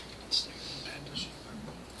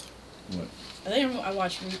I think I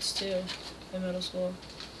watched Roots too in middle school.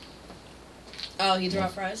 Oh, he threw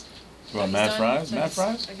out fries? Threw out mad fries? So mad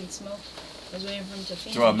fries? I can smoke. I was waiting for him to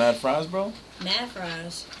finish. Threw out mad fries, bro? Mad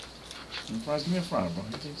fries. Mad fries, give me a fry, bro.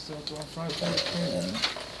 You think still threw out fries? Yeah.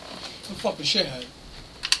 The fucking shithead.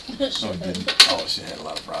 No, it didn't. Oh, shit had a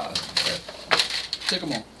lot of fries. Take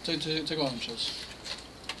them all. Take all them shits.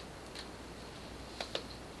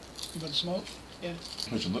 You about to smoke? Yeah.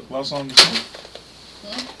 Put your lip gloss on?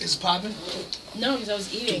 Huh? Is it popping? No, because I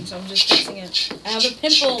was eating, so I'm just fixing it. I have a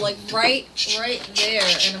pimple, like, right there,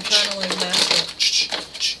 and I'm trying to, like, mask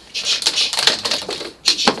it.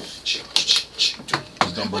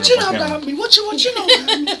 What you know about me? What you know about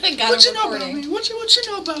me? What you know about me? What you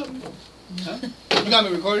know about me? Huh? You got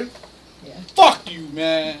me recorded? Yeah. Fuck you,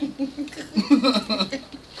 man.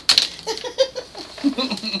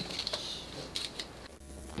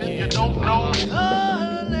 You don't know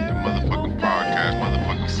motherfucking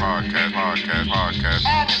podcast.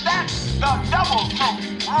 And that's the double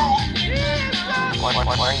truth, Rude. Why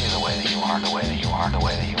are you the way that you are, the way that you are, the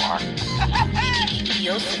way that you are?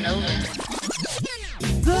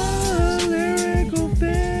 The lyrical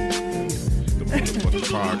band. The motherfucking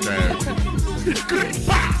podcast.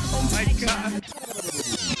 Oh my god.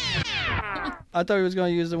 I thought he was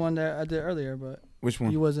going to use the one that I did earlier, but which one?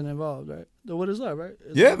 He wasn't involved, right? The What Is Love, right?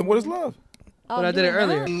 Yeah, the What Is Love. But I did it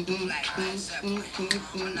earlier.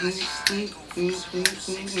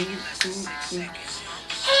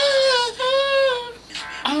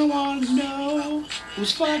 I wanna know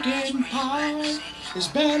who's fucking pie is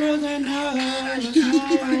better than hers.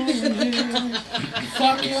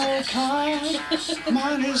 Fuck your pie,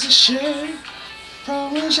 mine is the shit.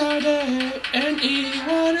 Promise I did and eat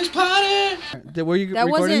what is potted. Were you that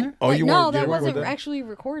recording wasn't, there? Oh, you no, that wasn't actually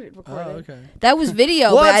recorded. Oh, okay. That was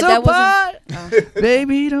video, What's but that wasn't.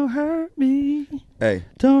 Baby, don't hurt me. Hey.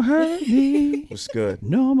 Don't hurt me. What's good?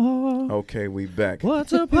 No more. Okay, we back.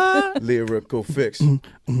 What's a pot? Lyrical fix.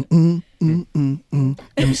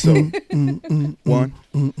 Episode 1,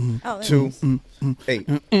 2, 8,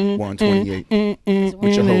 128.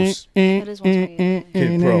 With your host, That is 128.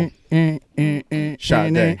 Kid Pro.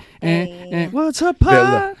 Shot Day. What's a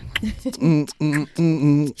pot?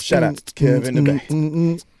 Shout out to Kev in the back.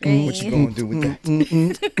 What you gonna do with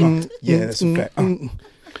that? Yeah, that's a fact.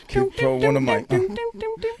 Kid Pro on the mic.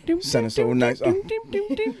 Sounding so nice.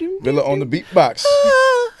 Villa on the beatbox.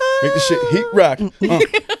 Make the shit heat rock.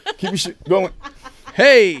 Keep your shit going.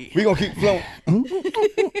 Hey, we gonna keep flowing.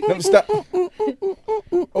 Never stop.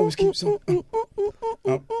 Always keep so.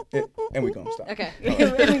 And we gonna stop. Okay.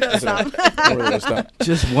 We're gonna stop.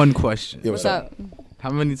 Just one question. Yeah, what's up? How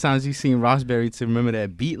many times you seen Rossberry to remember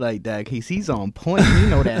that beat like that? He's on point. You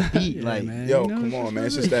know that beat. Yeah, like, man, yo, come on, man.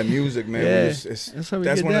 It's just that music, man. Yeah.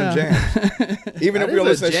 That's one of them jams. Even if we don't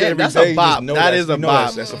listen to that shit every That's day, a bop. just know That is a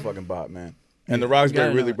bop. That's a fucking bop, man. And the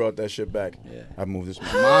Roxbury really brought that shit back. Yeah. I moved this.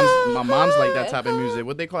 My mom's like that type of music.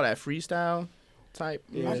 What they call that, freestyle type?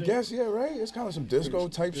 I guess, yeah, right. It's kind of some disco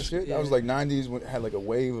type shit. That was like '90s when it had like a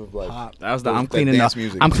wave of like. That was that I'm cleaning dance the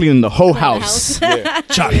music. I'm cleaning the whole house. Yeah.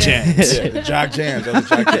 Jock jams. Yeah, the jock jams. Those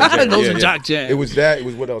are jock jams. Those are jock jams. It was that. It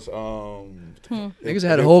was what else? Niggas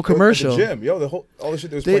had a whole commercial. The gym, yo, all the shit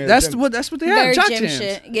they was playing. That's what they had. Very Jock gym jams.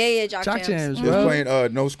 shit. Yeah, jock jams. jams. They was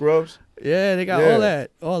playing No Scrubs. Yeah, they got all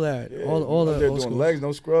that. All the They're old doing school. legs,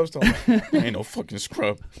 no scrubs. Ain't no fucking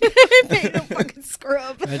scrub. Ain't no fucking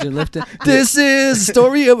scrub. Imagine lifting. This is the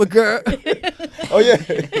story of a girl. Oh yeah.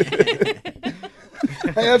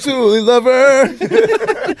 I absolutely love her.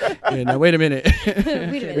 Yeah, now wait a minute.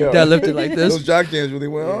 Yeah. That lifted like this. Those jock jams really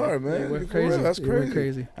went hard, man. They went crazy. That's They went crazy.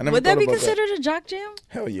 crazy. I never Would that thought be about considered a jock jam?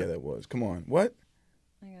 Hell yeah, that was. Come on, what?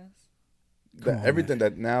 I guess. Everything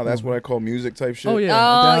that now that's what I call music type shit. Oh yeah.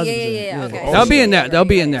 Oh 1,000%. yeah. Okay. That'll be in that. That'll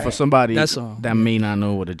be in there. For somebody That song. that may not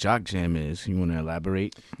know what a jock jam is, you want to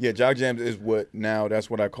elaborate? Yeah, jock jams is what now. That's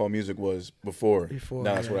what I call music was before. Now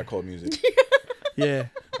that's what I call music. Yeah.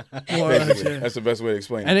 Basically, that's the best way to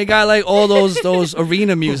explain And it. they got like all those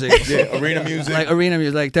arena music. Yeah, arena music. Like arena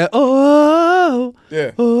music, like that. Oh.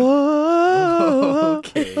 Yeah. Oh.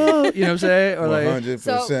 Okay. Oh, you know what I'm saying? Or like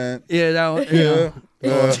 100%. yeah, that one. Yeah.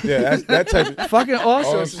 Yeah, that's that type of Fucking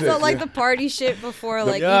awesome. Oh, shit, So like yeah. the party shit before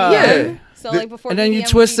like Yeah. EDM. So like before. And then you EDM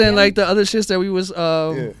twist in EDM. like the other shits that we was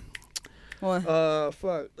yeah. What?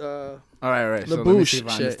 fuck All right. So let me boosh see if I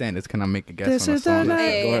shit. understand this. Can I make a guess This on a is the song? night. Go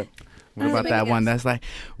Hey. ahead. What about Make a that one guess. that's like,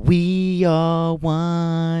 we are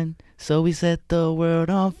one, so we set the world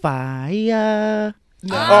on fire.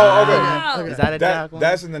 Oh, okay. Is that a jock one?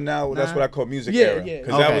 That's in the now. That's what I call music Yeah, era. yeah.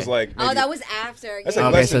 Because Okay. that was like. Oh, maybe- that was after. That's yeah.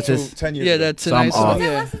 like Okay, less so than just- 10 years Yeah, ago. that So I'm tonight's song. off. Was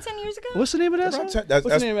that Yeah. less than 10 years ago? What's the name of that That's song? around 10 that's-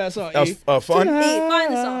 What's the name of that song? That was fun. Tonight. Hey,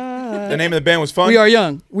 find the song. The name of the band was Fun. We Are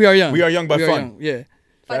Young. We Are Young. We Are Young by We Are Fun. Young, yeah.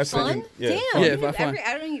 By That's Fun? it. Yeah. Damn. Yeah, by Fun.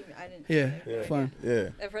 I didn't. Yeah, fun. Yeah.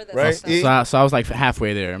 I've heard that. Right? song. E? So I was like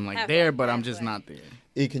halfway there. I'm like Halfway, there, but I'm just halfway. not there.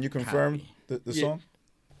 E, can you confirm the Yeah. song?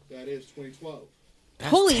 That is 2012.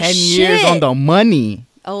 Holy 10 shit. years on the money.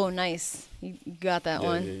 Oh, nice. You got that Yeah,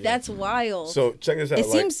 one. yeah, yeah. That's wild. So check this out. it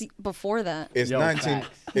like, seems before that. it's Yo,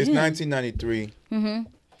 1993. Mm-hmm.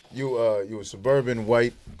 You a suburban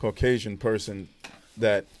white Caucasian person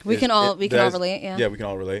that We can all relate, yeah. Yeah, we can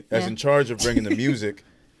all relate. That's Yeah. in charge of bringing the music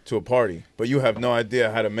to a party, but you have no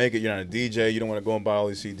idea how to make it. You're not a DJ. You don't want to go and buy all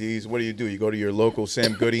these CDs. What do? You go to your local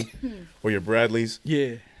Sam Goody or your Bradley's.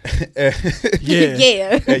 Yeah. and,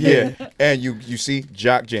 Yeah. Yeah. and you see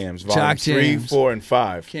Jock Jams, volume Jock 3, Jams. 4, and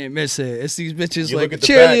 5. Can't miss it. It's these bitches You like look at the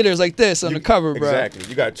cheerleaders back, like this on the cover, bro. Exactly.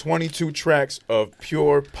 You got 22 tracks of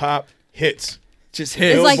pure pop hits. Just It's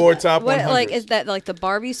hit like, Billboard Top what, 100. like, is that like the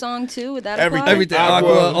Barbie song too? Would that Everything. apply? everything. Aqua,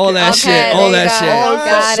 Aqua, all that okay, shit. All there you that go. shit. Oh, I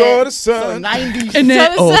got saw it. the sun. 90s. And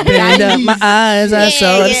then So it's opened up my eyes, I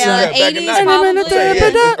saw the Yeah, sun. back in 80s 90s. probably.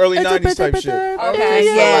 Yeah, early 90s type shit. Okay,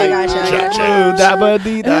 yeah, gotcha. Jack Yeah, that would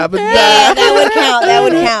count. That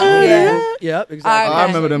would count. Yeah. Yep, exactly. All right, I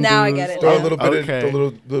remember them Now dudes. I get it. Throw a now. little bit Okay. of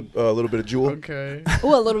a little bit of Jewel. Okay.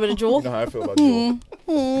 Ooh, a little bit of You Jewel. know how I feel about Jewel.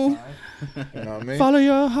 You know what I mean? Follow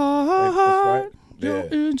your That's heart, right. your Yeah.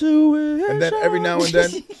 intuition. And then every now and then,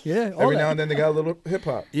 yeah, all every that. now and then they got a little hip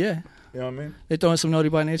hop. Yeah, You know what I mean? they throwing some Naughty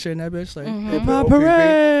by Nature in that bitch, like Mm-hmm. hip hop OPP.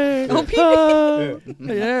 parade. OPP.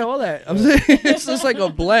 Yeah, all that. I'm saying it's just like a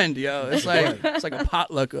blend, yo. It's like a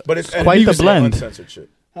potluck. But it's Quite the music, blend. No uncensored shit.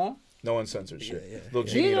 Huh? No uncensored shit. yeah. Little You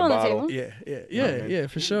genie in go a on the bottle. table. Yeah,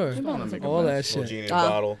 for sure. Make a All that mess. Little shit, genie in a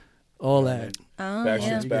bottle. all that. Oh,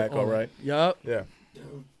 Backstreet's yeah. back, all right. Yup. Yeah,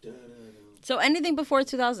 So anything before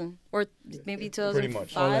 2000 or maybe 2005? pretty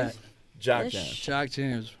much. All that. Jock Ish. Jams. Jock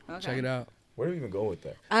Jams. Okay. Check it out. Where do we even go with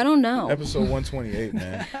that? I don't know. Episode 128,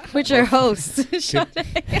 man. With your host. Shut it.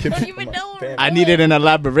 I Kip- don't even know. Damn. I needed an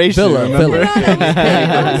elaboration. Villa, remember?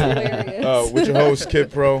 That was hilarious. With your host,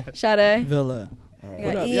 Kid Pro. Sade. Villa. We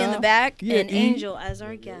What got up, E in the y'all? back Yeah, and E. Angel as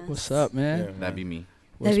our guest. What's up, man? Yeah, man. That'd be me.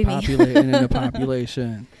 What's That'd be me. populating in the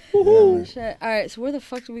population? Oh, shit. All right, so where the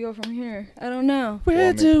fuck do we go from here? I don't know.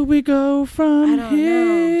 Where do we go from I don't here?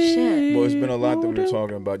 know. Shit. Well, it's been a lot that we were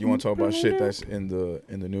talking about. You want to talk about shit that's in the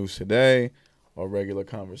news today, or regular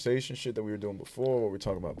conversation shit that we were doing before, what we were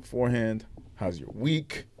talking about beforehand? How's your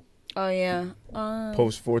week? Oh, yeah.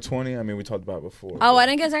 Post 420. I mean, we talked about it before. Oh, I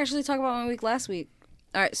didn't get to actually talk about my week last week.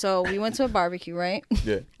 All right, so we went to a barbecue, right?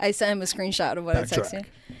 Yeah. I sent him a screenshot of what I Backtrack.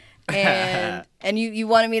 texted. And you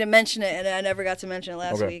wanted me to mention it, and I never got to mention it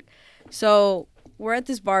last Okay. week. So we're at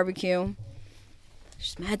this barbecue.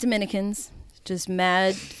 Just mad Dominicans. Just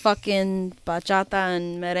mad fucking bachata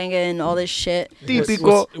and merengue and all this shit.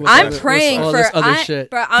 Típico. I'm praying all for this other I, shit.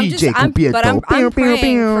 bro, I'm DJ just I'm, but I'm Copieto.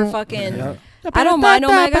 praying for fucking I don't mind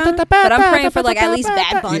Omega, but I'm praying for like at least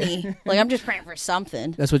Bad Bunny. Like I'm just praying for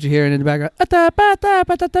something. That's what you're hearing in the background.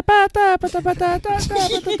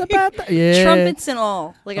 Yeah. Trumpets and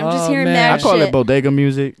all. Like I'm just Oh, hearing man. mad I call shit. it bodega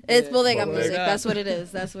music. It's bodega Bodega. music. That's what it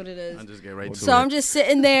is. That's what it I is. just get right to So it. I'm just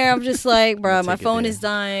sitting there. I'm just like, bro, We'll my take it phone there. is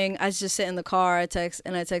dying. I just sit in the car. I text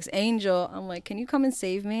Angel. I'm like, can you come and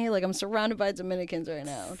save me? Like I'm surrounded by Dominicans right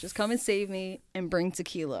now. Just come and save me and bring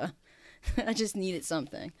tequila. I just needed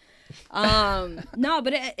something. No,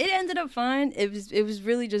 but it ended up fine. It was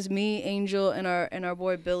really just me, Angel, and our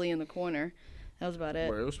boy Billy in the corner. That was about it.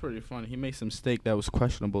 It was pretty fun. He made some steak that was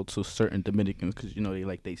questionable to certain Dominicans because you know they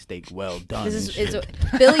like they steak well done. This and is shit.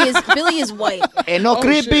 Billy is white. no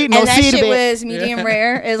creepy, no And that shit sirve. was medium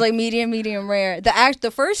rare. It was like medium rare. The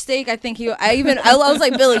first steak, I think I was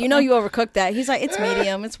like, Billy, you know you overcooked that. He's like, it's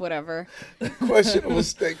medium, it's whatever. Questionable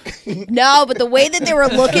mistake. No, but the way that they were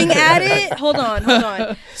looking at it, hold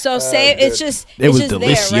on. So say it's just It it's was just there,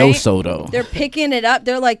 right? delicioso though. They're picking it up.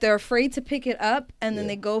 They're afraid to pick it up, and then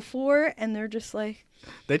they go for it, and they're just like,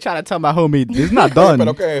 They try to tell my homie it's not done. But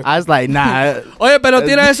okay. I was like, nah. Oye, pero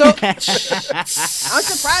tira eso. I'm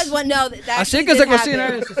surprised what no that Así actually que se did cocina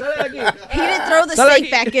happen. eso. Sale de aquí. He didn't throw the Sale steak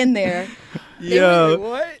aquí. back in there. Yo,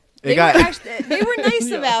 What? They got- were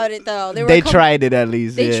nice about it though. They were they a couple- tried it at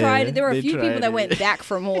least. They yeah. tried it. There were a They few people tried that it. went back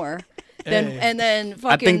for more. And then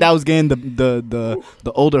fucking. I think that was getting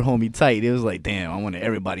the older homie tight. It was like, damn, I wanted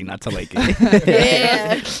everybody not to like it.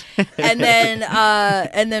 yeah.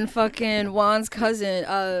 And then fucking Juan's cousin,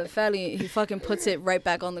 Feli, he fucking puts it right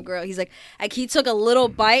back on the grill. He's like, he took a little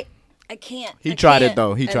bite. I can't. He I tried it, can't.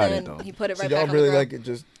 though. He And tried then it, though. He put it So right y'all back on really the grill. like it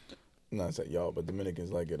just, not say y'all, but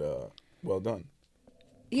Dominicans like it well done.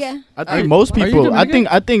 Yeah. I think most Are you people. Dominican?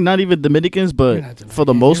 I think not even Dominicans, You're not but for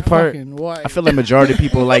the Dominican, most you're part, fucking white. I feel like majority of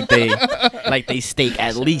people like they steak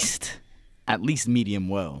at least medium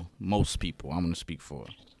well. Most people, I'm gonna speak for.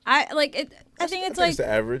 I like it. I think it's I think like it's the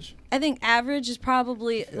average. I think average is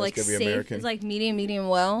probably like gotta be safe. American. It's like medium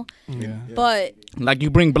well. Yeah. But Like you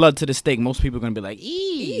bring blood to the steak, most people are gonna be like,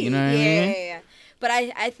 "Ee," you know what I mean? yeah. But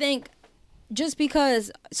I think just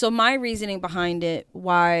because, so my reasoning behind it,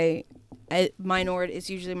 why it's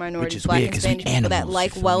usually minorities, is black weird and 'cause we Spanish people that animals, you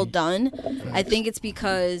like feel well me? done. I think it's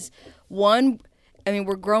because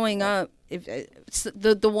we're growing up. If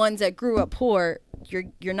the ones that grew up poor,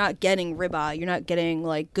 you're not getting ribeye. You're not getting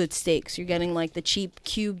like good steaks. You're getting like the cheap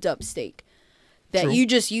cubed up steak that True.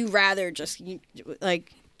 you rather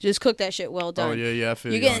just cook that shit well done. Oh yeah, I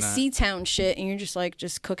feel You're you on getting that. C-Town shit, and you're just like,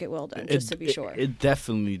 just cook it well done, just to be sure. It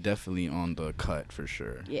definitely on the cut for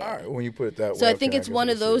sure. Yeah. All right, when you put it that way. So I okay, think it's guess one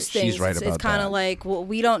I of can see those it. things. She's right it's about kind that. of like, well,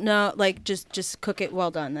 we don't know. Like, just cook it well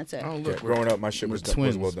done. That's it. Oh, Yeah, look, growing up, my shit we're was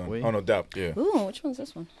twins, well done. boy. Oh no doubt. Yeah. Ooh, which one's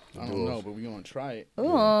this one? I don't know, but we gonna try it.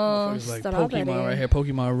 Ooh, It's like strawberry. Pokemon right here.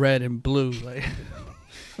 Pokemon red and blue. Like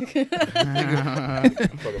Fucking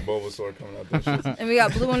Bulbasaur coming out there. Shit. And we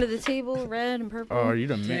got blue under the table, red and purple. Oh, you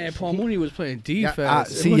the man, man. Paul Mooney was playing Yeah,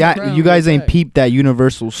 defense. It see, wasn't brown, you guys it was ain't black. peeped that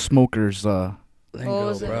Universal Smokers What Lingo,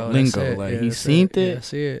 was it? bro. Lingo, That's it. like, Yeah, he that's seen it, Yeah, I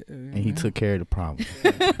see it. and he took care of the problem.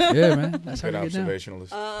 Yeah, man. That's how Good we get down.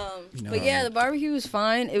 observationalist. But yeah, the barbecue was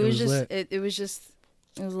fine. It was just, lit. it was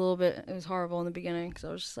a little bit. It was horrible in the beginning because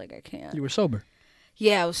I was just like, I can't. You were sober.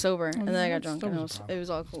 Yeah, I was sober, and then I got drunk, and sober's a problem. it was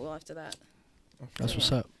all cool after that. That's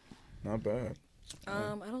what's up. Not bad.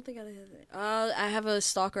 I don't think I did. I have a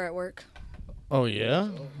stalker at work. Oh yeah,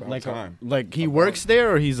 About time. like he works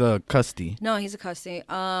there or he's a custy. No, he's a custody.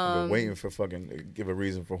 I've been waiting for fucking give a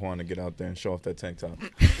reason for Juan to get out there and show off that tank top.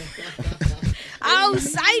 Oh,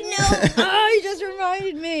 side note. Oh, you just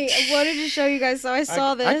reminded me. I wanted to show you guys. So I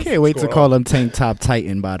saw this. I can't wait to Squirrel. call him Tank Top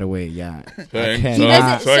Titan. By the way, yeah. I Tank He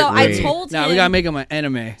cannot doesn't, so I wait. told him. Now we gotta make him an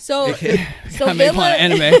anime. So, Gotta make Juan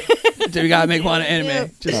an anime. We gotta make Juan an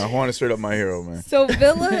anime. Nah, Juan is straight up my hero, man. So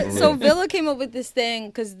Villa came up with this thing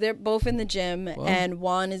because they're both in the gym, and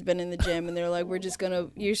Juan has been in the gym, and they're like, you're just gonna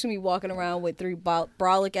be walking around with three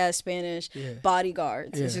brolic ass Spanish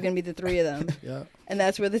bodyguards. This is gonna be the three of them, Yeah. and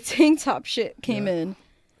that's where the tank top shit came in.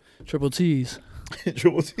 Triple T's.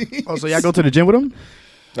 Triple T. Oh, so y'all go to the gym with him?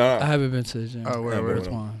 Nah, I haven't been to the gym. Oh, where, where? With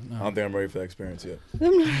Juan. I No. don't think I'm ready for that experience yet.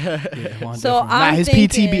 Yeah, Juan So definitely. I'm his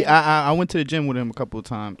thinking, PTB. I went to the gym with him a couple of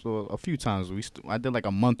times, or a few times. I did like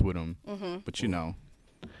a month with him, but you know,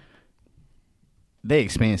 they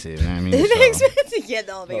expensive. You know what I mean, They're So- expensive. Yeah,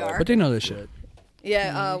 no, they are. But they know this shit.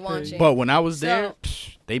 Yeah, watching. But when I was there,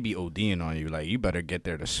 So- they be ODing on you. Like you better get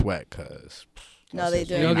there to sweat, cause No, they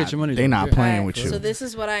do. You don't get your money. they not back. playing Alright, with you. So this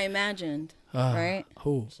is what I imagined, right?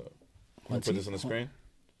 Who? Want to put this on the screen?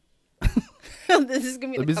 This is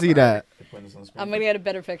gonna be. Let the me see cover that. You're putting this on the screen? I'm gonna get a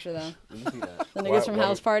better picture though. Let me see that. The niggas from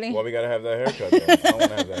House Party. Why we gotta have that haircut? Though? I don't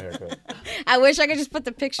want to have that haircut. I wish I could just put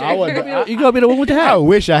the picture. I would- You gotta be the one with the I hat.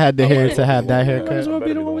 wish I had the hair to have that Yeah, haircut. I better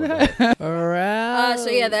be the one with the hat. Alright. So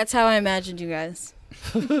yeah, that's how I imagined you guys.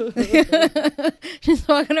 Just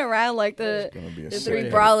walking around like the Gonna be a the sick three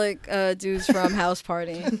edit. brolic dudes from House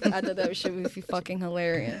Party. I thought that shit would be fucking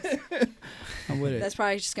hilarious. I'm with it. That's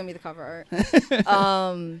probably just gonna be the cover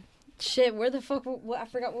art. Shit, where the fuck? I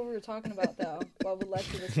forgot what we were talking about though. What would led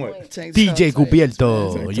to this What? point? DJ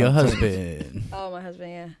Gubierto, your husband. Oh, my husband.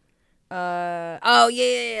 Yeah. Oh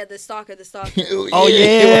yeah. The stalker. Oh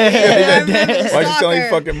yeah. I remember the Why'd you tell me stalker.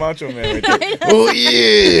 fucking Macho Man right there? Oh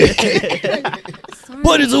yeah.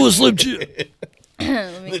 What is a Slim Jim?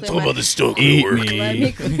 Let me clear my, the stalker Eat work. let me.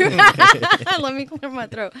 me clear, let me clear my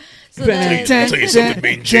throat. So then, I'll tell you something,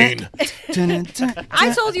 Mean Gene.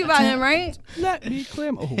 I told you about him, right? Let me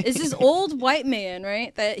clear my. It's this old white man,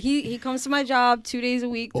 right? That he comes to my job 2 days a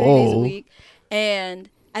week, 3 days a week, and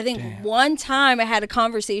I think one time I had a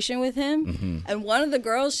conversation with him, and one of the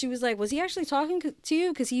girls, she was like, "Was he actually talking to you?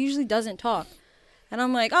 Because he usually doesn't talk." And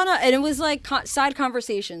I'm like, "Oh no!" And it was like side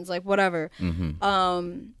conversations, like whatever.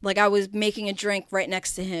 Like I was making a drink right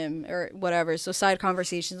next to him or whatever. So side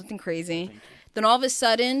conversations, nothing crazy. Then all of a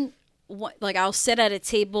sudden, like I'll sit at a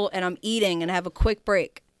table and I'm eating and have a quick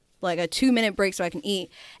break, like a 2-minute break so I can eat.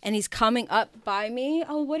 And he's coming up by me.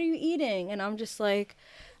 "Oh, what are you eating?" And I'm just like,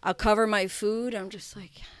 I'll cover my food. I'm just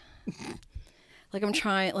like, like I'm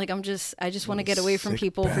trying, like I just want to get away from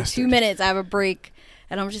people for 2 minutes. I have a break.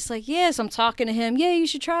 And I'm just like, yes, I'm talking to him. Yeah, you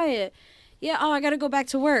should try it. yeah, oh, I gotta go back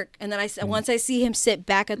to work. And then once I see him sit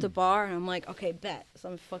back at the bar, and I'm like, okay, bet. So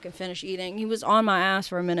I'm fucking finished eating. He was on my ass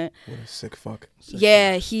for a minute. What a sick fuck.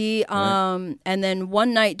 Yeah, he and then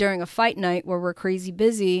one night during a fight night where we're crazy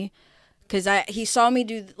busy, because he saw me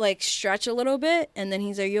do like stretch a little bit, and then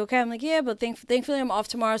he's like, "You okay?" I'm like, "Yeah, but thankfully I'm off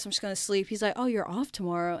tomorrow, so I'm just gonna sleep." He's like, "Oh, you're off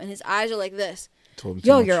tomorrow," and his eyes are like this.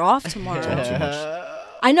 Yo, you're off tomorrow.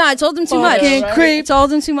 I know. I told him too much. I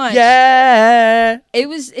told him too much. Yeah. It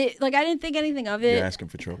was like I didn't think anything of it. You're asking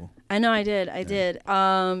for trouble. I know. I did. I did.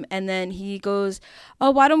 And then he goes,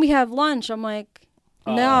 "Oh, why don't we have lunch?" I'm like,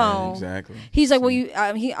 "No." Yeah, exactly. He's like, "Well, you."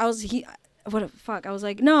 What the fuck? I was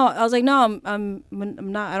like, no. I'm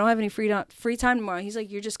not. I don't have any free time tomorrow. He's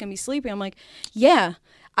like, "You're just gonna be sleeping." I'm like, "Yeah,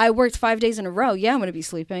 I worked 5 days in a row. Yeah, I'm gonna be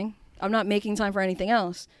sleeping. I'm not making time for anything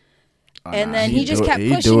else." And then he just kept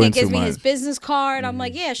pushing it. Gives me his business card. I'm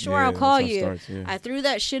like, "Yeah, sure, I'll call you." I threw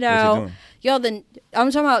that shit out. Yo, then I'm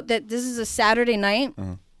talking about that. This is a Saturday night.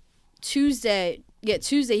 Tuesday,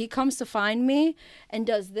 he comes to find me and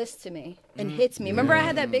does this to me and hits me. Remember I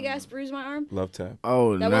had that big ass bruise on my arm? Love tap.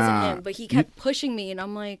 Oh, that wasn't him, but he kept pushing me, and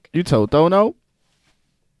I'm like, You told Dono?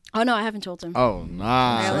 oh no, I haven't told him. Oh,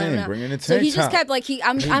 nah. Same, bring in the So tank he just top. kept like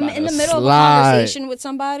I'm in the middle of a slide. conversation with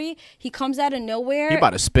somebody. He comes out of nowhere. He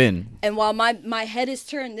about to spin. And while my head is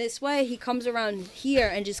turned this way, he comes around here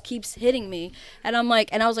and just keeps hitting me. And I'm like,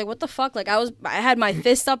 and I was like, what the fuck? Like I had my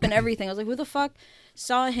fist up and everything. I was like, who the fuck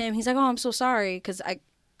saw him? He's like, oh, I'm so sorry, because I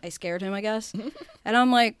scared him, I guess. And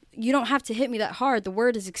I'm like, you don't have to hit me that hard. The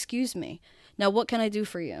word is excuse me. Now what can I do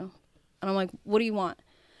for you? And I'm like, what do you want?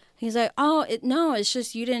 He's like, oh, no, it's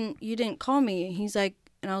just you didn't call me. He's like,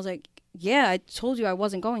 and I was like, yeah, I told you I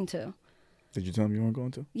wasn't going to. Did you tell him you weren't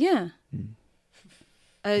going to? Yeah.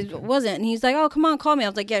 I wasn't. And he's like, oh, come on, call me. I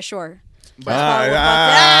was like, yeah, sure. Keep it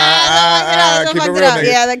real,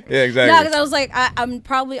 nigga. Yeah, exactly. No, because I was like, I'm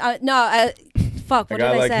probably, fuck, what a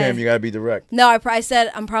guy did I like say? him, you gotta be direct. No, I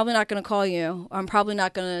said I'm probably not gonna call you. I'm probably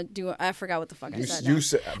not gonna do. I forgot what the fuck I said. You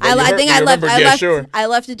said. I think I left. Sure. I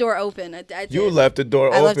left the door open. I did. You left the door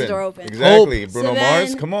open. I left the door open. Exactly, Bruno So Mars.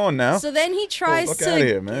 then- Come on now. So then he tries fuck to. outta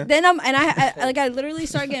here, man. Then I literally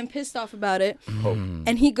started getting pissed off about it. Hope.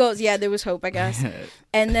 And he goes, yeah, there was hope, I guess.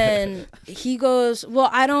 And then he goes, well,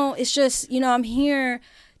 I don't. It's just I'm here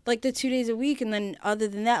like the 2 days a week, and then other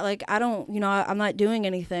than that, like I don't, I'm not doing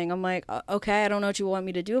anything. I'm like, okay, I don't know what you want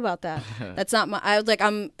me to do about that. That's not my. I was like,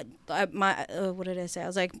 what did I say? I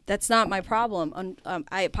was like, that's not my problem.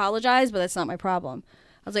 I apologize, but that's not my problem.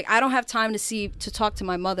 I was like, I don't have time to talk to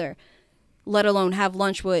my mother, let alone have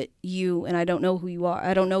lunch with you, and I don't know who you are.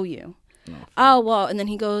 I don't know you. No. Oh well, and then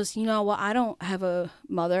he goes, well, I don't have a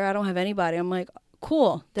mother. I don't have anybody. I'm like,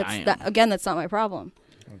 cool. That's not my problem.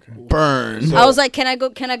 Okay. Burn. So, I was like, can I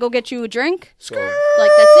go get you a drink? Like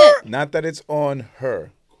that's it. Not that it's on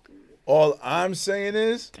her. All I'm saying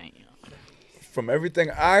is, from everything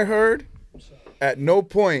I heard, at no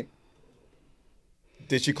point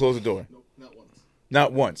did she close the door. Nope,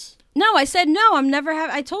 not once. No, I said no. I'm never have.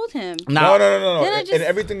 I told him. No. Then And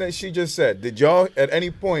everything that she just said, did y'all at any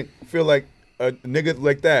point feel like a nigga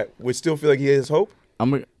like that would still feel like he has hope?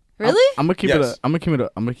 Really? I'm gonna keep it. I'm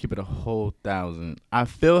gonna keep it a whole 1,000. I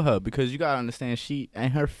feel her because you gotta understand she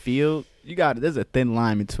in her field. There's a thin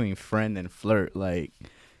line between friend and flirt. Like,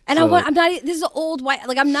 and so, I'm not. This is an old white.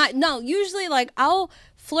 Like I'm not. No, usually like I'll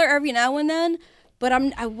flirt every now and then, but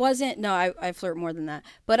I wasn't. No, I flirt more than that.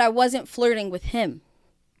 But I wasn't flirting with him.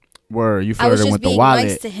 You I was flirting just with the being wallet.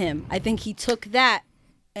 nice to him. I think he took that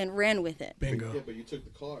and ran with it. Bingo. Yeah, but you took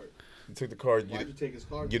the card. You took the card. Why'd you take his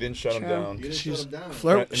card? You didn't shut him down. You didn't shut him down.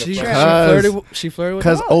 She flirted with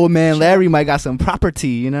because old man Larry might got some property.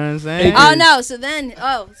 You know what I'm saying? Oh no! So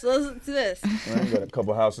listen to this. Well, you got a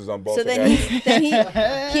couple houses on both. So then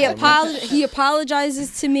he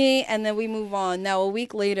apologizes to me, and then we move on. Now a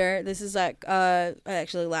week later, this is like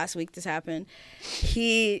actually last week this happened.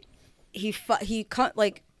 He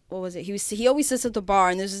like. What was it? He always sits at the bar,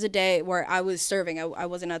 and this is a day where I was serving. I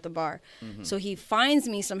wasn't at the bar. Mm-hmm. So he finds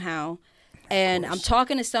me somehow, and I'm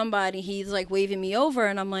talking to somebody. He's like waving me over,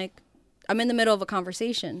 and I'm like, I'm in the middle of a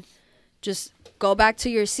conversation. Just go back to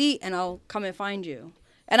your seat, and I'll come and find you.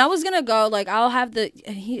 And I was gonna go, like I'll have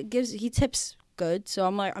he tips good, so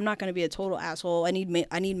I'm like, I'm not gonna be a total asshole. I need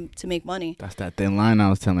to make money. That's that thin line I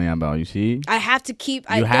was telling you about. You see, I have to keep.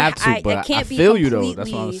 You have to, but I can't I feel be you though. That's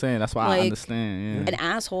what I'm saying. That's why like, I understand. Yeah. An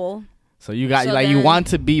asshole. So you got you want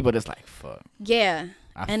to be, but it's like fuck. Yeah.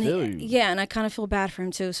 I feel you. Yeah, and I kind of feel bad for him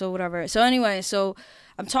too. So whatever. So anyway, so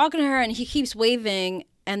I'm talking to her, and he keeps waving,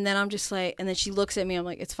 And then I'm just like, and then she looks at me. I'm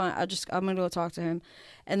like, it's fine. I'm gonna go talk to him.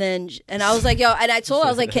 And I was like, yo, and I told her, I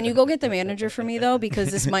was like, can you go get the manager for me though,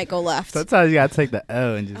 because this might go left. Sometimes you gotta take the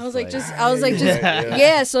L and just. I was like, Yeah.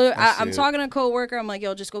 yeah. So I'm it. talking to a coworker. I'm like,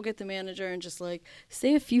 yo, just go get the manager and just like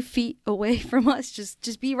stay a few feet away from us.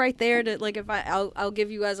 Just be right there to like, if I'll give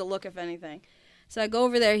you guys a look if anything. So I go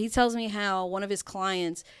over there. He tells me how one of his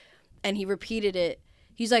clients, and he repeated it.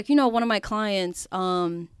 He's like, one of my clients,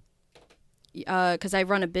 because I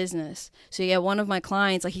run a business. So yeah, one of my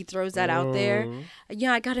clients, like he throws that out there.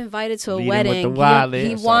 Yeah, I got invited to a Leading wedding. with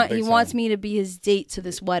the wallet. He wants me to be his date to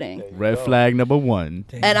this wedding. Red flag number 1.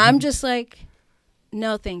 And I'm just like,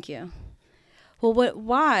 no, thank you. Well, what?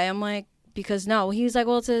 Why? I'm like, because no. He was like,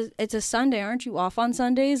 well, it's a Sunday. Aren't you off on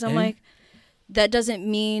Sundays? I'm like, that doesn't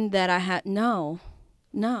mean that I had no.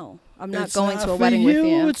 I'm not going to a wedding with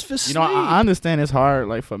you. It's for sleep. I understand it's hard,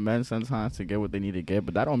 like for men sometimes to get what they need to get,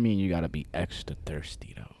 but that don't mean you gotta be extra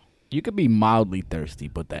thirsty though. You could be mildly thirsty,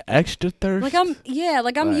 but the extra thirst. Like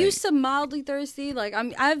I'm used to mildly thirsty. Like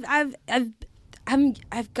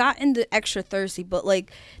I've gotten the extra thirsty, but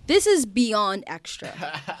like this is beyond extra.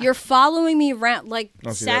 You're following me around like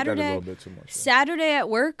Saturday. That is a little bit too much. Saturday at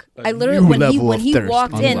work, A I literally new when he level of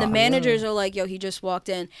walked thirst in, the unlocked. managers are like, "Yo, he just walked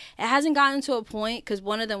in." It hasn't gotten to a point because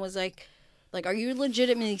one of them was like, "Are you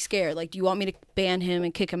legitimately scared? Like, do you want me to ban him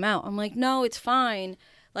and kick him out?" I'm like, "No, it's fine.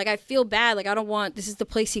 Like, I feel bad. Like, I don't want. This is the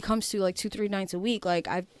place he comes to like 2-3 nights a week. Like,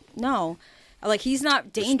 no." Like, he's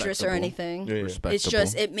not dangerous or anything. Yeah. It's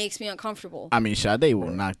just, it makes me uncomfortable. I mean, Sade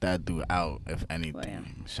will knock that dude out if anything. Well,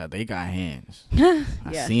 yeah. Sade got hands. I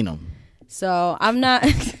seen him. So, I'm not...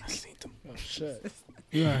 Oh, shit.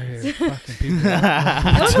 You out here fucking people.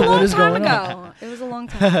 It was a long is time going on? ago. It was a long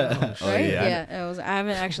time ago. Right? Oh, yeah. It was. I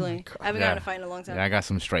haven't gotten a fight in a long time. Yeah, I got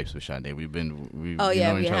some stripes with Sade. We've known we each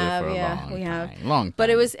other have. for a Yeah, long we time. have. Long time.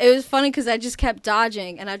 But it was funny because I just kept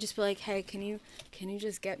dodging, and I'd just be like, "Hey, can you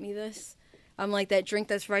just get me this?" I'm like, that drink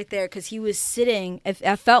that's right there, because he was sitting.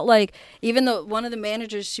 I felt like, even though one of the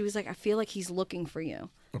managers, she was like, "I feel like he's looking for you."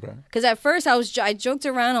 Okay. Because at first I joked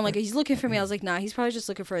around. I'm like, he's looking for me. I was like, nah, he's probably just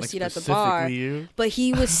looking for a seat at the bar. You? But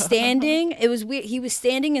he was standing. It was weird. He was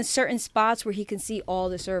standing in certain spots where he can see all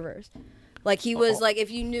the servers. Like he was like, if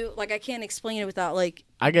you knew, like I can't explain it without like.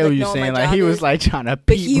 I get what you're saying. Like he was like trying to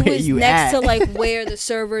but he peep where was you next at. to like where the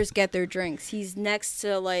servers get their drinks. He's next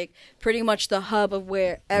to like pretty much the hub of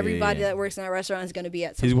where everybody that works in that restaurant is going to be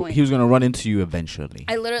at some point. He was going to run into you eventually.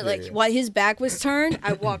 I literally while his back was turned,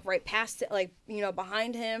 I walked right past it, like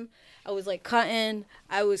behind him. I was like cutting.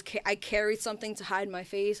 I carried something to hide my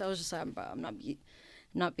face. I was just like, I'm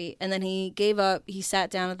not beat. And then he gave up. He sat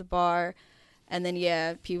down at the bar. And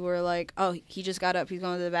then, people were like, oh, he just got up. He's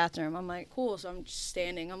going to the bathroom. I'm like, cool. So I'm just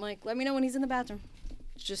standing. I'm like, let me know when he's in the bathroom.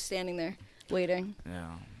 Just standing there, waiting.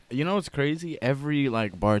 Yeah. You know what's crazy? Every,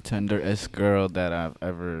 like, bartender-esque girl that I've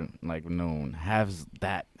ever, like, known has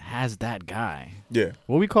that guy. Yeah.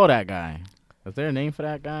 What we call that guy? Is there a name for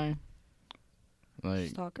that guy? Like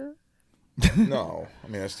Stalker? No. I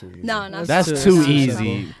mean, that's too easy. No, not that's stalker. too Not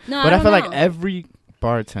easy. stalker. No, But I feel don't like know. every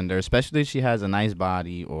bartender, especially if she has a nice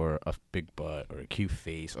body or a big butt or a cute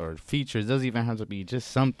face or features, doesn't even have to be just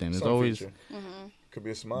something. It's Some always feature. Could be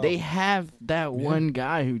a smile. they have that one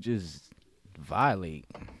guy who just violate.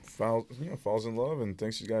 Falls in love and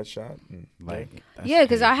thinks she's got a shot. And, Like that's Yeah,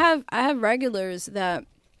 because crazy. I have regulars that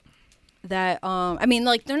I mean,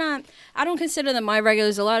 like, they're not, I don't consider them my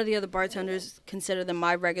regulars. A lot of the other bartenders consider them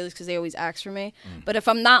my regulars because they always ask for me. But if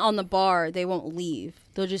I'm not on the bar, they won't leave.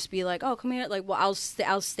 They'll just be like, oh, come here. Like, well,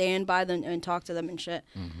 I'll stand by them and talk to them and shit.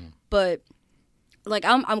 But like,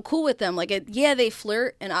 I'm cool with them. Like, they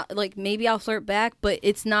flirt and maybe I'll flirt back, but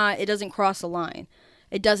it doesn't cross the line.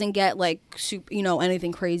 It doesn't get like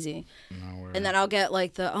anything crazy. And then I'll get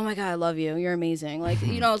like oh my God, I love you. You're amazing. Like,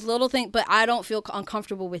 it's a little thing, but I don't feel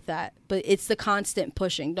uncomfortable with that. But it's the constant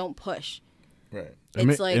pushing. Don't push. Right.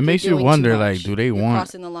 It's like it makes you're you doing wonder, too like, much. do they You're want,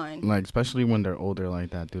 crossing the line? like, especially when they're older like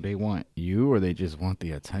that, do they want you or they just want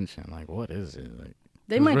the attention? Like, what is it? Like,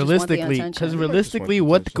 They might just want the attention. Because Just realistically,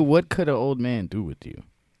 want the what could an old man do with you?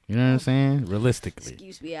 You know what I'm saying? Realistically,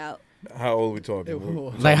 Excuse me out. How old are we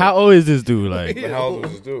talking? like, how old is this dude? Like, Like, how old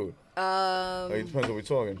is this dude? Like, it depends what we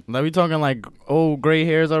talking. like we talking like old gray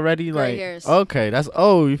hairs already? Gray Like, hairs. okay, that's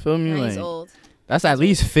old. You feel me? Yeah, he's Like, old. that's at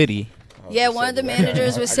least 50. Yeah, one of the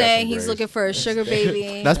managers was saying he's looking for a sugar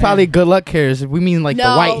baby. That's probably good luck hairs. We mean like the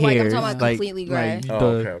No, white like, I'm hairs, talking about completely gray. Like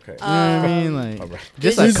Oh, the, okay. You know what I mean? Like, All right.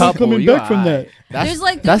 just There's a couple. coming You back from alright. that. There's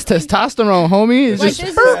like That's testosterone, homie. It's like just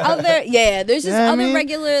there's this other there's this Yeah, I other mean-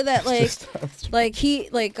 regular that like Like he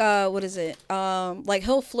what is it? Like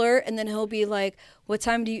he'll flirt and then he'll be like, "What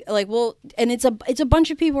time do you like?" Well, and it's a bunch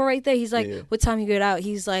of people right there. He's like, "What time you get out?"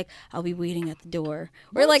 He's like, "I'll be waiting at the door."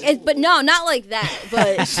 Or like, but no, not like that.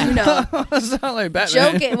 But you know, It's not like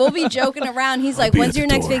Batman. joking. We'll be joking around. He's like, "When's your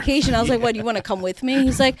next vacation?" I was like, "What? Do you want to come with me?"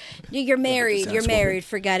 He's like, "You're married. You're married.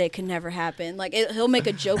 Forget it. Can never happen." Like he'll make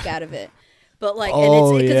a joke out of it. But like, and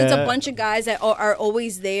it's because it's a bunch of guys that are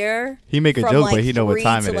always there. He make a from joke, like but he know what 3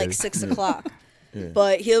 time to it like is. 6 o'clock.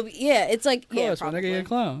 But he'll be, it's like, Of course, my probably. nigga, you a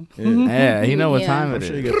clown. Yeah, he know what Yeah. time I'm it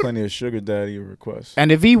sure you is. get plenty of sugar daddy requests.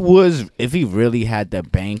 And if he really had the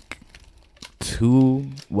bank to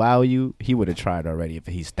wow you, he would have tried already if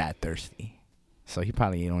he's that thirsty. So he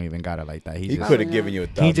probably don't even got it like that. He just, could have given you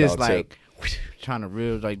 $1,000 he just tip. like trying to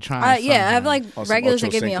real like trying. Yeah, I have like On some regulars that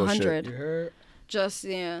Ocho give me Cinco 100. You heard? Just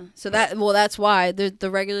So that's why the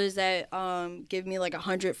regulars that give me like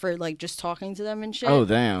 100 for like just talking to them and shit. Oh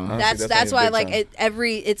damn. Honestly, That's like why big like time.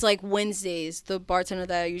 it's like Wednesdays. The bartender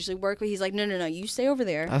that I usually work with, he's like, no, you stay over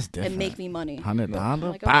there That's different. and make me money. $100.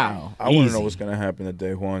 Like, okay. Wow. I want to Easy. know what's gonna happen the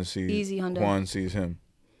day Juan Easy, Hyundai. Juan sees him,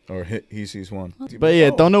 or he sees Juan. But yeah,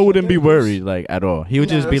 Oh, don't know wouldn't be shit, worried like at all. He would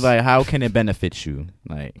just be No. like, "How can it benefit you?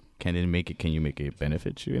 Like, can you make it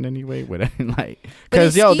benefit you in any way? Like, But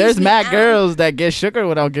because it there's skews me mad out. girls that get sugar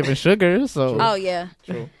without giving sugar. So Oh yeah.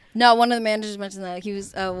 True. No, one of the managers mentioned that he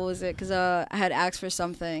was what was it? Because I had asked for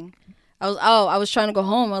something. I was trying to go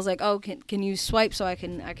home. I was like, can you swipe so I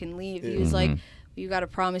can leave? He was like, you got to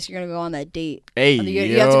promise you're gonna go on that date. Hey,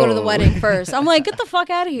 you have to go to the yo. wedding first. I'm like, get the fuck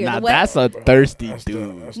out of here. Nah, The that's a thirsty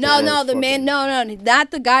dude. no, the man, no,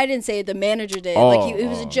 not the guy didn't say it. The manager did. Like it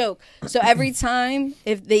was a joke. So every time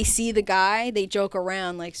if they see the guy, they joke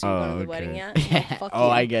around like, "So you going to the wedding yet?" I'm like, fuck Oh,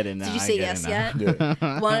 you. I get it now. Did you I say get yes it yet?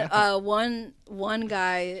 Yeah. One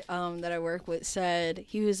guy that I work with said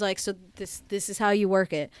he was like, so this is how you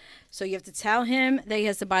work it. So you have to tell him that he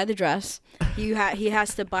has to buy the dress. He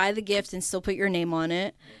has to buy the gift and still put your name on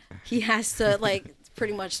it. He has to like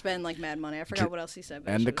pretty much spend like mad money. I forgot what else he said.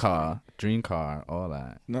 But And that the shit was car, dream car, all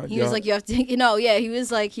that. No, funny. He was like, you have to, he was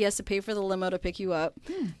like, he has to pay for the limo to pick you up.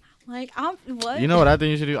 Like, what? You know what I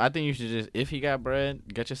think you should do? I think you should just, if he got bread,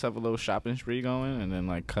 get yourself a little shopping spree going, and then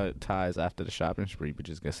like cut ties after the shopping spree, but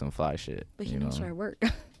just get some fly shit. But he knows where I work.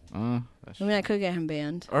 That's I mean, I could get him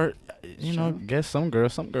banned. or you know, get some girl.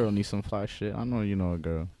 Some girl needs some fly shit. I know you know a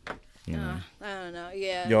girl. You know. I don't know.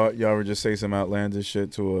 Yeah. y'all ever just say some outlandish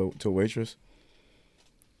shit to a waitress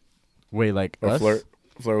Wait, like or us? flirt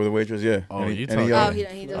with a waitress? Yeah. Oh, Any- you any talking? Oh,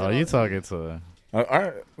 y'all? he does. Oh, you talking to her? All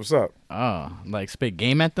right, what's up? Oh, like spit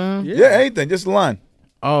game at them? Yeah, anything, just a line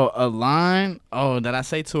Oh, a line? Oh, that I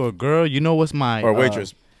say to a girl? You know what's my or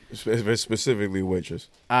waitress, specifically waitress.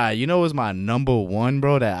 You know what's my number one,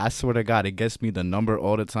 bro? That I swear to God, it gets me the number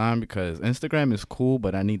all the time because Instagram is cool,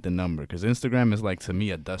 but I need the number because Instagram is like to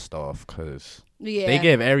me a dust off because Yeah. they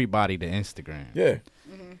give everybody the Instagram. Yeah.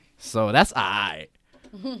 So that's alright.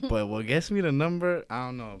 But what gets me the number, I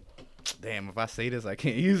don't know. Damn, if I say this, I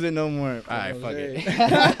can't use it no more. All right, fuck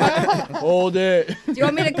it. Hold it. Do you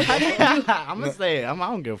want me to cut it? I'm gonna say it. I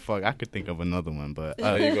don't give a fuck. I could think of another one, but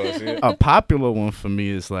There you go. See it? a popular one for me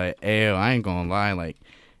is like, ew, I ain't gonna lie, like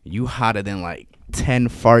you hotter than like 10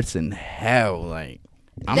 farts in hell. Like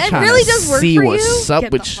I'm That trying really to does work see for what's you? up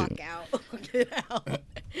Get with the you. fuck out. Get out.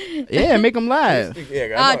 Yeah, make them laugh.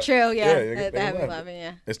 Yeah, I know. True. Yeah, they that laugh. had me laughing.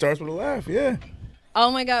 Yeah. It starts with a laugh. Yeah. Oh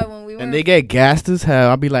my god, when we were And they get gassed as hell.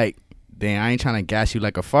 I'll be like, damn, I ain't trying to gas you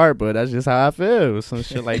like a fart, but that's just how I feel. Some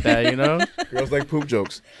shit like that, you know? Girls like poop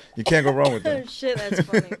jokes. You can't go wrong with them. shit, that's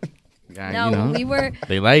funny. Yeah, No, you know, when we were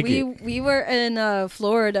they like it. we were in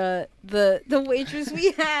Florida. The waitress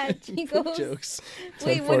we had, she goes, Jokes.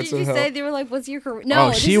 "Wait, what did farts you in say?" hell. They were like, "What's your career?" No, Oh,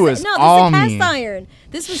 this she is, was no, this on is me. cast iron.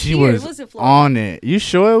 This was She here. was It wasn't Florida. on it. You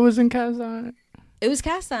sure it was in cast iron? It was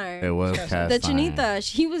cast iron. It was cast iron. The Janita,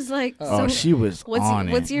 she was like, Oh, she was on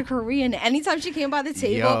it. What's your Korean? Anytime she came by the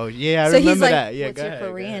table, Yo, yeah, I so he's remember like, that. Yeah, "What's go your ahead,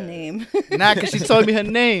 go Korean ahead. name?" Nah, because she told me her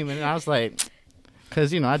name, and I was like,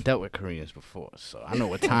 because, you know, I dealt with Koreans before, so I know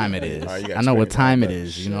what time it is. All right, you gotta I know what explain time it. it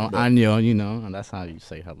is, you know. Anyo, you know, and that's how you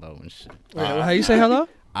say hello and shit. Wait, how you say hello?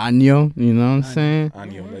 Anyo, you know what I'm saying?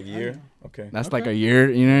 Anyo, like year. Okay. That's like a year,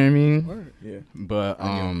 you know what I mean? Yeah. But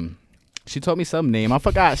she told me some name. I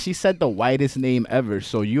forgot. She said the whitest name ever,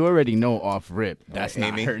 so you already know off rip that's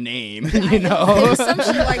not Amy? her name, you It know. was some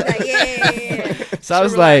shit like that. Yeah. So I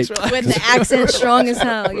was like, With the accent strong as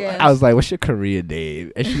hell. Yeah. I was like, "What's your Korean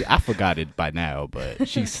name?" And I forgot it by now, but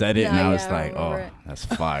she said it, and Yeah, I was yeah, I like, "Oh, remember it. that's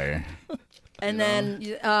fire." And then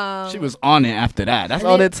She was on it after that. That's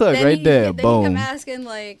and all then- it took, then right he- there. Then he Boom. kept asking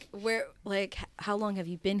like, where, like, how long have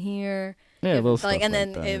you been here? Yeah, little stuff like, and like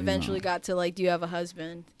then that, it you eventually know. got to like, do you have a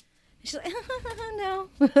husband? She's like, no.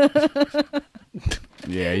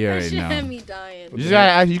 Yeah, you That already shit had know. me dying.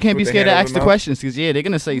 You can't be With the scared to hand over ask the mouth? questions because they're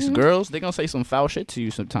gonna say girls. They're gonna say some foul shit to you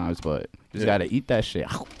sometimes, but just Yeah. gotta eat that shit.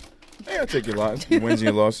 Yeah, I'll take your loss, your wins and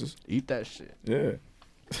your losses. Eat that shit. Yeah.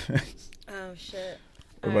 Oh shit.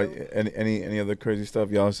 What about any other crazy stuff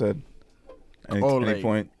y'all said? Any like-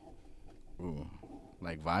 point? Ooh.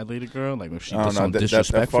 Like violate a girl, like if she I does don't know. some that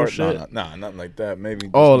disrespectful fart, shit. Nah, nothing like that. Maybe.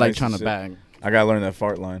 just Oh, like nice trying to shit. bag. I gotta learn that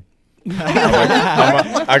fart line.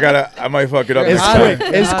 I might fuck it up. It's next quick.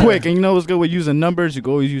 time. It's quick. And you know what's good with using numbers? You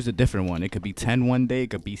can always use a different one. It could be 10 one day. It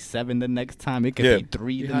could be 7 the next time. It could Yeah. be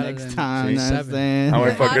 3 You're the hotter next than time. You know what I'm 7. saying? I might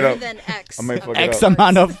You're fuck it hotter up. than X. I might fuck it X up.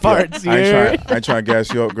 amount of farts. I Yeah. ain't trying to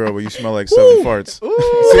gas you up, girl, but you smell like 7 farts.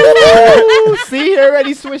 Ooh, see, he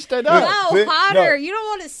already switched it No, up. See? hotter. No. You don't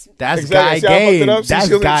want to. That's Exactly. See, guy I fucked it game. up. See, That's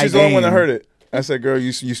she's the only one that game. heard it. I said, girl,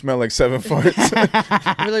 you smell like 7 farts.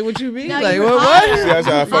 You're like, what you mean? No, like, you're what? hotter. See, that's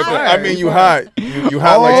how I fucked Hotter. up. I mean, you hot. You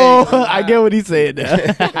hot Oh, like. I get what he's saying now.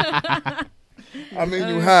 I mean,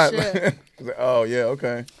 you Oh, hot. shit. Like, oh yeah,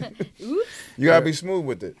 okay. Oops. You gotta be smooth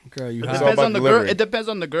with it. Girl, you It's hot. all Depends about on the delivery. girl. It depends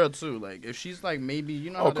on the girl too. Like if she's like maybe you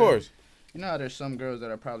know. Oh, how of there's- course. You know how there's some girls that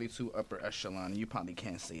are probably too upper echelon, and you probably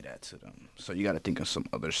can't say that to them. So you got to think of some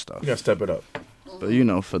other stuff. You gotta step it up. But you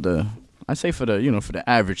know, for the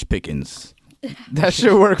average Pickins, that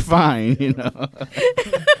should work fine. You know.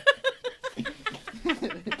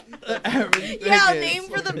 Yeah, name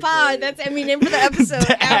for the pod. Name for the episode.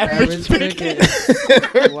 Average. Average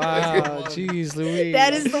Pickins. Wow, jeez, Louise.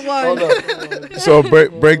 That is the one. So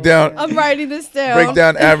break down. I'm writing this down. Break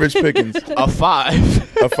down average pickings. A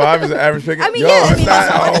 5. A 5 is an average pickings. I mean, Yo, yeah, that's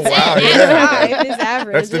that's not, what oh wow, I'm saying. yeah. It is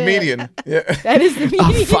average. That's the yeah. median. Yeah. That is the A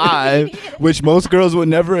median. 5, which most girls would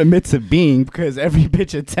never admit to being because every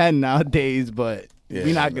bitch a 10 nowadays. But Yeah,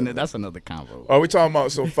 we're not gonna. That's another combo. Are we talking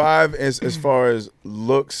about 5 is as far as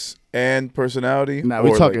looks and personality? Now Or, we're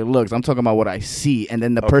like- talking looks. I'm talking about what I see, and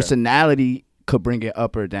then the Okay. personality could bring it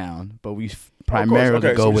up or down. But we primarily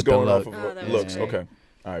okay, go so with just the going look. off Oh, of that looks. was- Okay.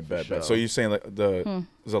 All right, bad. Sure. So you're saying like there's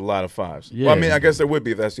a lot of 5s. Yeah. Well, I mean, I guess there would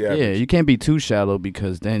be if that's the average. Yeah, you can't be too shallow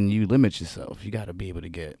because then you limit yourself. You got to be able to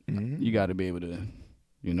get. Mhm. You got to be able to.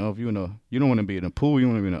 You know, if you you don't want to be in a pool, you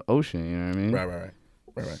want to be in the ocean. You know what I mean?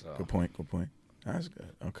 Right. Good point. That's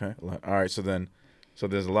good. Okay. All right. So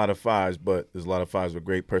there's a lot of 5s, but there's a lot of 5s with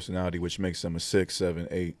great personality, which makes them a 6, 7,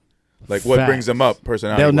 8. Like what brings them up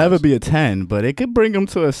personality? They'll never be a 10, but it could bring them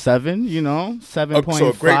to a 7. You know, 7.5. So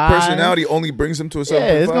a great personality only brings them to a 7.5. Yeah,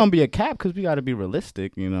 it's gonna be a cap because we got to be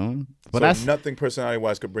realistic. You know, but So that's nothing personality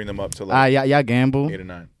wise could bring them up to like y'all gamble. 8 or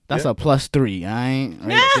 9. That's Yeah. a +3. I ain't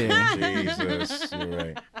right there. Jesus, you're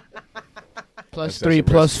right. Plus That's 3, a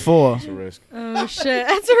plus risk. 4. That's a risk. Oh shit,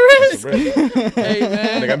 that's a That's risk. a risk. Hey,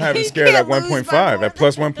 man. Like I'm having You scared at can't lose by 1.5. more At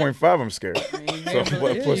plus 1.5, I'm scared. So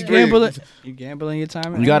what, Yeah, plus you 3? gambling. You gambling your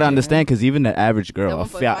time. and You gotta energy, understand, because even the average girl, That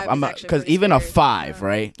 1.5 is actually because pretty even a scary. 5,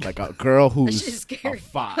 right? Like a girl That who's shit is a scary.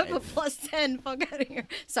 I'm a 5. +10. Fuck out of here.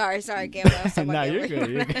 Sorry, gambling. I was talking Nah, about you're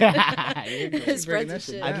gambling. good. You're good. It spreads breaking the that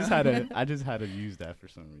shit shit. I just had to use that for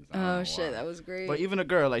some reason. I don't Oh know shit, why. that was great. But even a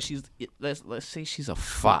girl, like let's say she's a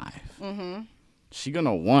 5. Mm-hmm. She's not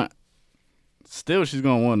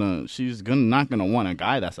gonna want a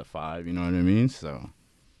guy that's a 5. You know what I mean? So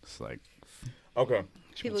it's like Okay.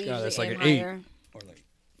 People God, usually that's like aim an 8. higher. Or like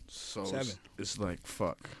so 7. it's like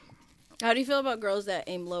fuck. How do you feel about girls that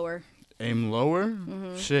aim lower? Aim lower?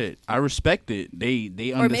 Shit, I respect it. They Or maybe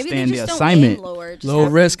they understand the just don't assignment. aim lower. Just Low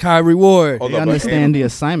have- risk, high reward. Hold They up, but understand the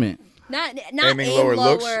assignment. Not Aiming aim lower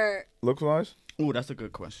looks? lower. Look wise? Oh, that's a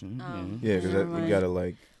good question. Yeah, because Never you mind. gotta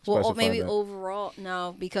like Well, specify maybe that. overall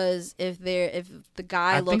no, because if the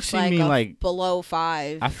guy I think looks she like mean, a like- below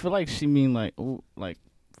 5. I feel like she mean like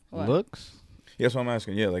What? looks Yeah, that's what I'm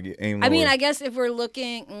asking. Yeah, like you aim I mean, lower. I guess if we're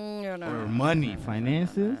looking, or no, money,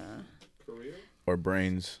 finances. or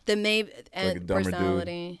brains, then maybe a and dumber dude.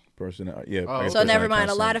 personality. person. Yeah. Oh, I guess So never personality mind. A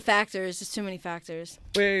counts lot in. of factors. There's too many factors.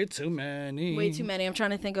 Way too many. Way too many. I'm trying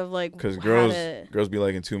to think of like Because how girls to- girls be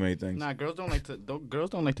liking too many things. Nah, girls don't like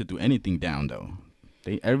to do anything down though.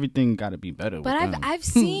 Everything got to be better. But with them. I've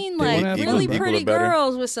seen They like wanna have really fun. pretty Equal or better?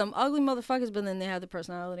 girls with some ugly motherfuckers, but then they have the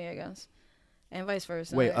personality, I guess, and vice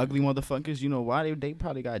versa. Wait, ugly motherfuckers. You know why they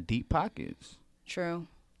probably got deep pockets. True.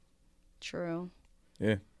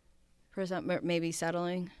 Yeah. Maybe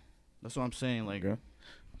settling. That's what I'm saying. Like, Yeah.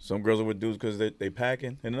 Some girls are with dudes because they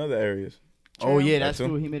packing in other areas. oh True. yeah, that's That too.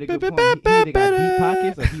 true. He made a good point. He either got deep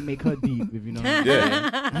pockets or he make her deep. If you know. What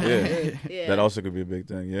I mean. Yeah. Yeah. That also could be a big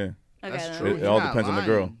thing. Yeah. Okay, That's then. true. It all depends on the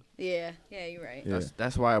girl. Yeah, you're right. Yeah.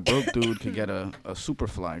 That's why a broke dude could get a super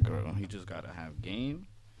fly girl. He just gotta have game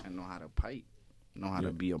and know how to pipe. know how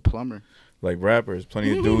to be a plumber. Like rappers,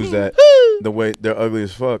 plenty of dudes that the way they're ugly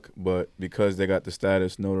as fuck, but because they got the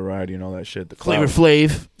status, notoriety, and all that shit, the Flavor clout.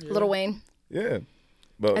 Flav. Lil Wayne. Yeah,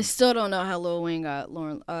 but I still don't know how Lil Wayne got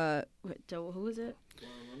Lauren. Who is it?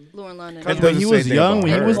 Lauren London. It Because when doesn't he say was anything young, about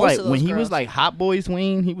when he her. was Most like of when those he was girls. like Hot Boys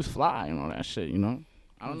Wayne, he was fly and all that shit. You know.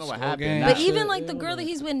 I don't know what Skull happened. Gang. But Shit, even like the girl that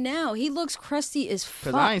he's with now, he looks crusty as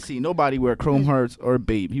Because fuck. I ain't seen nobody wear Chrome Hearts or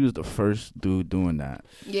Babe. He was the first dude doing that.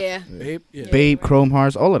 Yeah. Babe. Yeah. Babe, Chrome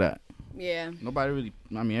Hearts, all of that. Yeah. Nobody really.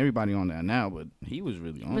 I mean, everybody on that now, but he was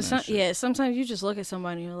really on But that shit. yeah, sometimes you just look at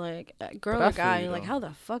somebody and you're like, girl But I or feel guy, you, and you're like, though. how the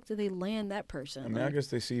fuck did they land that person? I mean, I Like, guess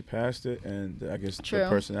they see past it, and I guess True. the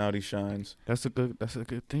personality shines. That's a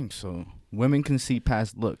good thing. So women can see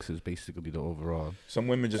past looks is basically the overall Some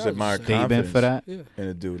women just That was admire a statement confidence for that. Yeah. in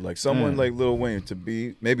a dude. Like someone Yeah. like Lil Wayne to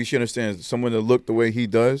be, maybe she understands someone to look the way he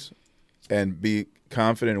does, and be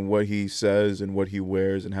confident in what he says and what he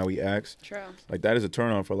wears and how he acts. true. Like that is a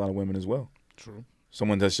turn on for a lot of women as well. True.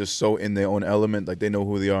 Someone that's just so in their own element, like they know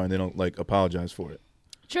who they are and they don't like apologize for it.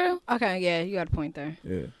 True. Okay, yeah, you got a point there.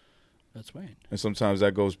 Yeah, That's Wayne. and sometimes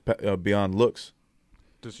that goes beyond looks.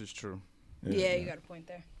 This is true. Yeah, you got a point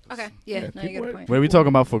there. Okay, yeah, Yeah, now you people got a are- point. What are we talking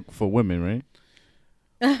about for women, right?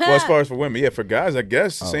 Well, as far as for women, yeah, for guys, I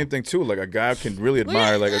guess Oh. same thing too. Like a guy can really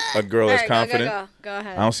admire like a girl that's Alright, confident. Go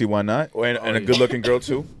ahead. I don't see why not, and a good looking girl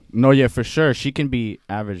too. No, yeah, for sure. She can be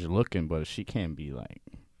average looking, but she can't be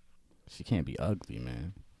ugly,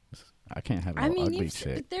 man. I can't have no I mean, ugly you've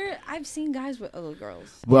chick. I've seen guys with ugly girls.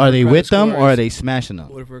 Well, are they Credit with them or scores. are they smashing them?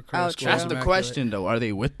 What if her Oh, credit true. score That's is the immaculate? question, though. Are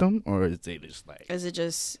they with them or is they just like? Is it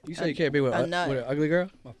just? You say you can't be with, a nut. with an ugly girl?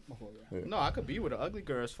 No, I could be with an ugly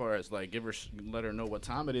girl as far as like let her know what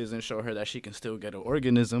time it is and show her that she can still get an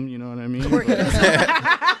organism. You know what I mean?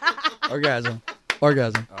 Orgasm. Oh,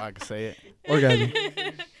 I can say it. Orgasm.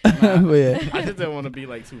 But yeah. I just don't want to be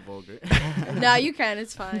like too vulgar. No, you can.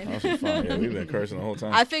 It's fine. That was fine. Yeah, we've been cursing the whole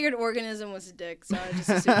time. I figured organism was a dick, so I just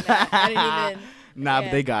assumed that. I didn't even. Nah, Yeah.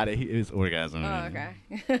 but they got it. It is orgasm. Oh, man.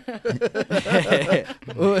 okay.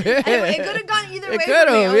 Anyway, it could have gone either way. It for me.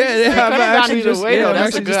 could've, I was yeah, just yeah. like, I'm could've actually gone either just, way, yeah, though. I'm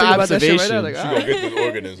That's actually a just good thinking about that shit right now. Like, She ah. gonna get this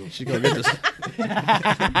organism. She gonna get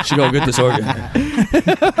this. She gonna get this organ.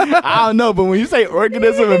 I don't know, but when you say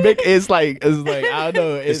organism, it's like I don't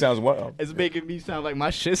know. It sounds wild. It's making me sound like my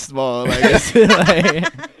shit small. Like, it's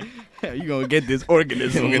like you gonna get this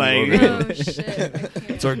organism. You gonna Like, get Oh this shit. I can't.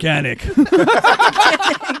 It's organic.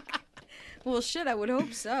 Well, shit. I would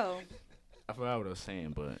hope so. I forgot what I was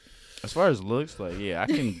saying, but as far as looks, like, yeah, I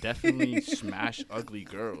can definitely smash ugly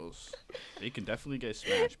girls. They can definitely get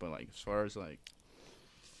smashed, but like as far as like,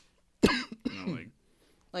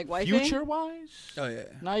 Like white future wise, Oh yeah.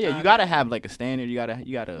 no, yeah, you gotta have like a standard. You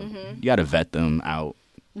gotta vet them out.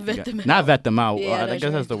 Vet them Not out. vet them out. Yeah, I that's guess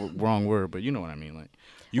right. that's the wrong word, but you know what I mean. Like,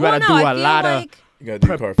 you Well, gotta no, do I a feel lot like, You gotta do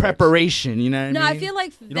Carfax. preparation. You know what No, I mean? I feel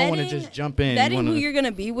like you don't want to vetting- just jump in. Vetting you who wanna, you're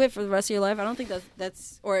gonna be with for the rest of your life. I don't think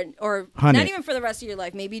that's or Hunt not it. even for the rest of your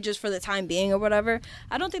life. Maybe just for the time being or whatever.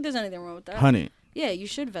 I don't think there's anything wrong with that. hunt it. Yeah, you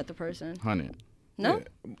should vet the person. Hunt it. No,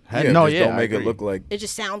 Yeah, no, just yeah, don't I make it agree. look like it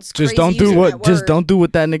just sounds Just crazy don't do using what. that Just word. don't do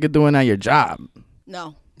what that nigga doing at your job.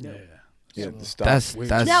 No. the stop. That's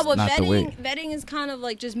No, but not the way. vetting is kind of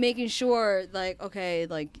like just making sure, like, okay,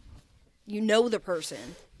 like you know the person,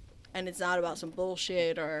 and it's not about some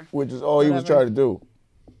bullshit or. Which is all he was Whatever. trying to do.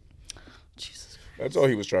 Jesus. That's all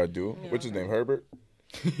he was trying to do. What's his name? Herbert?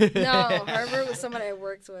 No, Herbert was somebody I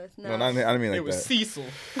worked with. No, No, I didn't mean like that. Cecil.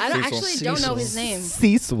 I don't, Cecil. actually don't know his name.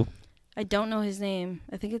 Cecil. I don't know his name.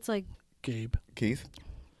 I think it's like Gabe. Keith?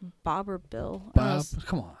 Bob or Bill. I don't know. Bob.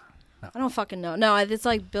 Come on. I don't fucking know. No, it's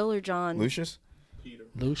like Bill or John. Lucius?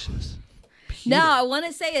 Lucius. No, I want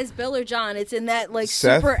to say it's Bill or John. It's in that like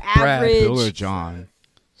Seth? super Brad, average. Bill or John.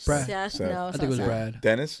 Brad. Seth? Seth. No, I it's think it was not Seth. Brad.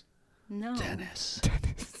 Dennis? No. Dennis.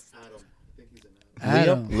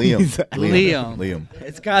 Liam? Adam. Liam.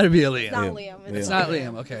 It's got to be a Liam. It's not Liam. It's not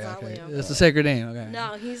Liam. Okay, It's not okay. Liam. It's a sacred name. Okay.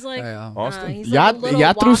 No, he's like. Alright, Austin? he's like a little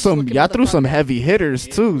Y'all threw washed some. looking Y'all threw some motherfucker. heavy hitters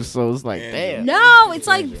too. So it's like, damn. No, it's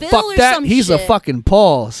like Bill Fuck or that. some He's shit. a fucking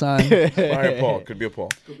Paul, son. Ryan Paul. Could be a Paul.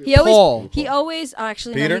 He always. Paul. He always. Oh,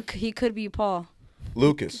 actually, no, Peter? he could be Paul.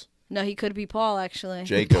 Lucas. No, he could be Paul. Actually.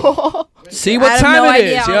 Jacob. See I what have time no it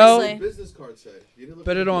idea, is, yo. honestly. Business card say. You didn't look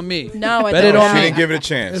Bet it on me. No, I Bet don't. it on She me. didn't give it a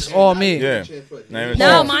chance. It's all me. Yeah. Not even a No,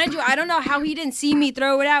 chance. mind you, I don't know how he didn't see me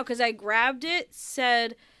throw it out because I grabbed it,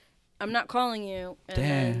 said, "I'm not calling you," and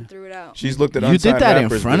then Damn. threw it out. She's looked at You did unsigned that in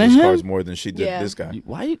rappers' front of business him? cards more than she did Yeah. this guy.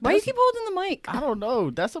 Why? Why you keep holding the mic? I don't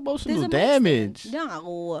know. That's There's emotional a damage.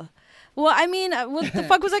 No. Well, I mean, what the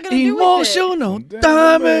fuck was I gonna do with it? Emotional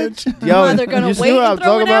damage. Yo, Well, they're gonna you see wait what I'm and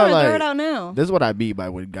throw talking it out about? and throw Like, it out now. this is what I be by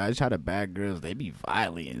when guys try to bag girls. They be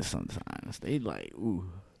violent sometimes. They like, ooh,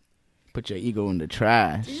 put your ego in the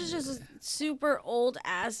trash. This is just a super old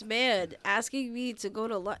ass man asking me to go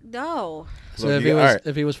to no. So Look, if he you- was alright.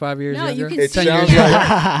 if he was 5 years No, you younger, can It 10 sounds years younger, You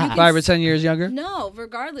can 5 or 10 years younger. No,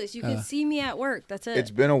 regardless, you can see me at work. That's it.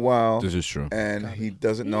 It's been a while, This is true. and he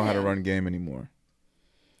doesn't know how to Yeah. run game anymore.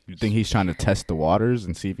 You think he's trying to test the waters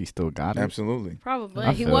and see if he still got it? Absolutely. Probably.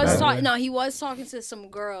 I He feel was that. talking. No, he was talking to some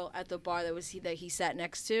girl at the bar that he sat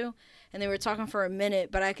next to, and they were talking for a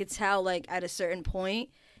minute. But I could tell, like, at a certain point,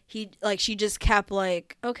 she just kept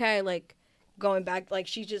like, okay, like, going back, like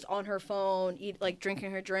she's just on her phone,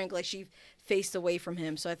 drinking her drink, like she faced away from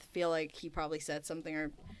him. So I feel like he probably said something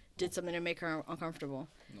or did something to make her uncomfortable.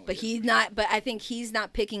 But he's not. But I think he's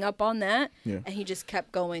not picking up on that, Yeah. and he just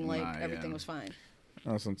kept going like Nah, everything yeah. was fine.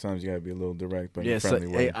 Sometimes you gotta be a little direct, but in Yeah, a so, friendly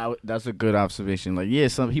way. that's a good observation. Like, yeah,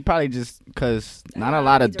 he probably just because not a gotta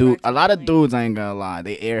lot be of direct a lot of and dudes ain't gonna lie.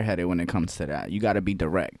 They airheaded when it comes to that. You gotta be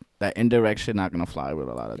direct. That indirect shit not gonna fly with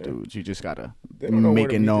a lot of dudes. You just gotta They don't know where make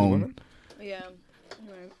to it meet these known. women. Yeah.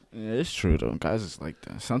 Yeah, it's true though. Guys is like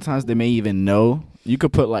that. Sometimes they may even know. You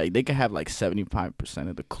could put they could have like 75%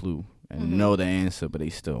 of the clue and know the answer, but they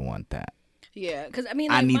still want that. Yeah, because I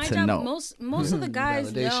mean, I like, need my to job, know. most of the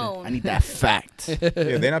guys Validation. know. I need that fact. Yeah,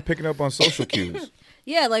 they're not picking up on social cues.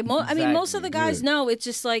 Yeah, like I mean, most of the Exactly, guys know. It's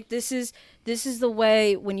just like this is the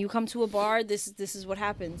way when you come to a bar. This is what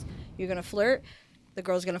happens. You're gonna flirt. The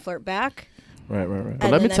girl's gonna flirt back. Right. But And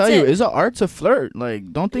let then me that's tell you, it. it's an art to flirt.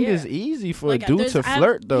 Like, don't think Yeah. it's easy for Like, a dude to I have-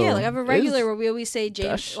 flirt though. Yeah, like I have a regular It's- where we always say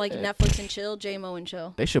that like shit. Netflix and chill, JMO and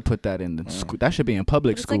chill. They should put that in the school. That should be in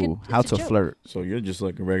public But it's like school. a- How it's a to joke. flirt. So you're just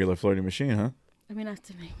like a regular flirting machine, huh? I mean, I have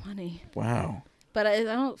to make money, Wow. but I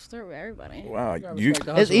don't flirt with everybody. Wow. Gotta You. respect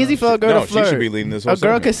the It's hustle, easy though. for a girl No, to she flirt. should be leading this whole A girl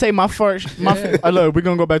segment. could say my fart. Look, we're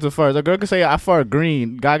gonna go back to farts. A girl could say I fart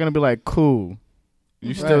green. Guy gonna be like, cool.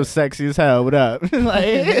 You still Right. sexy as hell. What up?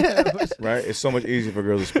 Like, Right? It's so much easier for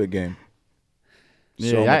girls to spit game.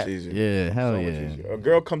 So much easier. Yeah, hell So yeah. much easier. A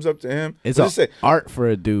girl comes up to him. It's let's just say, art for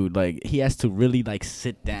a dude. Like, he has to really like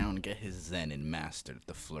sit down, get his zen, and master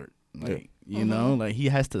the flirt. Like, you know, like he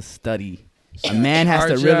has to study. A man has to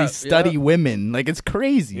Hard really job, study yeah. women. Like, it's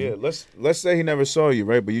crazy. yeah, let's say he never saw you,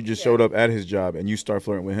 right? But you just showed up at his job and you start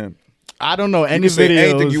flirting with him. I don't know You any can say videos.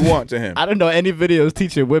 anything you want to him. I don't know any videos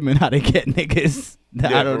teaching women how to get niggas.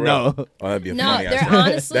 Yeah, I don't for know. real. Oh, that'd be a No, funny they're idea.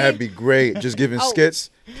 honestly- That'd be great. Just giving Oh. skits,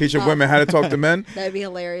 teaching women how to talk to men. That'd be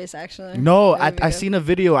hilarious, actually. No, That'd be I good. seen a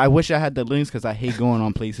video. I wish I had the links because I hate going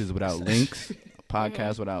on places without links,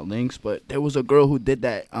 podcasts without links. But there was a girl who did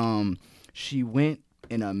that. She went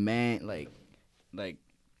in a man like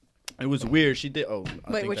it was weird. She did. Oh,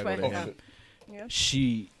 I Wait, think which I go way? to Oh, him. Yeah.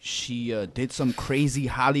 She did some crazy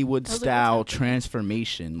Hollywood was like, style what's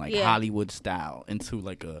transformation, like Yeah. Hollywood style, into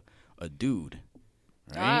like a dude,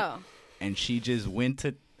 right? Oh. And she just went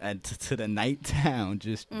to the night town,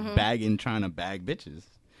 just trying to bag bitches.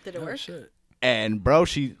 Did it Oh, work? shit. And bro,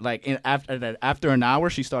 she like after an hour,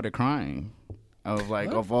 she started crying. Of like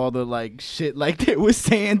of all the like shit like they was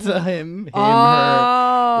saying to him, her,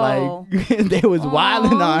 Oh. like they was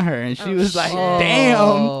wilding on her, and she was like, shit. "Damn."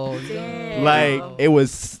 Oh, Damn. Like it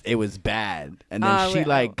was bad, and then she wait,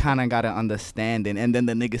 like kind of got an understanding, and then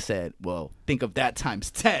the nigga said, "Well, think of that times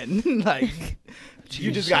 10." Like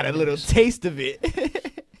you just got a little taste of it,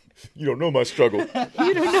 You don't know my struggle.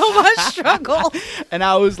 You don't know my struggle. and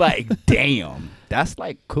I was like, "Damn, that's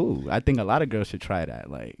like cool." I think a lot of girls should try that.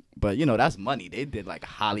 Like, but you know that's money. They did like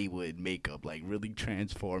Hollywood makeup, like really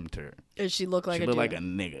transformed her. Does she look like She a looked dude? like a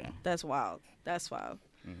nigga. That's wild. That's wild.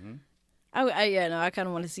 Mm-hmm. I kind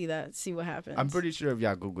of want to see that. See what happens. I'm pretty sure if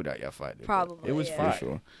y'all Google that, y'all find it. but Probably, it was yeah. fire. For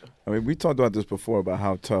sure. I mean, we talked about this before about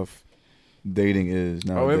how tough dating is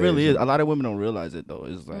now. Oh, it really is. A lot of women don't realize it though.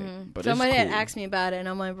 It's like, but Somebody it's had cool. asked me about it, and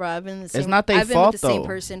I'm like, bro, I've been the same. not their I've been fault, with the same though.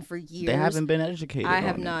 person for years. They haven't been educated. I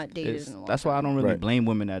have on it. not dated It's- in a long That's why I don't really Right. blame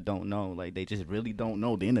women that don't know. Like they just really don't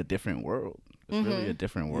know. They're in a different world. It's really a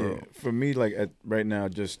different world. Yeah, for me, like right now,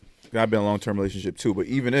 just I've been in a long term relationship too. But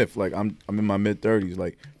even if like I'm in my mid 30s,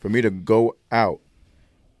 like for me to go out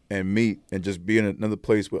and meet and just be in another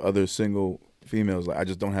place with other single females, like I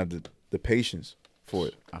just don't have the patience for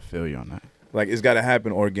it. I feel you on that. Like it's got to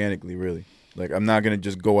happen organically, really. Like I'm not gonna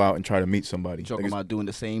just go out and try to meet somebody. Talking Like, it's- about doing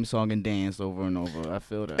the same song and dance over and over. I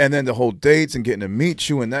feel that. and then the whole dates and getting to meet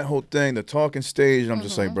you and that whole thing, the talking stage. And I'm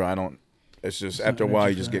just like, bro, I don't. It's just after a while,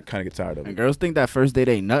 you just kind of get tired of And it. girls think that first date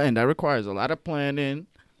ain't nothing. That requires a lot of planning,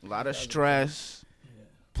 a lot of stress.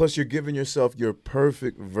 Plus, you're giving yourself your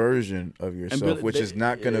perfect version of yourself, really- which is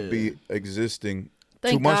not going to yeah. be existing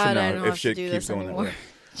Thank months from God I now don't if have to shit do keeps this going that anymore. way.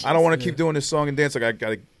 I don't want to keep doing this song and dance. Like I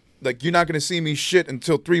gotta, like you're not gonna see me shit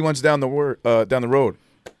until 3 months down the road.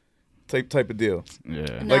 Type of deal. Yeah.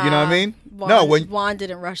 Like, you know what I mean? Juan, No, when Juan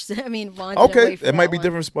didn't rush. I mean, Juan didn't okay, wait for it might that be one.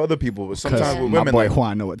 different for other people, but sometimes with my women, boy like,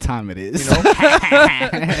 Juan know what time it is. you know,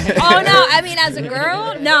 Oh no! I mean, as a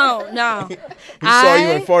girl, no. he saw you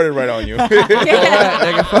and farted right on you.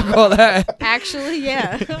 Nigga, fuck all that. Actually,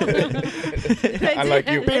 yeah. I like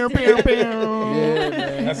you. Yeah,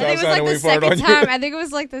 man. That's I how think I it was sounded like when the we farted on second you. time. I think it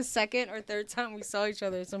was like the second or third time we saw each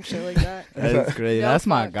other, or some shit like that. That's great. No That's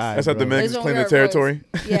my fucks. guy. That's how bro. Dominicans Those claim when their we were territory.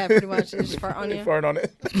 Yeah, pretty much. They just fart on They you. fart on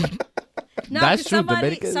it. No, That's 'cause true, somebody,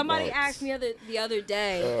 Dominicans. somebody Oh. asked me the other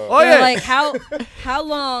day. Oh, They're yeah. like, how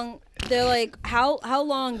long? They're like, how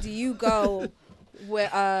long do you go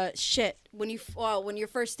with shit when you're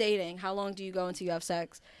first dating? How long do you go until you have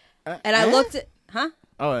sex? And I looked at, huh?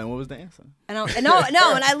 Oh, and what was the answer? And no, and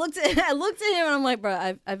I looked at him and I'm like,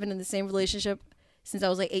 bro, I've been in the same relationship since I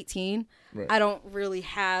was like 18. Right. I don't really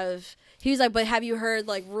have. He was like, but have you heard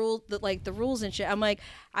like the rules and shit? I'm like,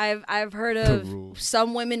 I've heard of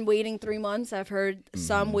some women waiting 3 months. I've heard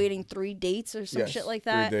some waiting 3 dates or some Yes, shit like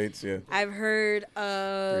that. 3 dates, yeah. I've heard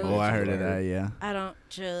of. Oh, I heard of that. Yeah. I don't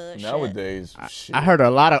shit. Nowadays, shit. I heard a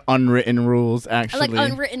lot of unwritten rules actually.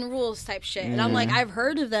 Like unwritten rules type shit. And I'm like, I've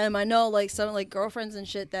heard of them. I know like some like girlfriends and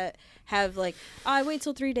shit that have like, oh, I wait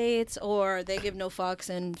till 3 dates, or they give no fucks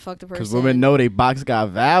and fuck the person. Because women know they box got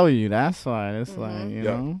value. That's why. It's like, you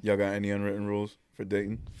know. Y'all got any unwritten rules for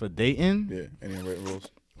dating? For dating, Yeah, any unwritten rules?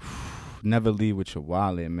 never leave with your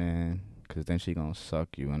wallet, man. Because then she gonna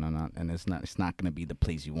suck you, and it's not gonna be the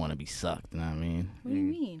place you want to be sucked. You know what I mean? What do you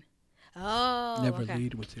mean? Oh, Never okay.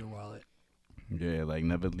 lead with your wallet. Yeah, like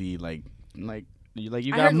never lead, like you I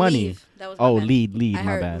got heard money. leave. That was my Oh, bad. lead. I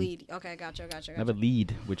My heard bad. lead. Okay, gotcha. Never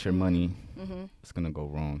lead with your money. Mm-hmm. It's gonna go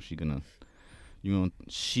wrong. She gonna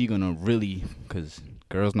really, because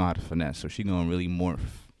girls know how to finesse, so she gonna really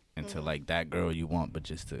morph into like that girl you want, but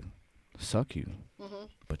just to suck you. Mm-hmm.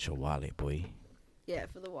 But your wallet, boy. Yeah,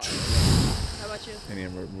 for the water. How about you? Any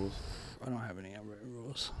unwritten rules? I don't have any unwritten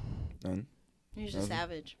rules. None? You're just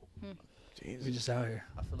savage. We just out here.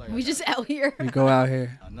 I feel like We just out here. We go out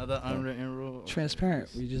here another unwritten rule. transparent.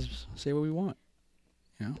 We just say what we want.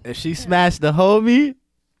 If she smashed the homie,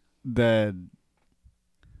 then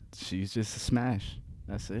she's just a smash.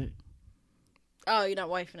 That's it. Oh, you're not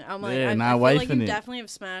wifing it. I'm like, Yeah, I not feel like you wifing it. definitely have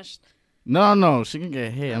smashed. No, she can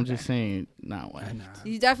get hit. I'm just saying, not wife.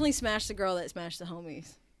 You definitely smashed the girl that smashed the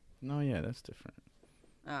homies. No, yeah, that's different.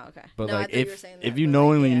 Oh, okay. But No, I like, thought you were saying if that, you but,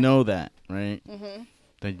 knowingly like, yeah. know that, right? Mhm.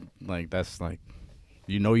 Then like that's like,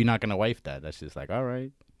 you know, you're not gonna wife that. That's just like, all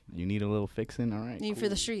right, you need a little fixing, all right. You for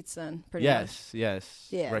the streets then, pretty Yes.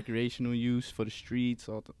 Yeah. Recreational use for the streets,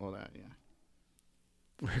 all that. Yeah.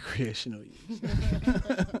 Recreational use.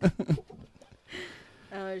 much.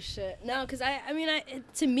 Oh shit. No, because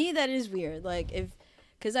to me that is weird. Like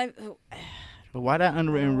because But why that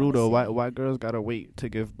unwritten rule though? see. Why girls gotta wait to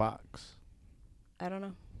give box? I don't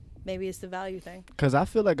know. Maybe it's the value thing. Cause I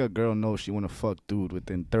feel like a girl knows she wanna fuck dude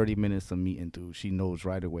within 30 minutes of meeting dude. She knows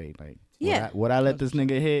right away. Like, Yeah. would I let this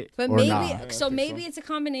nigga hit But or maybe not? maybe it's a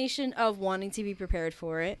combination of wanting to be prepared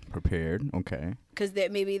for it. Prepared. Okay. Because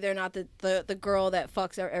maybe they're not the girl that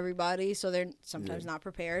fucks everybody, so they're sometimes not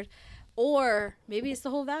prepared. Or maybe it's the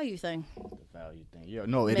whole value thing. Value thing. Yeah.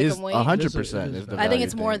 No, it Make is 'em wait. 100%. It is is the I think value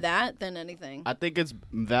it's more thing. that than anything. I think it's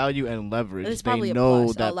value and leverage. It's They probably a know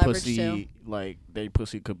plus. that Leverage pussy, too. like they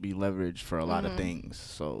pussy could be leveraged for a lot of things.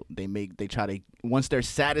 So they try to, once they're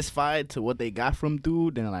satisfied to what they got from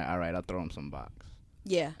dude, then they're like, all right, I'll throw him some box.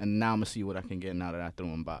 Yeah. And now I'm gonna see what I can get now that I threw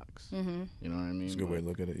him box. Mm-hmm. You know what I mean? It's a good way to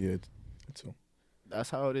look at it. Yeah, it's all. That's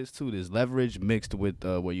how it is too. There's leverage mixed with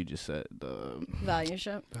what you just said, the Value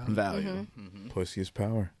shit. value. Pussy is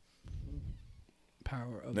power.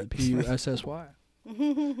 Power of the PUSSY.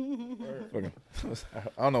 Fucking-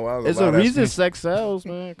 I don't know why. I was It's allowed a to ask reason me. sex sells,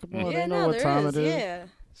 man. Come on, Yeah, they know no, what time there it is. is. Yeah.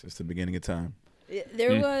 It's just the beginning of time.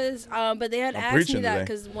 There was, but they had I'm asked me preaching that today.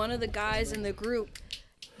 because one of the guys in the group,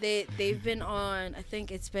 they've been on. I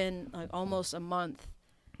think it's been like almost a month.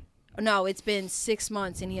 No, it's been 6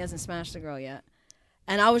 months and he hasn't smashed a girl yet.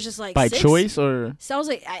 And I was just like, By 6? choice or So I was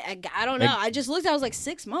like, I don't know. Like- I just looked. I was like,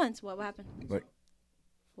 6 months. What happened? Like,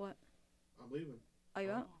 What? I'm leaving. Are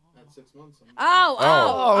you out? At 6 months. Oh!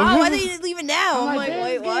 I thought you didn't leave it now. I'm like,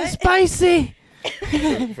 wait, what? Spicy.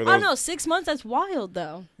 for Oh those, no, 6 months. That's wild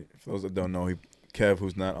though. for those that don't know, Kev,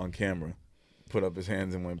 who's not on camera, put up his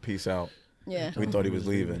hands and went peace out. Yeah. We thought he was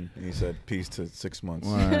leaving. And he said, peace to 6 months.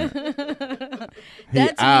 That He to me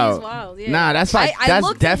is out. wild. Yeah. Nah, that's like I that's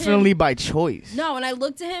looked at definitely him- by choice. No, and I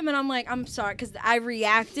looked at him and I'm like, I'm sorry, because I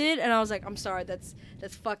reacted and I was like, I'm sorry, that's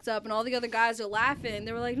fucked up. And all the other guys are laughing.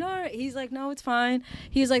 They were like, no. He's like, no, it's fine.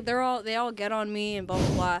 He's like, they all get on me and blah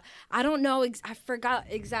blah blah. I don't know. I forgot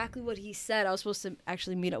exactly what he said. I was supposed to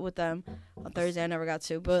actually meet up with them on Thursday. I never got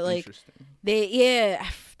to, but like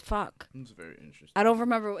fuck. It's very interesting. I don't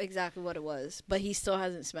remember exactly what it was, but he still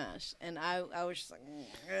hasn't smashed. And I was just like,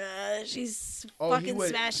 she's fucking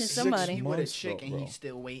smashing somebody. He with a months, chick though, and bro. he's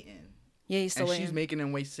still waiting. Yeah, he's still And waiting. she's making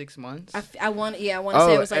him wait 6 months. I want to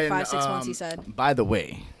say it was like 5-6 months. He said. By the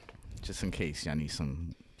way, just in case y'all need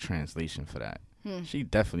some translation for that, she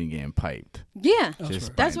definitely getting piped. Yeah,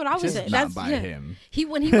 Just that's by- what I was just saying. not That's by yeah. him.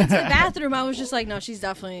 When he went to the bathroom, I was just like, no, she's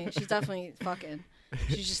definitely fucking.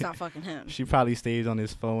 She's just not fucking him. She probably stayed on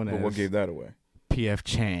his phone But as what gave that away? PF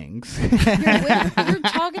Chang's. You're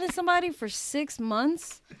talking to somebody for 6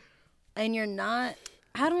 months, and you're not.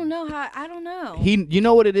 I don't know how. I don't know. You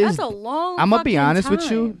know what it is? That's a long. I'ma be fucking honest with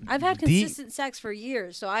you. time. I've had Deep- consistent sex for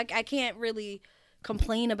years, so I can't really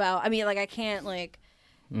complain about. I mean, like I can't like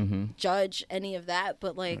judge any of that,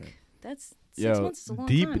 but like that's 6 months is a long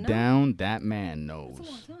deep time. No? down, that man knows That's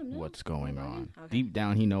a long time, no? what's going Oh, on. okay. Deep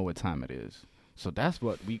down, he know what time it is. So that's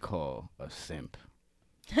what we call a simp.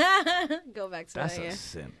 Go back to That's that. a Yeah,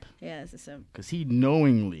 simp. yeah, it's a sim. Because he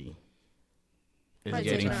knowingly is Probably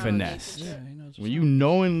getting taking out finessed. on Yeah, he knows. When you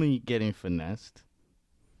knowingly getting finessed,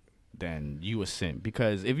 then you a simp.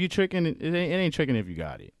 Because if you tricking, it ain't tricking if you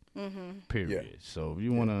got it. Mm-hmm. Period. Yeah. So if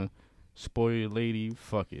you want to spoil your lady,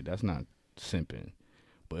 fuck it. That's not simping.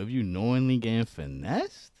 But if you knowingly getting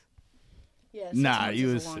finessed, Yeah. 6 nah, months you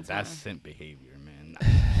is a was long that's time. simp behavior, man.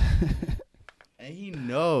 And he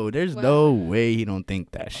know there's Well- no way he don't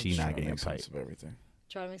think that I'm she just not trying to getting make sense piped. of everything.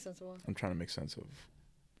 Try to make sense of what? I'm trying to make sense of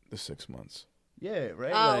the 6 months. Yeah,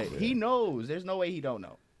 right. Oh. Like, he knows. There's no way he don't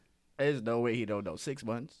know. There's no way he don't know. 6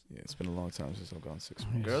 months. Yeah, it's been a long time since I've gone 6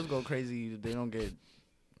 months. Girls go crazy. They don't get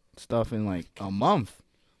stuff in like a month,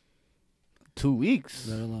 2 weeks.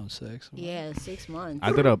 Let alone 6. Yeah, 6 months.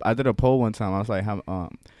 I did a poll one time. I was like, how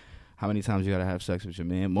many times you gotta have sex with your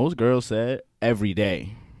man? Most girls said every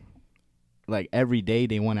day. Like every day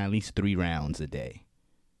they want at least 3 rounds a day.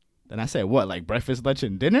 Then I said, what, like breakfast, lunch,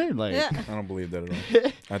 and dinner? Like, Yeah. I don't believe that at all.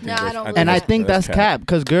 I think Nah, I that's- don't and I believe think that's cap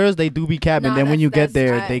because girls they do be capping. Nah, Then when you get that's-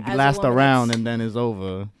 there, I- they as a last a woman, round that's- and then it's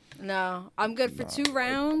over. No, I'm good for 2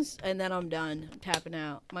 rounds and then I'm done. I'm tapping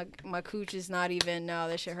out. My cooch is not even. No,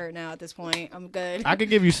 that shit hurt now at this point. I'm good. I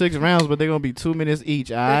could give you 6 rounds, but they're gonna be 2 minutes each.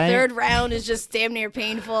 The Alright. 3rd round is just damn near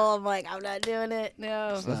painful. I'm like, I'm not doing it. No.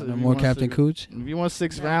 That's- No if more you want Captain six- Cooch. If you want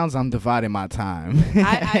 6 rounds, I'm dividing my time. I'm Yeah,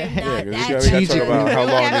 not 'cause that we gotta cheap. talk about how long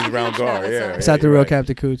Captain these rounds Cooch, are. no, Yeah, sorry. It's not the you're real right.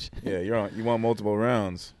 Captain Cooch. Yeah, you want multiple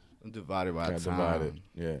rounds. I'm divided by Gotta time. divide it.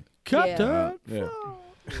 Yeah. Captain.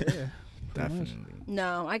 Yeah. Definitely.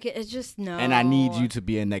 No, I get. It's just no. And I need you to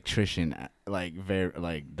be an electrician, like very,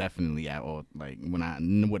 like definitely at all, like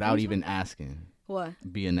without even asking, What?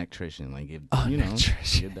 be an electrician, like if Oh, you know,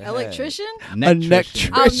 electrician. get the head. Electrician? Necktrician.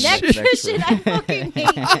 Oh, Electrician. nectrician. I fucking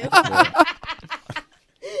hate you.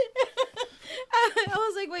 I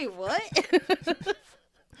was like, wait, what?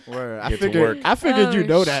 Word. I Get to figured, work. I figured you Oh,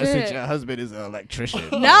 know that shit. since your husband is an electrician.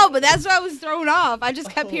 No, but that's why I was thrown off. I just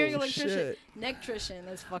kept hearing Oh, electrician. shit. Nectrician.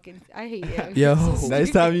 That's fucking. I hate you. Yo. You're so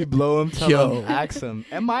Next time you blow him, tell Yo. him, ask him,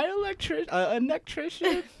 "Am I an electrician? A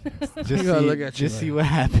electrician?" Just He gonna see, look at you just like- see what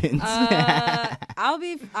happens. I'll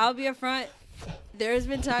be upfront. There's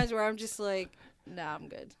been times where I'm just like, nah, I'm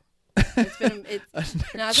good. It's been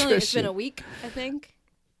it's been a week, I think.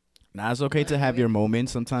 Now it's okay to have your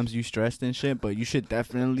moments. Sometimes you stressed and shit, but you should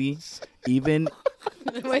definitely even.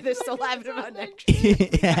 Wait, they're still laughing about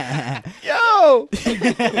nectrician. Yeah. Yo,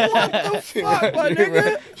 She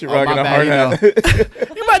Oh, rocking my a bad, hard you know. hat.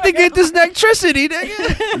 you about to get this electricity,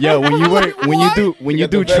 nigga? Yo, when you work, when you got the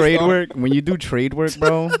do vest trade on. work,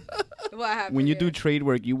 bro. What happened? When you do here? trade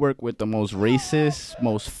work, you work with the most racist,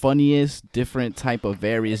 most funniest, different type of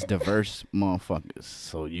various diverse motherfuckers.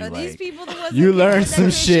 So you Are these like, people the ones you that learn get some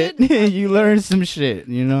shit. electrician? You learn some shit.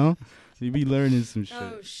 You know, you be learning some shit.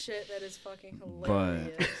 Oh shit, that is fucking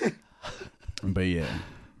hilarious. But yeah,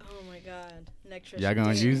 Oh my god, nectrician. y'all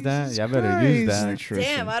gonna Damn. use that? Y'all better use that. Electrician.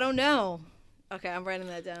 Damn, I don't know. Okay, I'm writing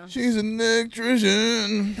that down. She's an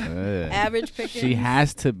electrician. Average Pickins. She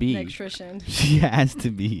has to be. Nectrician. She has to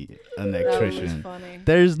be an That was electrician. funny.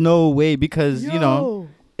 There's no way because you know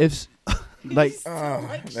if like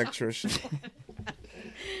Electrician.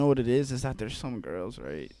 you know what it is that there's some girls,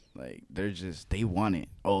 right? Like they're just they want it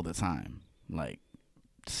all the time, like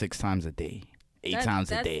 6 times a day, eight times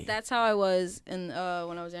a that's, day. That's how I was in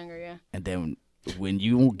when I was younger. Yeah. And then when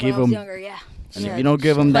you When give I was them, younger, yeah. and Yeah. if you don't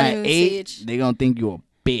give them that Honeymoon 8, stage. they gonna think you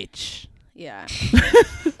a bitch. Yeah.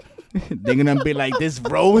 They're gonna be like, this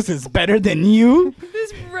rose is better than you.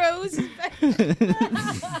 This rose is better.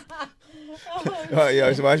 Oh,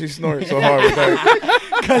 yeah, so why she snoring so hard with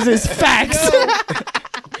that? Cause it's facts.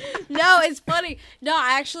 No, it's funny. No,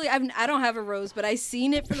 actually, I don't have a rose, but I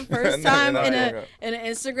seen it for the first time in an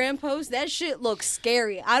Instagram post. That shit looks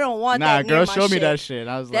scary. I don't want that. Girl, near my show me shit. that shit.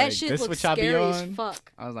 I was That like, shit this looks what y'all be scary as on?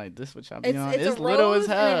 fuck. I was like, this what y'all be It's on? it's It's a little rose as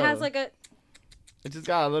hell. and it has like a It just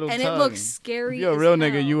got a little and tongue. it looks scary. If you're a as real hell.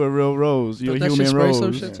 nigga, you a real rose. You a Don't that shit human spray rose.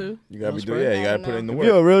 some shit too? You gotta be Don't doing, spray? you gotta I put it in the If work.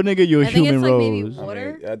 you're a real nigga, you a I think human it's like maybe rose. water.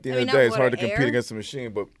 I mean, at the I end mean, of the day, not it's hard to water, compete air. against the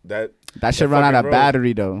machine, but That shit run out fucking of rose.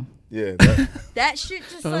 battery though. yeah, That shit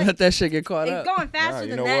just Don't like let that shit get caught it's up. going faster you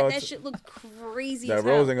than know that. what? That shit looks crazy. that as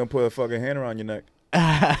rose hell. ain't gonna put a fucking hand around your neck.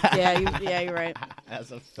 Yeah, you're right.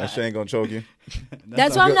 That's a That fact. shit ain't gonna choke you.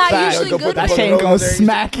 That's why I'm not fact. usually Go good put the That with shit fucking ain't rose gonna out there.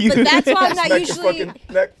 smack you. But that's why I'm not Smack your usually. fucking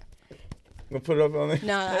neck. Gonna put it up on there.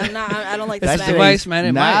 No, I'm not. I don't like the That smack. shit Advice, man.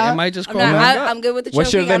 It Nah. might just I'm crawl not. back up. I'm good with the choking.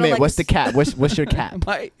 What's your I don't limit? like What's the the cap? What's your cap?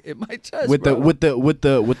 It might just, with the bro.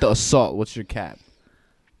 with the assault, what's your cap?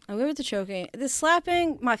 I'm good with the choking. The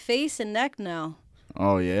slapping my face and neck. No,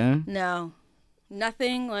 Oh yeah. no,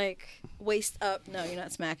 nothing like waist up. No, you're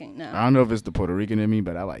not smacking. No, I don't know if it's the Puerto Rican in me,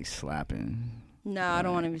 but I like slapping. no, I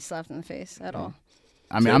don't want to be slapped in the face at all.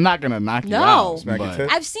 I mean, I'm not gonna knock you No. out. Smack your but-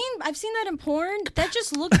 tip. I've seen that in porn. That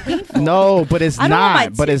just looks painful. No, but it's I don't want my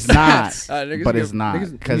not. But it's tits not. Niggas But get- it's not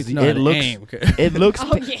niggas because need to know how it to looks. aim, okay? It looks.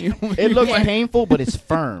 Oh yeah. It looks painful, but it's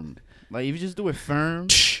firm. Like if you just do it firm.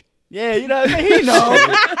 Yeah, you know what I mean? He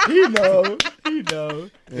know. He know.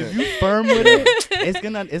 If you firm with it,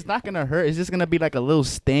 it's not gonna hurt. It's just gonna be like a little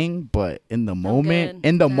sting, but in the moment,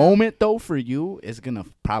 good. No. moment though, for you, it's gonna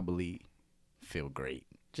probably feel great.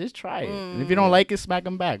 Just try it. And if you don't like it, smack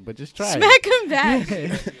him back. But just try it. Smack him back.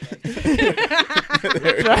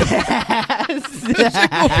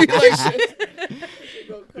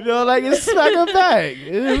 You know, like it's smack him back.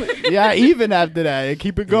 Yeah, even after that,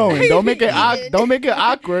 keep it going. Don't make it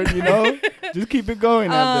awkward. You know, just keep it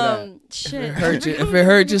going after Shit. If it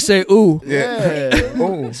hurt, just say ooh. that. Yeah,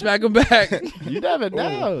 Ooh. Smack him back. you never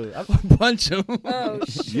know. Punch him. Oh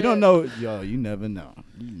shit. You don't know, yo. You never know.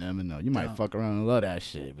 You never know. You might fuck around and love that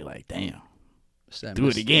shit. Be like, damn. Do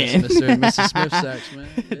it again. Mr. Smith Sachs, man.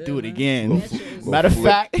 Yeah, Do it man. again. That shit was- Matter of Flip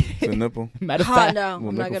fact. the nipple. Matter of Oh, fact. no,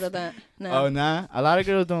 I'm not good at that. No. Oh nah. A lot of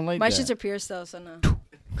girls don't like My that. shits are pierced though, so no.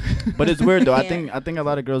 But it's weird though. I Yeah. think a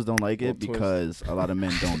lot of girls don't like it Little twist. because a lot of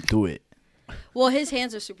men don't do it. Well, his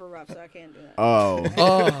hands are super rough, so I can't do that. Oh.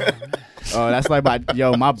 Oh, That's like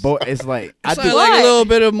my boy. It's like I it's do. like What? a little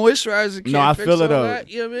bit of moisturizer. No, I Can't feel fix it, all though. that,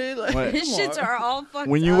 you know what I mean? Like, What? His come shits on. are all fucked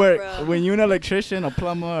When you up, work, bro. when you're an electrician, a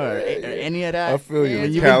plumber, or any of that, I feel you.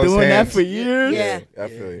 when you've Callous been doing hands. that for years, Yeah. I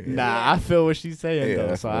feel you. nah, I feel what she's saying Yeah, though.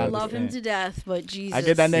 that's So what I I Love him understand. to death, but Jesus. I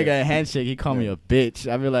get that nigga a handshake. He call me a bitch.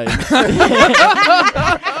 I be like,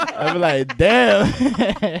 I be like,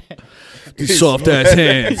 damn. These soft ass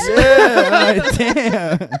hands. Yeah, I'm like,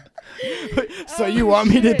 damn. So you want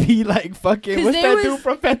me to be like fucking? 'Cause What's there that dude was-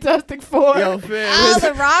 from Fantastic Four? Yo, fam. Oh,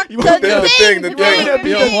 the rock. You want The the thing. thing, the right.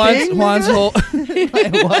 thing. Yo, Juan's whole.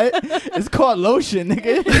 Like, what? It's called lotion,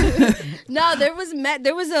 nigga. No, there was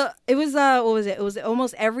what was it? It was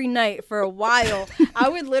almost every night for a while. I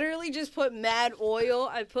would literally just put mad oil.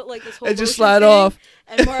 I put like this whole And just lotion slide thing off.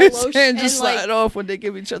 and more His lotion hand and just like slide off when they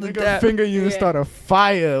give each other Nigga dap. finger you and Yeah. start a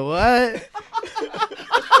fire. What?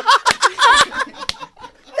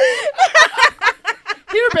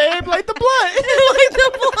 Here, babe, light the blunt. like the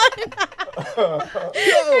blood.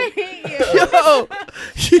 I hate you. Yo, Oh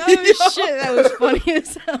shit, that was funny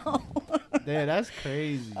as hell. Damn, that's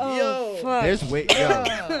crazy. Oh fuck. There's yo, you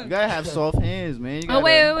gotta have soft hands, man. You Oh gotta-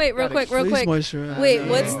 wait, real gotta- quick, real quick. moisturize. Wait,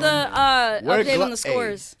 what's the Wear update glo- on the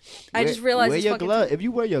scores? I Wear- just realized wear it's your fucking glove. If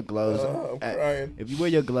you wear your gloves, I'm crying. if you wear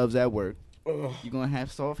your gloves at work, Ugh. you're gonna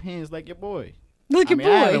have soft hands like your boy. Look I at mean,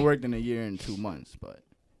 I haven't boy. worked in a year and 2 months, but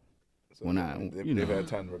So When I- they've, you they've know. had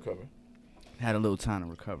time to recover. had a little time to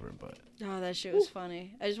recover. But Oh, that shit was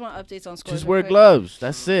funny. I just want updates on scores. just real wear quick. gloves.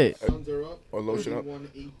 That's it. Suns are up. Or lotion up.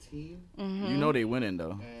 31-18, Mhm. You know they winning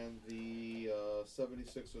though. and the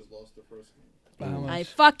 76ers lost their first game. I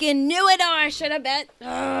fucking knew it, or I should have bet.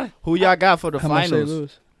 Ugh. Who y'all got for the How much they finals?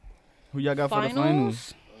 lose? Who y'all got for the finals?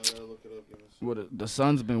 Finals? I gotta look it up. Give me a Well, the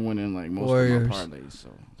Suns been winning like most Warriors. of my parlays. So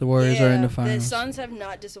The Warriors are in the The finals. Suns have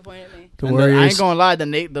not disappointed me. The And Warriors. I ain't gonna lie,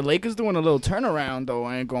 the Lakers doing a little turnaround though.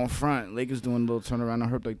 I ain't going front. Lakers doing a little turnaround. I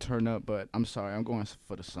hope they turn up, but I'm sorry, I'm going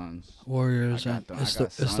for the Suns. Warriors. I got them. It's I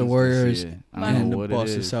got the Suns Warriors this year. I don't and know the what it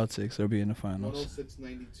Boston is. Celtics. They'll be in the finals.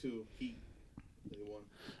 106-92 Heat. They won.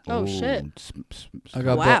 Oh, shit. I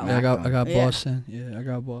got Wow. I got Yeah. Boston. Yeah, I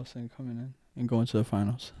got Boston coming in and going to the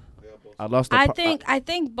finals. I lost. I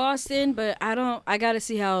think Boston, but I gotta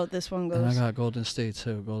see how this one And I goes. got Golden State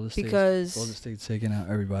too. Golden State taking out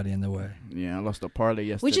everybody in the way. Yeah, I lost a parlay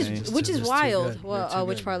yesterday. Which is It's too wild. good. Well, They're too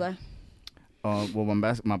which good. parlay? Well,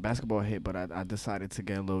 my basketball hit, but I decided to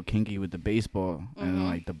get a little kinky with the baseball, and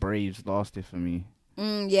like the Braves lost it for me.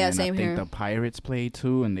 Yeah, and same I think here. the Pirates played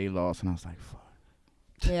too, and they lost, and I was like, fuck.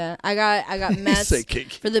 Yeah, I got Mets Say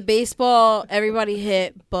kick. for the baseball. Everybody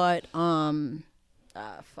hit, but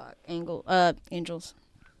Angels.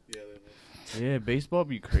 Yeah, baseball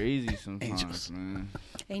be crazy sometimes, Angels. man.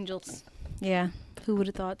 Angels. Yeah, who would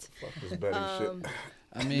have thought? Fuck this betting shit.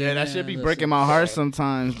 I mean, Yeah, that shit be listen, breaking my heart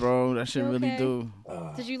sometimes, bro. That shit You really okay? do.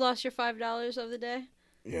 Did you lost your $5 of the day?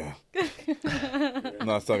 Yeah.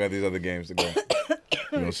 No, I still got these other games to go.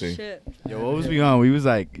 You gonna see. Shit. Yo, what was we on? We was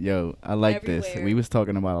like, yo, I like this. Everywhere. We was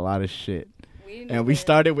talking about a lot of shit. We And we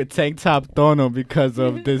started with Tank Top Dono because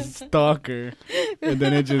of this stalker. And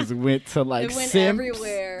then it just went to like It went simps.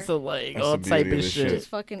 everywhere. So like That's all the type beauty of of this shit. shit. It's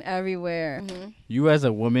fucking everywhere. You as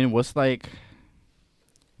a woman, what's like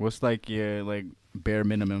your like bare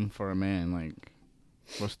minimum for a man? Like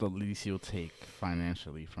what's the least you'll take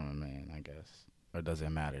financially from a man, I guess? Or does it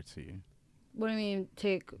matter to you? What do you mean?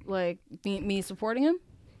 Take like me supporting him?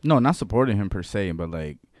 No, not supporting him per se, but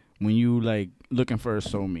like when you like looking for a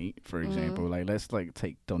soulmate, for example, like let's like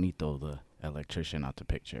take Donito the electrician out the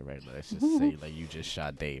picture, right? Let's just say like you just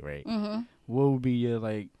shot date, right? What would be your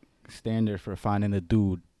like standard for finding a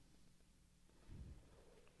dude?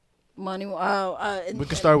 Money. We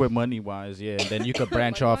could start with money wise, yeah. And then you could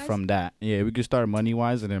branch off Money-wise? from that. Yeah, we could start money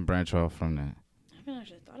wise and then branch off from that. I haven't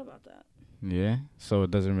actually thought about that. Yeah. So it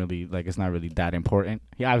doesn't really like it's not really that important.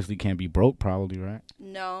 He obviously can't be broke, probably, right?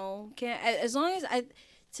 No, can't. As long as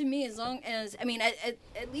to me, as long as I mean,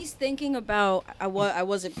 at least thinking about I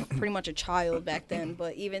wasn't pretty much a child back then,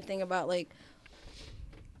 but even think about like,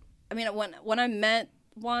 I mean, when I met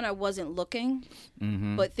one, I wasn't looking,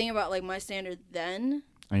 Mm-hmm. but think about like my standard then.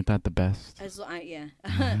 Ain't that the best?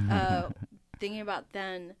 Thinking about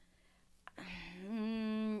then,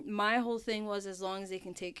 my whole thing was as long as they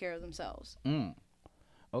can take care of themselves.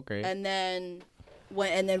 Okay. And then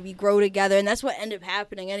we grow together, and that's what ended up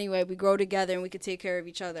happening anyway. We grow together and we could take care of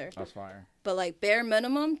each other. That's fire. But like bare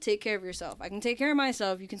minimum, take care of yourself. I can take care of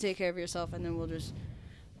myself, you can take care of yourself, and then we'll just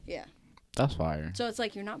That's fire. so it's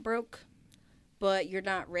like you're not broke, but you're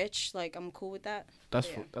not rich. Like I'm cool with that. That's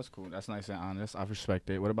Yeah. that's cool. That's nice and honest. I respect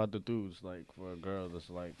it. What about the dudes? Like for a girl that's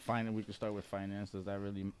like finance, we could start with finance. Does that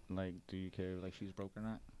really like? Do you care like she's broke or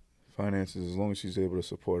not? Finances, as long as she's able to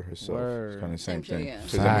support herself, Word. it's kind of the same Same shit, thing. yeah.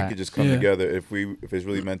 Because then we could just come Yeah. together. If it's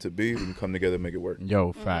really meant to be, we can come together and make it work.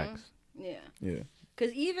 Yo, facts. Yeah. Yeah.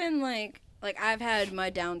 Cause even like I've had my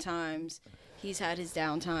down times. He's had his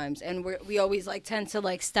down times, and we always like tend to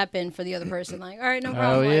like step in for the other person. Like, all right, no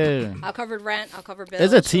problem. Oh Like, yeah. I'll cover rent. I'll cover bills.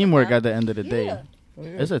 It's a shit like teamwork that. at the end of the day. Yeah. Oh, yeah.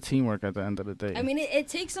 It's a teamwork at the end of the day. I mean, it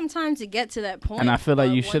takes some time to get to that point. and I feel like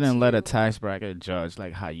but you once shouldn't let a you- tax bracket judge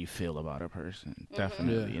like how you feel about a person. Mm-hmm.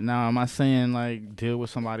 Definitely. Yeah. Now, am I saying like deal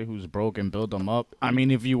with somebody who's broke and build them up? I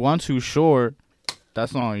mean, if you want to, sure,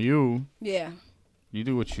 that's on you. Yeah. You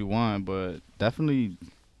do what you want, but definitely,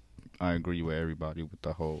 I agree with everybody with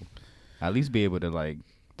the whole. At least be able to like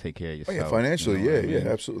take care of Oh, yourself. yeah, financially, you know what I mean?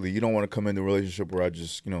 yeah, absolutely. You don't want to come into a relationship where I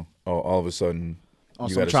just, all of a sudden, On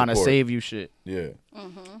you some gotta trying to support. save you shit. Yeah.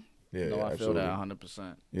 Mm-hmm. Yeah, No, yeah, I feel absolutely. that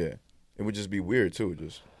 100%. Yeah. It would just be weird, too,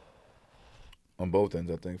 just on both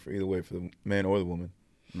ends, I think, for either way, for the man or the woman.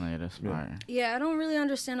 No, yeah, that's Yeah. fire. Yeah, I don't really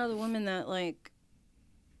understand other women that like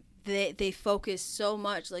they focus so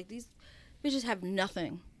much. Like these bitches have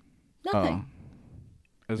nothing. Nothing.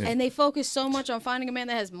 It's- And they focus so much on finding a man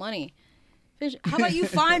that has money. Bitch, how about you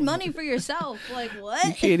find money for yourself? Like what?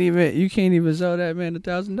 You can't even sell that man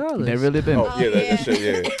 $1,000. They really been. Oh, yeah, that yeah. shit,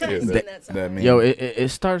 yeah. I've seen that, that that meme. Yo, it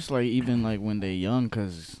starts like even like when they're young,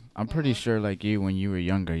 cause I'm pretty sure like you when you were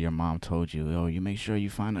younger, your mom told you, oh, you make sure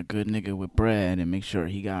you find a good nigga with bread and make sure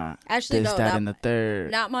he got Actually, this, no, that, not- and the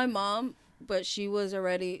third. Not my mom, but she was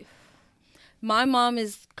already. My mom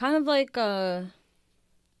is kind of like let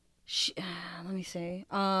me say,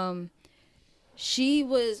 she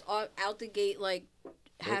was out the gate like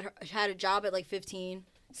had a job at like 15,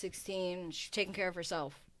 16. She's taking care of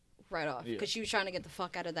herself right off because she was trying to get the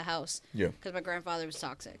fuck out of the house. Yeah. Because my grandfather was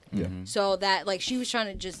toxic. Yeah. So that like she was trying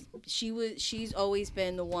to just she's always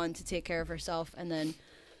been the one to take care of herself and then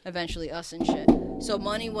eventually us and shit. So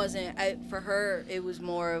money wasn't for her. It was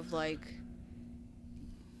more of like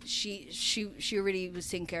she already was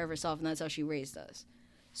taking care of herself and that's how she raised us.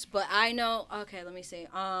 But I know. Okay, let me see.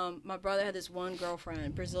 My brother had this one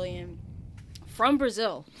girlfriend, Brazilian, from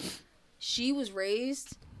Brazil. She was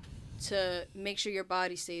raised to make sure your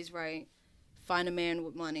body stays right, find a man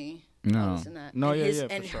with money, all this and that. No, and yeah,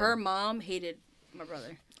 and for her sure. mom hated my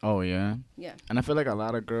brother. Oh yeah. Yeah. And I feel like a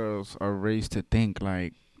lot of girls are raised to think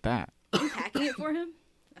like that. You packing it for him?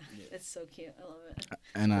 It's so cute.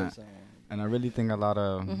 I love it. And I really think a lot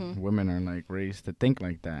of women are like raised to think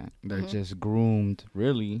like that. They're just groomed,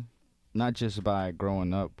 really, not just by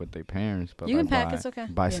growing up with their parents, but You can pack, by, it's okay.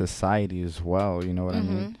 by Yeah. society as well. You know what I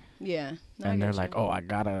mean? Yeah. No, I And they're get like, you. oh, I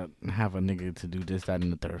gotta have a nigga to do this, that,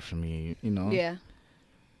 and the third for me. You know? Yeah.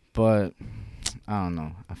 But I don't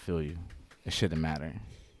know. I feel you. It shouldn't matter.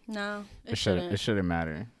 No, It shouldn't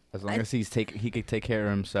matter. As long as he could take care of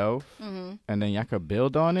himself, and then y'all could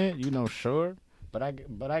build on it. You know, sure. But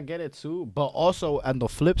I get it too. But also on the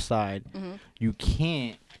flip side, you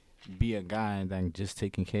can't be a guy that just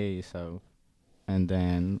taking care of yourself, and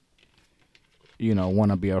then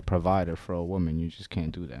want to be a provider for a woman. You just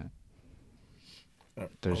can't do that.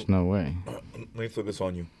 There's no way. Let me flip this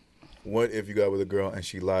on you. What if you got with a girl and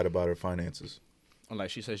she lied about her finances? Like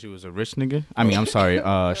she said she was a rich nigga. I mean, I'm sorry.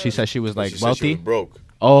 She said she was like She said wealthy. she was broke,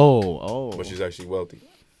 Oh. but she's actually wealthy.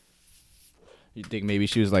 You think maybe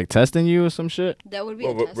she was like testing you or some shit? That would be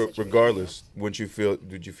Well, a test situation. regardless, did you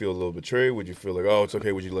feel a little betrayed? Would you feel like, oh, it's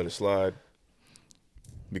okay? Would you let it slide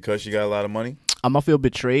because she got a lot of money? I'm gonna feel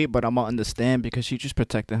betrayed, but I'm gonna understand because she just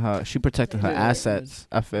protected her. She protected her assets.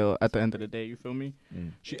 I feel at the end of the day, you feel me?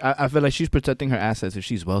 I feel like she's protecting her assets. If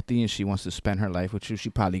she's wealthy and she wants to spend her life with you, she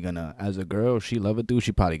probably gonna, as a girl, if she love a dude,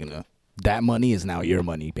 she probably gonna. That money is now your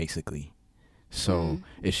money, basically. So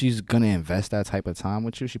if she's gonna invest that type of time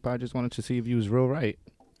with you, she probably just wanted to see if you was real right.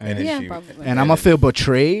 And Yeah, if she, probably. And I'm gonna feel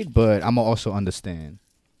betrayed, but I'm gonna also understand.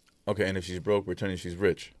 okay, and if she's broke, pretending she's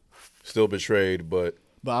rich, still betrayed, but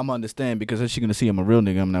But I'm gonna understand because if she's gonna see I'm a real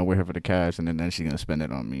nigga, I'm not with her for the cash, and then she's gonna spend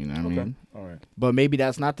it on me. You know what I mean? all right. But maybe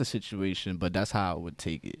that's not the situation. But that's how I would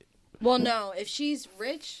take it. Well, no, if she's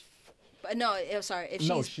rich, but no, I'm sorry, if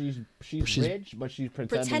she's she's rich, but she's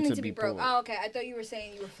pretending to be broke. Oh, okay. I thought you were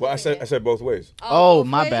saying you were. Well, I flipping it. said both ways. Oh, both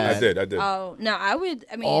my ways? bad. I did. Oh no, I would.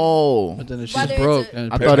 I mean, Oh, But then if Whether she's it's broke, a-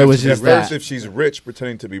 and I thought it was just At first, that. if she's rich,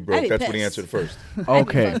 pretending to be broke, I'd be that's what he pissed. answered first.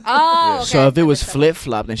 Okay. Oh, okay. So if it was That makes sense. flip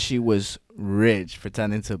flop and she was rich,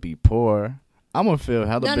 pretending to be poor, I'm gonna feel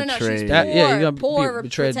hella No, she's betrayed. that, yeah, you're Poor, gonna be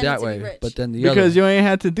betrayed pretending that to be way. rich. But then the Because other, you ain't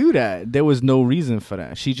had to do that. There was no reason for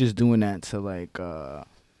that. She just doing that to like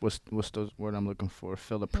what's the word I'm looking for?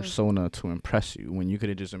 Fill a persona to impress you when you could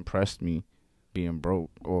have just impressed me being broke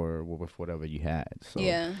or with whatever you had. So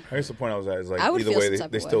Yeah. I guess the point I was at is like I would either feel way, some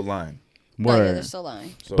type they of still way. lying. Oh, yeah, word. they're still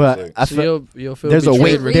lying. So But it's like, I so feel you'll feel there's a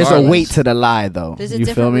betrayed weight. There's a regardless. weight to the lie, though. There's a You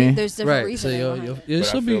different. feel me? There's different Right, so reasoning you'll behind it. you'll But I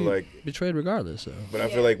still feel be like- betrayed regardless. So. but I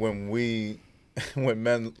feel like when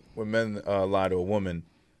men lie to a woman,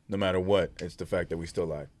 no matter what, it's the fact that we still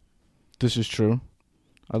lie. This is true.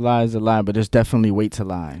 A lie is a lie, but there's definitely weight to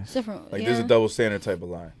lies. It's different. Like yeah. there's a double standard type of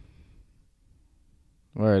lie,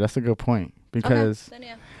 Word, that's a good point because Okay, then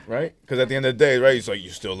yeah. right? Because at the end of the day, right, it's like you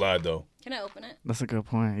still lied though. Can I open it? that's a good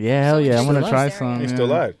point. Yeah, hell yeah, I'm still gonna try lied. some. You yeah. still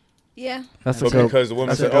lied. Yeah. That's a But good. because the woman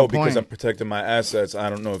that's a said, good "Oh, because point. I'm protecting my assets, I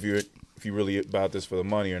don't know if you really about this for the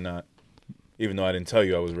money or not." Even though I didn't tell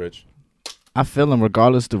you I was rich, I feel them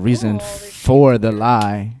regardless the reason Oh, there's for the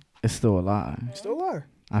lie. It's still a lie. you still lie.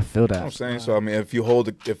 I feel You know what I'm that. saying? So I mean, if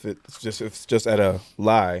it's just at a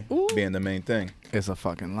lie being the main thing, It's a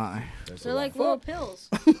fucking lie. that's They're a lie. like little pills.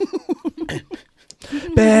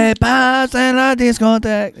 Pepas en la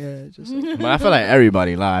discotheque. Yeah, just But I feel like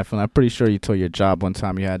everybody lie. I feel I'm pretty sure you told your job one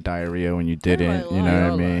time you had diarrhea when you didn't. Everybody You know lie.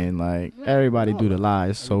 what I mean? Like everybody do the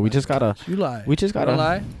lies. So we just gotta. you lie. We just You don't gotta.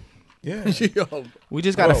 lie. Yeah. We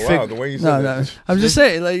just gotta Oh, wow, figure. the way you said No, that. no. I'm just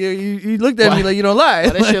saying, like you looked at me Why? like you don't lie.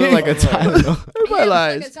 That shit look like a Tylenol. Everybody Yeah,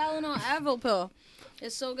 lies. it's like a Tylenol Advil pill.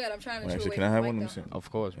 It's so good. I'm trying to Well, chew actually, away can I from have the one? mic, Let me see.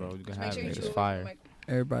 Of course, bro. You can though. Make have sure you it. chew It's away from fire. the mic.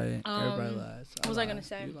 Everybody Um, lies. what was I gonna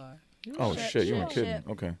say? You lie. Oh Shit, shit, you weren't shit, kidding.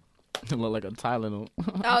 shit. Okay. It look like a Tylenol.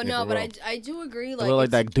 Oh no, for but real. I do agree. It Like look like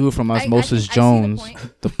it's- that dude from I Osmosis see the Jones.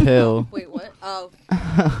 point. The pill. Wait, what? Oh.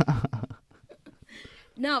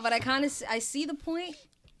 No, but I see the point.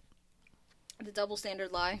 The double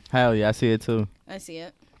standard lie. Hell yeah, I see it too. I see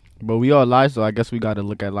it. But we all lie, so I guess we got to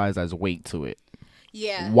look at lies as weight to it.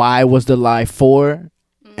 Yeah. Why was the lie for,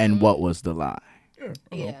 and what was the lie?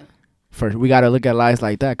 Yeah. First, we gotta look at lies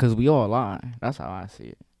like that because we all lie. That's how I see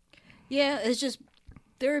it. Yeah, it's just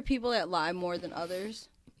there are people that lie more than others.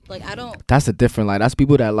 Like I don't. That's a different lie. That's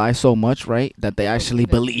people that lie so much, right? That they actually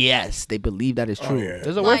believe. Yes, they believe that it's true. yeah.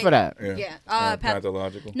 There's a word for that. Yeah.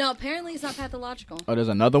 Pathological. No, apparently it's not pathological. Oh, there's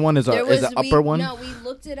another one. Is the upper one? No, we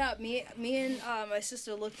looked it up. Me and my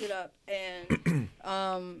sister looked it up, and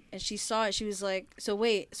and she saw it. She was like, "So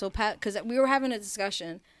wait, so because we were having a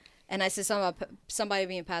discussion, and I said something about somebody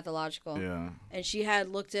being pathological. Yeah. And she had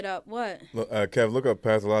looked it up. What? Kev, look up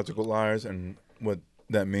pathological liars and what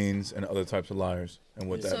that means, and other types of liars and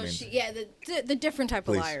what that means. The different type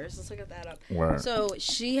Please. of liars. Let's look at that up. Word. So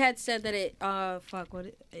she had said that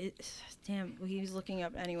damn, he was looking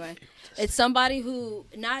up anyway. It's somebody who,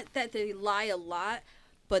 not that they lie a lot,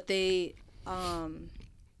 but they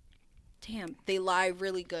lie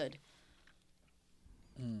really good.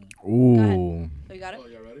 Ooh. Oh, you got it? Oh,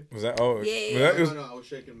 y'all ready? Was that? Oh, Yeah. Was that, No, I was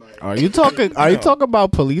shaking my. Are you talking? Are you talking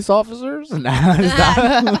about police officers? Nah.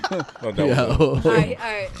 oh, that was All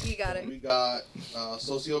right, you got it. We got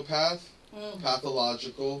sociopath,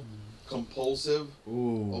 pathological, compulsive,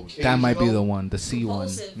 Ooh, that might be the occasional, one, the C one.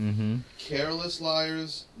 Compulsive. Mm-hmm. careless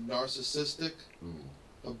liars, narcissistic,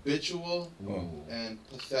 habitual, and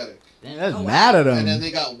pathetic. Damn, that's mad at And then them. they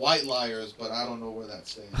got white liars, but I don't know where that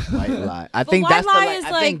stands. White lie. I But think white that's the lie like, is I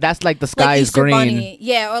like- think that's like the Like sky is Easter green. Bunny.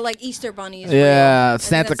 Yeah, or like Easter Bunny is real. I Yeah, think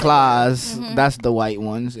Santa that's it. Claus. Mhm. That's the white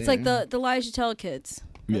ones. It's like the lies you tell kids.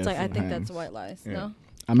 That's Yeah, like I think sometimes. that's white lies. Yeah. No.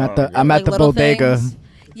 I'm at the Like I'm at the little bodega. things.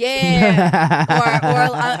 Yeah.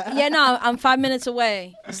 No, I'm 5 minutes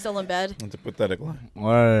away. I'm still in bed. It's a pathetic lie.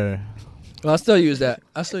 Word. Well, I still use that.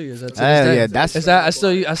 I still use that. To this Yeah, day. yeah, that's- Is that I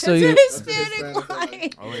still use. Hispanic lie.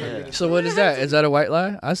 Oh yeah. So what is that? Is that a white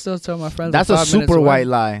lie? I still tell my friends. That's I'm a 5 minutes super away. white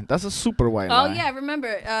lie. That's a super white Oh lie. yeah, I remember.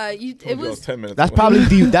 It Told you I was 10 minutes. That's away.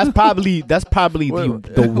 probably What-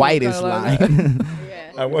 the what whitest kind of lie. lie yeah.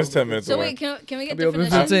 I was 10 minutes So away. wait, can we get I'll be open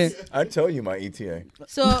definitions? 15. I tell you my ETA.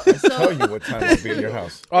 So Tell you what time I'll be at your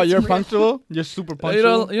house. Oh, you're punctual? You're super You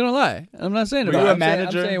don't lie. I'm not saying Were about you it. a I'm saying- I'm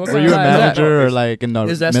manager? saying, what Were kind you of a lie is that? manager or like in the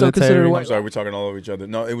Is that still military? considered a I'm white- sorry, we're talking all over each other.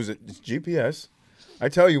 No, it's GPS. I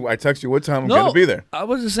tell you, I text you what time I'm No, gonna be there. I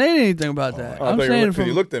wasn't saying anything about that. Oh, I I'm thought saying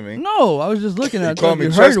you looked at me. No, I was just looking You at. called me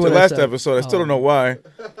heard Chester what I last said. episode. I still don't know why.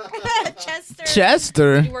 Chester.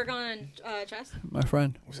 Chester. Did you work on Chester? My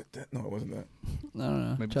friend. Was it that? No, it wasn't that. I don't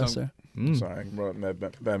know. Maybe Chester. Sorry, I brought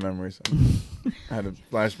up bad memories. I had a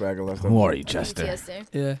flashback of last Who are episode. you, Chester? PTSD.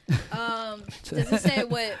 Yeah. Does it say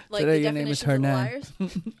what like Today the your name is definitions of Hernan.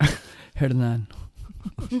 liars? Hernan.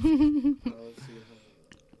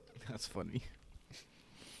 That's funny.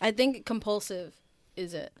 I think compulsive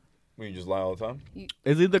is it. When you just lie all the time.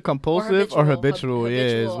 Is either compulsive or habitual? Yeah,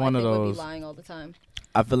 it's one of I think would those. be lying all the time.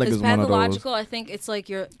 I feel like Because it's one of those. pathological, I think it's like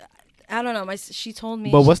you're. I don't know. She told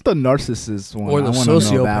me. But what's the narcissist one? Or the I wanna know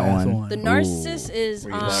that sociopath one. the narcissist is?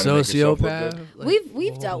 Where you lie to make yourself look Sociopath. good. Like,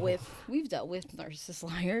 We've dealt with narcissist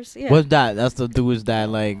liars. Yeah. What's that? That's the dudes that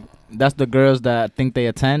like. That's the girls that think they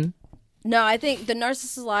attend. No, I think the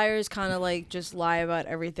narcissist liars kind of like just lie about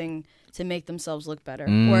everything to make themselves look better, or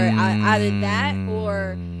either that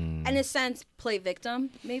or, in a sense, play victim.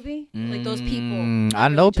 Maybe like those people. not I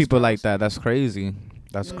really know just people like girls. that. That's crazy.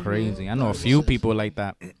 That's crazy. I know a few people like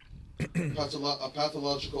that. A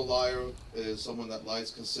pathological liar is someone that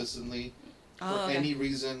lies consistently for Oh, okay. any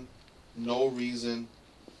reason, no reason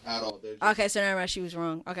at all. They're just, Okay, so never mind. She was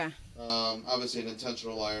wrong. Okay, obviously, an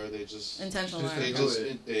intentional liar. They just intentional They liar. just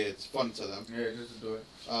it's fun to them. Yeah, just to do it.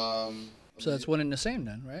 So that's one and the same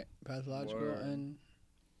then, right? Pathological and.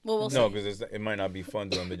 Well, we'll No, see. because it might not be fun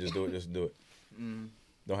to them. They just do it. Just to do it.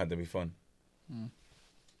 Don't have to be fun.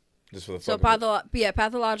 Just for the So fuck of it.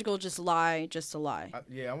 pathological just lie, just to lie.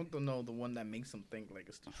 Yeah, I want to know the one that makes them think like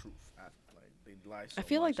it's the truth. Like they lie. I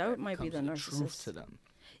feel like that might be the becomes truth narcissist. to them.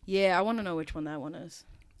 Yeah, I want to know which one that one is.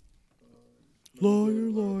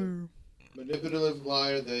 Liar. Manipulative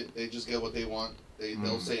liar. They just get what they want.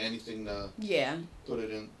 They'll say anything to Yeah. put it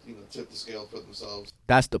in, tip the scale for themselves.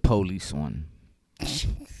 That's the police one. That's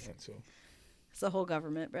all. It's the whole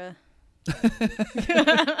government, bruh.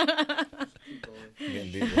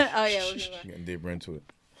 Getting deeper. Oh yeah, we'll do that. Getting deeper into it.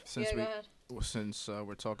 Since Yeah, go ahead. since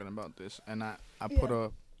we're talking about this, and I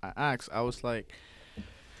asked, I was like,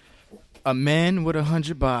 a man with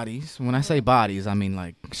 100 bodies. When I say bodies, I mean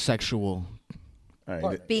like sexual. All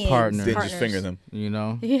right. Beings, Partner. They partners. just finger them. You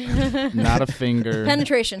know, Yeah. not a finger,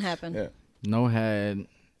 Penetration happened. Yeah. no head,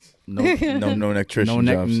 no No electrician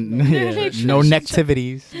no jobs. no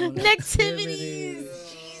nectivities. Nectivities.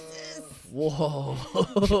 Whoa.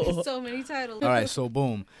 So many titles. All right, so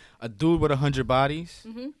boom, a dude with 100 bodies.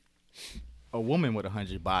 Mhm. a woman with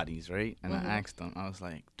 100 bodies, right? And I asked them, I was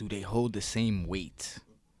like, do they hold the same weight?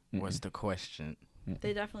 Was the question.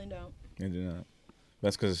 They definitely don't. They do not.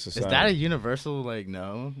 That's because it's Is society. that a universal, like,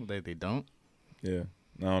 no, they don't? Yeah.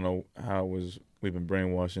 I don't know how we've been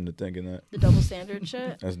brainwashed into thinking that. The double standard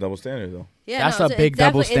shit. That's double standard, though. Yeah, That's no, a it's big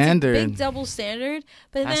double definitely- standard. It's a big double standard.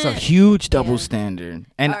 But That's then, a huge double yeah. standard.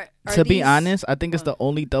 And Are to be these- honest, I think it's the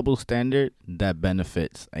only double standard that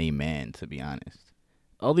benefits a man, to be honest.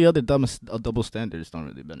 All the other double standards don't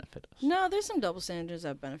really benefit us. No, there's some double standards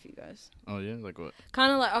that benefit you guys. Oh, yeah? Like what?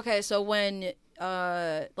 Kind of like, okay, so when,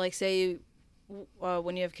 like, say,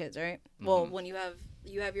 when you have kids, right? Well, when you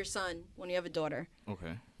have your son, when you have a daughter,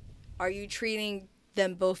 Okay. are you treating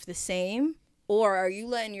them both the same, or are you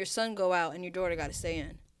letting your son go out and your daughter got to stay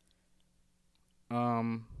in?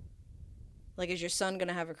 Like, is your son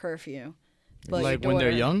gonna have a curfew? But Like your when they're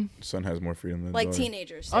daughter- young? Son has more freedom than like daughter.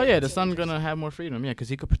 teenagers. Oh, say yeah, the son's teenagers. going to have more freedom, yeah, because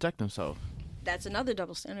he could protect himself. That's another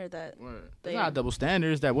double standard that. It's not double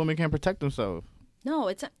standards that women can't protect themselves.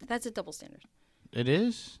 No, that's a double standard. It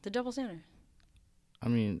is? The double standard. I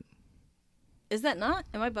mean, Is that not?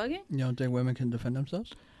 Am I bugging? You don't think women can defend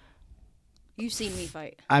themselves? You've seen me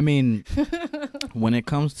fight. I mean, when it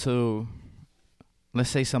comes to,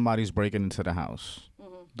 let's say somebody's breaking into the house,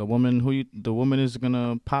 the woman is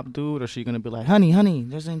gonna pop dude, or she gonna be like, honey,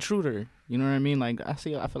 there's an intruder. You know what I mean? Like I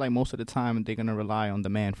feel like most of the time they're gonna rely on the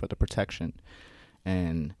man for the protection,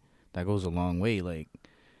 and that goes a long way. Like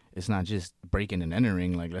it's not just breaking and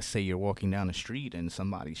entering. Like let's say you're walking down the street and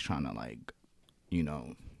somebody's trying to like, you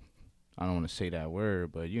know, I don't want to say that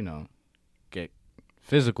word, but you know, get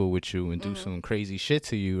physical with you and do some crazy shit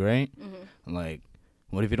to you, right? Like,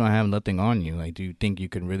 what if you don't have nothing on you? Like, do you think you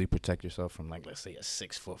can really protect yourself from, like, let's say a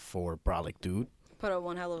 6'4" brolic dude? Put up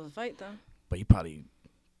one hell of a fight, though. But he probably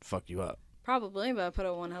fuck you up. Probably, but I put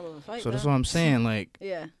up one hell of a fight. So that's though. what I'm saying. Like,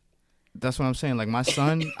 Yeah. that's what I'm saying. Like, my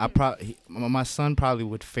son, my son probably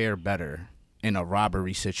would fare better in a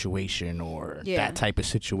robbery situation or that type of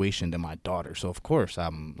situation than my daughter. So of course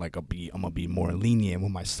I'm gonna be more lenient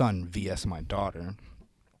with my son vs my daughter.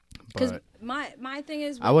 Because But my thing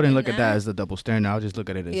is, I wouldn't within look at that as a double standard. I would just look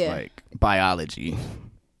at it as like biology.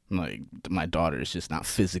 Like my daughter is just not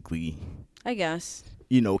physically, I guess.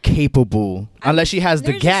 you know, capable unless she has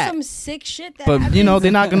the There's gap. just some sick shit that But happens. you know,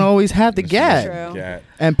 they're not gonna always have the gap. True. Cat.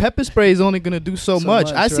 And pepper spray is only gonna do so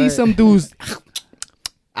much. I see right. some dudes.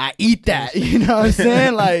 I eat that. You know what I'm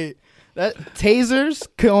saying? Like that tasers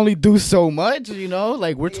can only do so much. You know,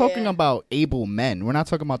 like we're talking about able men. We're not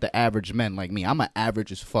talking about the average men like me. I'm an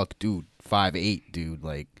average as fuck dude, 5'8", dude,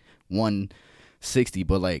 like 160.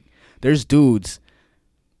 But like, there's dudes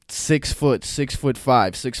 6 foot, 6'5",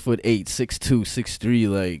 6'8", 6'2", 6'3",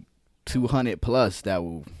 like 200 plus that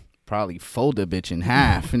will probably fold a bitch in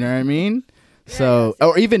half. You know what I mean? So,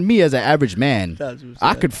 or even me as an average man, That's what's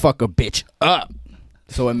I up. could fuck a bitch up.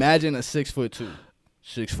 So imagine a 6'2",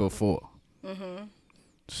 6'4".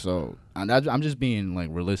 So I'm just being like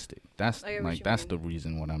realistic. That's I get what like you that's mean. the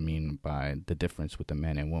reason what I mean by the difference with the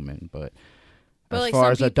man and woman. But as like, far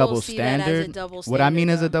some as a people double see that as a standard, double what I mean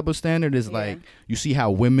standard, as a though. double standard is Yeah. like you see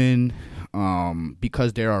how women,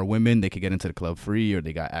 because there are women, they could get into the club free, or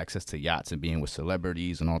they got access to yachts and being with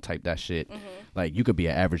celebrities and all type that shit. Like you could be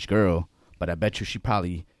an average girl, but I bet you she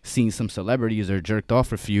probably seen some celebrities or jerked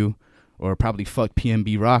off a few, or probably fucked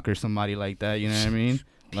PNB Rock or somebody like that. You know what I mean?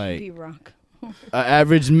 Like P-Rock. an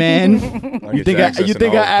average man. You think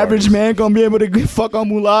an average man gonna be able to fuck on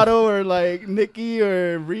Mulatto or like Nicki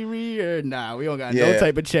or Riri or nah? We don't got no Yeah.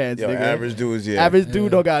 type of chance. Yo, nigga. average dudes, Average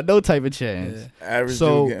dude don't got no type of chance. Average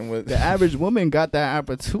So dude getting with the average woman got that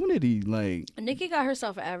opportunity. Like Nikki got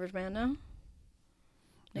herself an average man, no?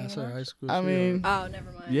 That's Nigga, her no? high school. I mean, Oh,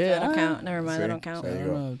 never mind. Yeah, That don't count. Never mind. See? That don't count. There I you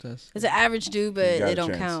don't go. know if that's. It's an average dude, but got it a don't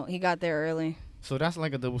chance. count. He got there early. so that's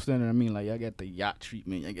like a double standard. I mean, like y'all get the yacht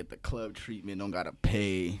treatment, y'all get the club treatment. Don't gotta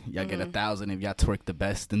pay. Y'all get 1,000 if y'all twerk the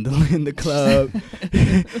best in the club.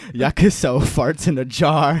 Y'all could sell farts in a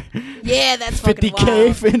jar. Yeah, that's fucking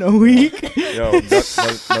 50K wild. in a week. Yo,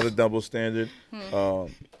 that's another double standard.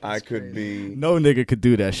 I could be No nigga could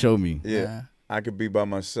do that. Show me. yeah. I could be by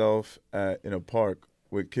myself in a park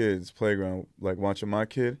with kids, playground, like watching my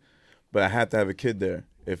kid, but I have to have a kid there.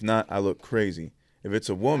 If not, I look crazy. If it's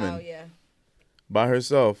a woman Oh yeah. by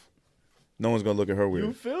herself, no one's gonna look at her weird.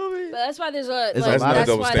 You feel me? But that's why there's a It's like, a lot of that's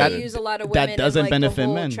double why standard. they use a lot of That women doesn't in, like, benefit the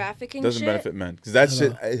whole men. trafficking Doesn't shit. benefit men because that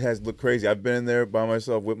shit it has looked crazy. I've been in there by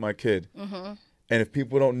myself with my kid, and if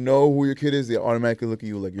people don't know who your kid is, they automatically look at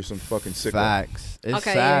you like you're some fucking sicko. Facts. It's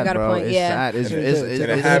Okay, sad, you got a bro. point, It's yeah. sad. It's, And it's, it, it's,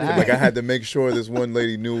 and it it's happened. sad. Like I had to make sure this one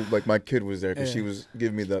lady knew like my kid was there because she was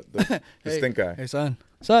giving me the Hey, stink eye. Hey, son,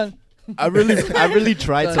 I really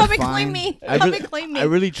tried to Come and find. claim me. I Come really, and claim me. I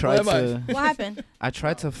really tried Where am to. What happened? I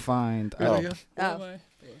tried to find. Oh.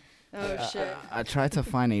 Oh shit. I tried to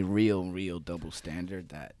find a real double standard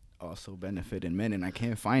that also benefited men, and I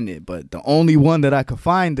can't find it. But the only one that I could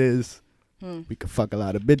find is we could fuck a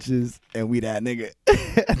lot of bitches, and we that nigga.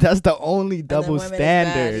 That's the only double women is bad,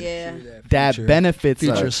 standard yeah. that benefits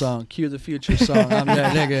Future us. song. Cue the future song. I'm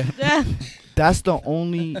that nigga. That's the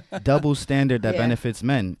only double standard that Yeah. benefits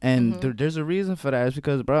men, and there's a reason for that. It's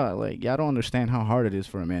because, bro, like y'all don't understand how hard it is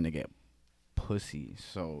for a man to get pussy.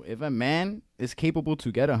 So if a man is capable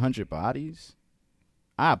to get 100 bodies,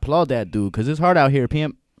 I applaud that dude because it's hard out here,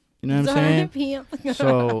 pimp. You know what I'm saying?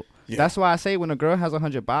 So that's why I say when a girl has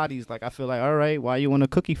 100 bodies, like I feel like, all right, why you want a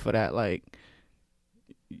cookie for that? Like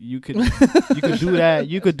you could do that.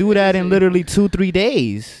 You could do that in literally 2-3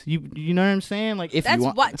 days. You know what I'm saying? Like if That's you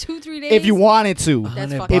want, what 2-3 days. if you wanted to, That's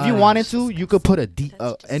 100 fucking if you bodies. wanted to, you could put a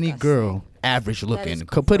That's any disgusting. girl average looking is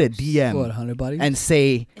could put a gross. What, DM 100 bodies? and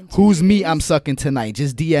say, In 2 "Who's meat days? I'm sucking tonight?"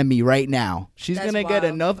 Just DM me right now. She's That's gonna get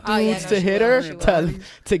wild. enough dudes Oh, yeah, no, to she hit will, her she will.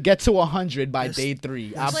 to get to 100 by day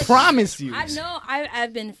 3. I Like, promise you. I know.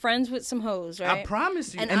 I've been friends with some hoes, right? I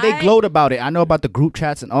promise you. And And they I- gloat about it. I know about the group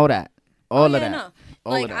chats and all that. All of yeah, that. No.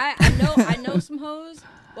 All Like of that. I know some hoes.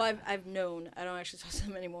 Well, I've known. I don't actually talk to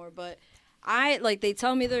them anymore, but they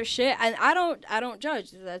tell me their shit, and I don't judge.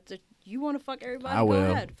 That's you want to fuck everybody? I Go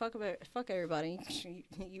will. ahead, fuck everybody.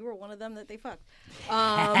 You were one of them that they fucked.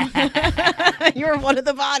 You were one of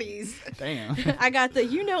the bodies. Damn. I got the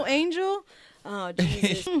Angel. Oh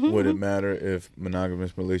Jesus. Would it matter if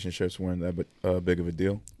monogamous relationships weren't that big of a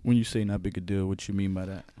deal? When you say not big a deal, what you mean by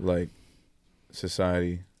that? Like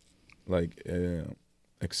society, like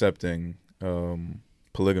accepting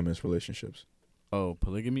polygamous relationships. Oh,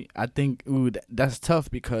 polygamy? I think that's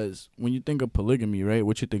tough because when you think of polygamy, right?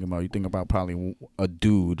 What you think about? You think about probably a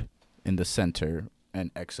dude in the center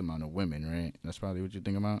and X amount of women, right? That's probably what you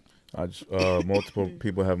think about. Multiple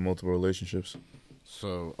people have multiple relationships.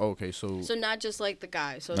 So okay, so So not just like the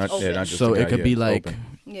guy. So it's Not- open. yeah, not just so the guy, it could yeah, be it's like open.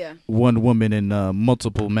 Yeah. one woman and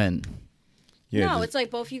multiple men. Yeah, No, just- it's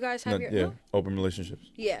like both you guys have no, your. yeah, No? open relationships.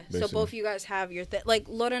 Yeah. So basically. both you guys have your thing. Like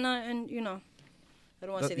Lorena and I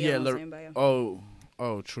don't want to say the other one same bio.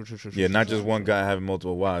 Oh, true. Yeah, not just one guy having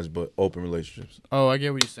multiple wives, but open relationships. Oh, I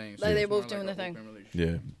get what you're saying. Like they're it's more both doing a their thing. open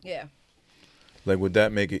relationship. Yeah. Yeah. Like, would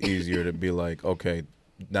that make it easier to be like, okay,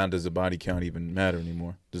 now does the body count even matter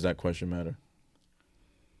anymore? Does that question matter?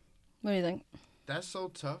 What do you think? That's so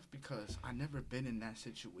tough because I never been in that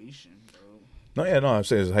situation, bro. No, I'm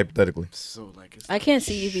saying it's hypothetically. So like, it's I can't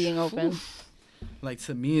see you being open. like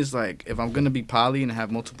to me, it's like if I'm gonna be poly and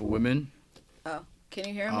have multiple women. Oh, can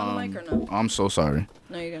you hear him on the mic or no? I'm so sorry.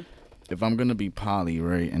 No, you go. If I'm gonna be poly,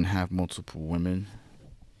 right, and have multiple women,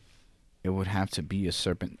 it would have to be a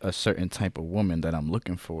certain type of woman that I'm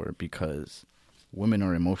looking for because women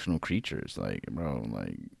are emotional creatures. Like, bro,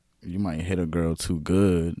 like you might hit a girl too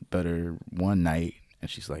good, better one night, and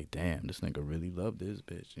she's like, "Damn, this nigga really love this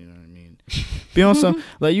bitch." You know what I mean? Be on some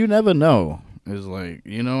like you never know. It's like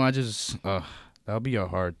I just that'll be a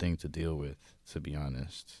hard thing to deal with, to be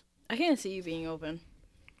honest. I can't see you being open.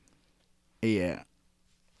 Yeah.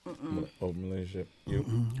 Open relationship. You.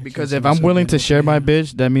 Because if I'm willing to share my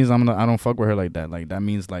bitch, that means I don't fuck with her like that. Like that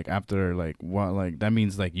means like after like what like that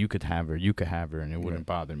means like you could have her, and it wouldn't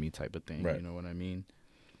bother me type of thing. Right. You know what I mean?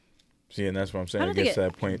 See, and that's what I'm saying. I It don't think gets to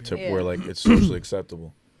it- that point to yeah. where like it's socially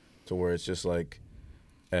acceptable, to where it's just like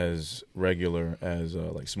as regular as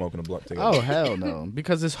like smoking a blunt together. Oh hell no!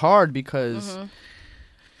 Because it's hard. Because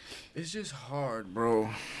it's just hard, bro.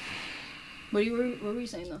 What were you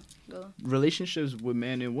saying though? Go. Relationships with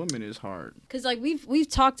men and women is hard. Because like we've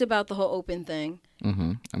talked about the whole open thing.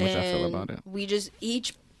 Mm-hmm. And which I feel and about it. we just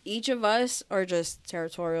each of us are just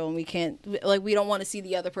territorial, and we can't we don't want to see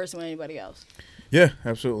the other person with anybody else. Yeah,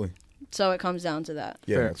 absolutely. So it comes down to that.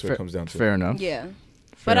 Yeah, that's what it comes down to. Fair enough. Yeah, Fair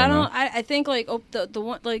but I enough. don't. I think like the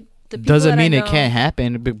one like the people Doesn't that mean I it know- can't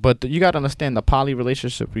happen, but you gotta understand the poly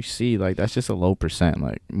relationship we see, like that's just a low percent.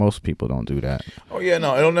 Like most people don't do that. Oh yeah,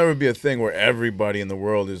 no, it'll never be a thing where everybody in the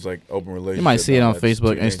world is like open relationship. You might see it No, on that's Facebook,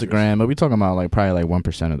 too dangerous. Instagram, but we're talking about like probably like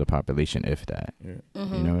 1% of the population, if that. Yeah.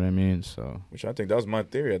 Mm-hmm. You know what I mean? So Which I think that was my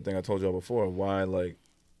theory. I think I told y'all before why like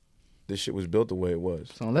this shit was built the way it was.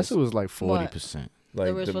 unless it was like What? 40%. Like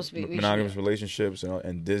That we're the supposed to be- we should monogamous be- relationships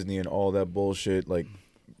and Disney and all that bullshit, like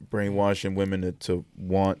brainwashing women to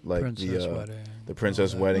want like Princess wedding. the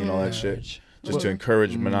princess wedding and all that shit, Marriage. just to Mhm.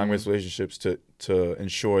 encourage monogamous relationships to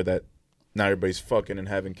ensure that not everybody's fucking and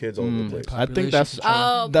having kids all over the place. I think that's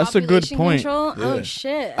Oh, that's a good population point. Control? Yeah. Oh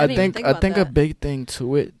shit! I didn't even think about a that. big thing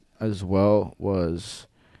to it as well was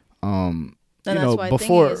And you that's know, why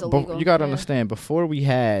before thingy is illegal. you gotta Yeah. understand, before we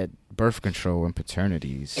had birth control and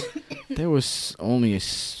paternities, there was only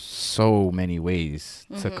so many ways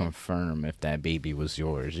to confirm if that baby was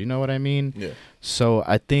yours. You know what I mean? Yeah. So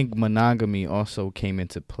I think monogamy also came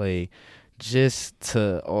into play just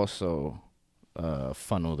to also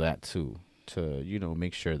funnel that too, to, you know,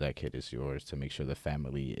 make sure that kid is yours, to make sure the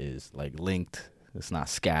family is like linked, it's not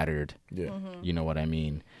scattered. Yeah. You know what I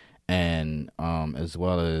mean? And as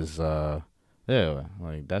well as yeah,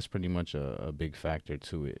 like that's pretty much a big factor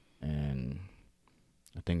to it. And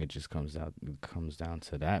I think it just comes down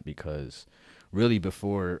to that, because really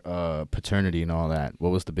before paternity and all that, what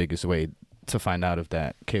was the biggest way to find out if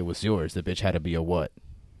that kid was yours? The bitch had to be a what?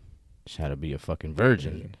 She had to be a fucking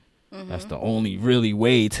virgin. That's the only really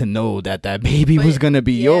way to know that that baby was gonna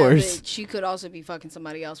be yours. But she could also be fucking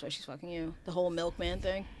somebody else while she's fucking you. The whole milkman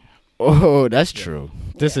thing. Oh, that's true.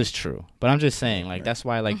 This is true. But I'm just saying, like, that's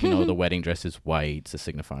why, like, you know, the wedding dress is white to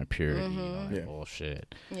signify purity. Like,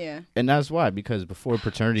 bullshit. Yeah. And that's why, because before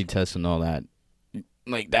paternity tests and all that,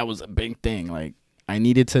 like, that was a big thing. Like, I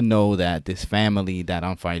needed to know that this family that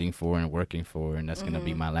I'm fighting for and working for, and that's going to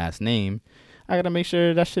be my last name, I got to make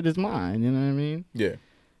sure that shit is mine. You know what I mean? Yeah.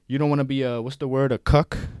 You don't want to be what's the word? A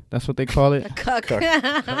cuck? That's what they call it? Cuck.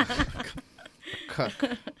 Cuck.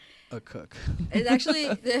 A cook. It's actually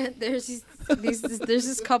there's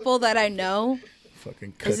this couple that I know.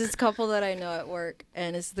 Fucking There's cook. this couple that I know at work,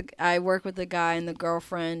 and I work with the guy, and the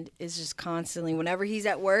girlfriend is just constantly, whenever he's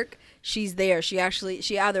at work, she's there. She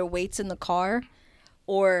either waits in the car,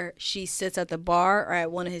 or she sits at the bar or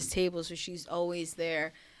at one of his tables, so she's always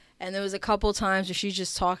there. And there was a couple times where she's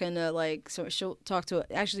just talking to, like, so she'll talk to,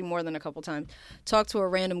 actually more than a couple times, talk to a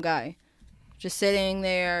random guy. Just sitting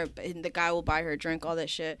there, and the guy will buy her a drink, all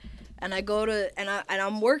that shit. And I go to, and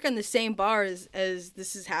I'm working the same bar as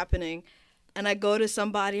this is happening. And I go to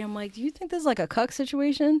somebody, I'm like, do you think this is like a cuck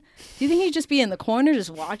situation? Do you think he'd just be in the corner just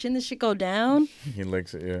watching this shit go down? He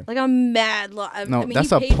likes it, yeah. Like, I'm mad. No, I mean, that's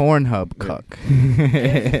he a paid- Pornhub cuck.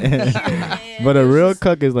 Man, But a it's real just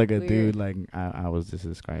cuck is like a weird. dude like I was just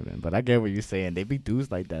describing. But I get what you're saying. They be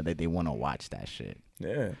dudes like that they want to watch that shit.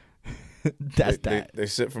 Yeah. That's that. They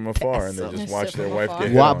sit from afar and they They just sit watch their from wife afar.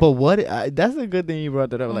 get hit Why, on. but what? That's a good thing you brought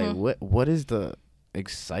that up. Like, what is the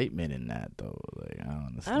excitement in that though? Like, I don't I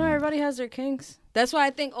understand. don't know. Everybody has their kinks. That's why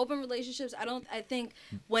I think open relationships. I think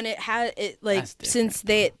when it had it, like, That's different.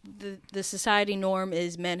 since the society norm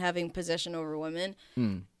is men having possession over women.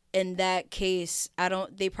 In that case,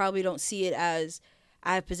 they probably don't see it as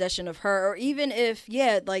I have possession of her, or even if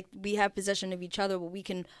like we have possession of each other, but we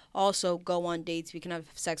can also go on dates. We can have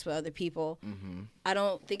sex with other people. I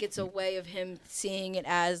don't think it's a way of him seeing it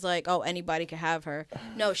as like, oh, anybody can have her.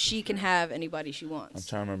 No, she can have anybody she I'm wants.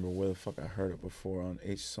 trying to remember where the fuck I heard it before on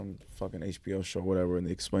some fucking HBO show, whatever, and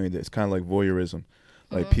they explained it. It's kind of like voyeurism.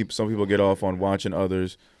 Like some people get off on watching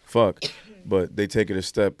others fuck, but they take it a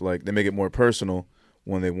step, like they make it more personal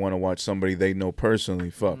when they want to watch somebody they know personally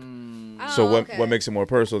fuck. So what makes it more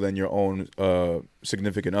personal than your own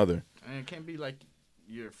significant other? And it can't be like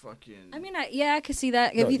you're fucking. I mean, I could see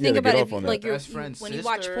that. No, If you yeah, think they about get it, off on like that. you're, Best friend's when you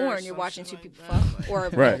watch sister porn, or you're watching two some shit people like fuck, or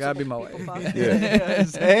Right. Gotta be my people wife. fuck.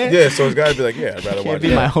 Yeah. Yeah, so it's got to be like, yeah, I'd rather watch Can't be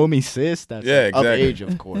that. my homie sis. That's Yeah, of exactly. age,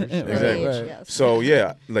 of course. Exactly. Age, yes. So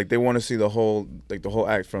yeah, like they want to see the whole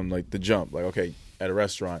act from like the jump. Like, okay, at a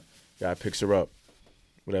restaurant, guy picks her up,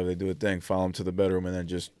 whatever, they do a thing, follow him to the bedroom, and then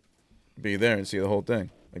just be there and see the whole thing.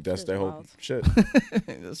 Like that's That's their whole wild. shit.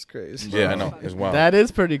 That's crazy. Yeah, I know. It's wild. That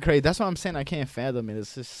is pretty crazy. That's what I'm saying. I can't fathom it.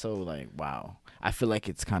 It's just so like, wow. I feel like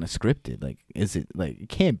it's kind of scripted. Like, is it like it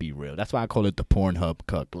can't be real? That's why I call it the Pornhub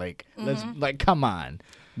cuck. Like, let's like, come on.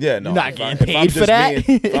 Yeah, no. You're not if getting if I'm paid for just that?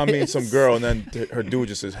 if I'm meeting some girl and then her dude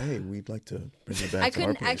just says, "Hey, we'd like to bring her back to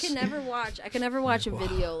our place." I can never watch a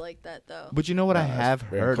video like that though. But you know what I Nah, have that's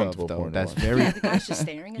very heard of uncomfortable though. porn to That's watch. very. The guy's just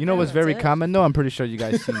staring at You know them, what's that's very it. common though? I'm pretty sure you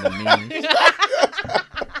guys seen the memes.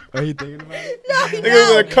 Are you thinking about it? No, Nigga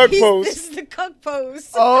was in a cuck pose. This is the cuck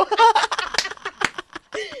pose. Oh,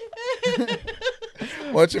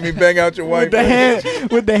 Watching me bang out your wife.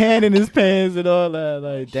 with the hand in his pants and all that.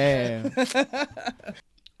 Like, damn.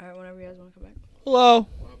 All right, whenever you guys want to come back. Hello.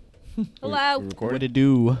 Hello. We recording? What it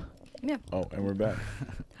do? Oh, and we're back.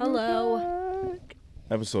 Hello.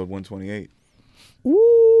 Episode 128.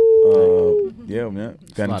 Ooh. Yeah, man.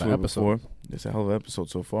 a Got lot into of it before. It's a hell of an episode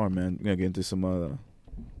so far, man. We're gonna get into some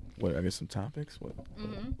I guess some topics.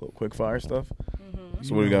 Little quick fire stuff.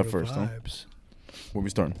 So what do we got first, huh? Where we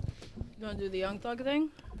starting? You want to do the Young Thug thing?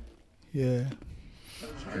 Yeah.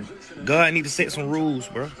 God need to set some rules,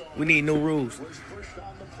 bro. We need new rules.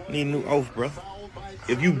 We need a new oath, bro.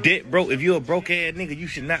 If you if you a broke ass nigga, you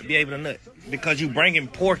should not be able to nut because you bringing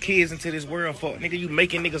poor kids into this world. For nigga, you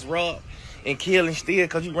making niggas rob and kill and steal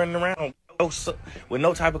because you running around with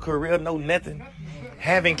no type of career, no nothing.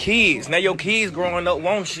 Having kids. Now your kids growing up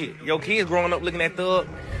want shit. Your kids growing up looking at Thug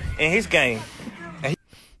and his game.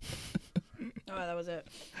 Oh, that was it.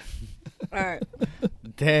 All right.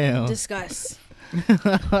 Damn. Discuss.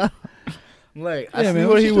 Like, Yeah, I see man, where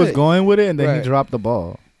what he you was think? going with it, and then Right. he dropped the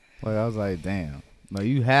ball. Like, I was like, damn. No,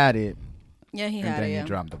 you had it, Yeah, he and had then it. you Yeah.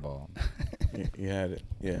 dropped the ball. You had it.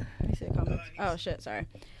 Yeah. You said comments. Oh shit, sorry.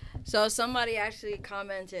 So somebody actually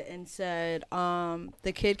commented and said,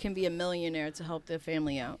 the kid can be a millionaire to help their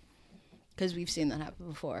family out, because we've seen that happen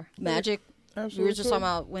before. Magic. We were just talking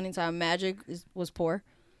about winning time. Magic was poor.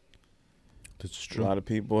 That's A lot of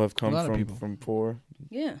people have come A lot of people. from poor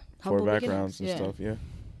Yeah. poor Humble backgrounds and beginnings. stuff. Yeah.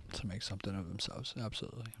 To make something of themselves,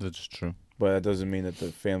 absolutely. That's true. But that doesn't mean that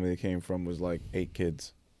the family they came from was like 8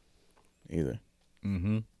 kids either.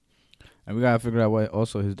 Mm-hmm. And we gotta figure out what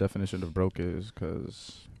also his definition of broke is,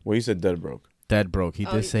 because Well, you said dead broke. dead broke. He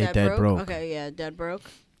Oh, did say dead broke. Okay, yeah, dead broke.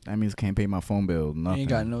 That means can't pay my phone bill. Nothing. Ain't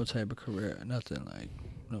got no type of career, nothing, like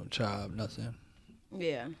no job, nothing.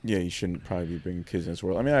 Yeah. Yeah, you shouldn't probably be bringing kids in this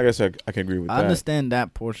world. I mean, I guess I can agree with I that. understand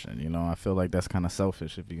that portion. You know, I feel like that's kind of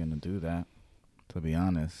selfish if you're gonna do that. To be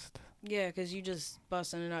honest, Yeah, because you just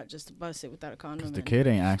busting it out just to bust it without a condom. because the and kid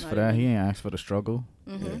ain't asked not for that. even- He ain't asked for the struggle.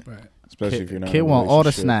 Mhm. Right. Especially Kid, if you're not. kid in a want all the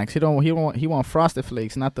relationship. snacks. He want Frosted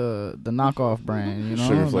Flakes, not the knockoff brand. You know,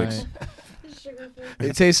 Sugar Flakes.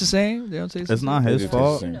 It tastes the same. They don't taste. It's the not They his do taste the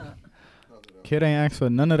fault. same. Kid ain't asked for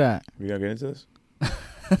none of that. We gotta get into this.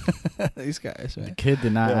 same. These guys, The man. kid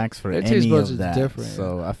did not Yeah. ask for Their taste any buds of is that. different,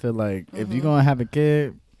 So I feel like if Mhm. you're gonna have a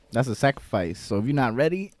kid, that's a sacrifice. So if you're not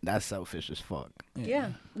ready, that's selfish as fuck.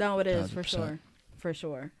 Yeah. No, it is for 100%. sure. For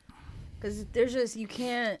sure. Because there's just, you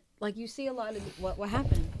can't, like, you see a lot of what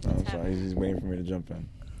happened. Oh, What's I'm sorry. happened. He's waiting for me to jump in.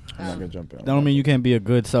 I'm not gonna jump in. That don't mean you can't be a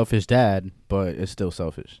good selfish dad, but it's still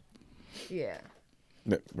selfish. Yeah.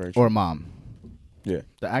 Yeah, very true. Or mom. Yeah.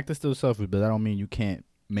 The act is still selfish, but that don't mean you can't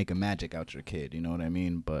make a magic out your kid. You know what I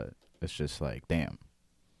mean? But it's just like, damn.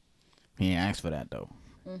 He ain't asked for that though.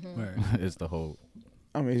 Right. It's the whole.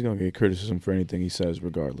 I mean, he's gonna get criticism for anything he says,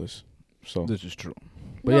 regardless. So This is true.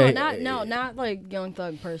 Not like Young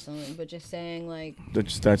Thug personally, but just saying, like,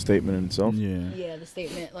 that's that statement in itself. Yeah. yeah, the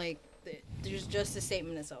statement, like, there's just the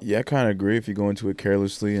statement itself. Yeah, I kind of agree. If you go into it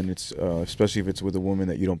carelessly, and it's especially if it's with a woman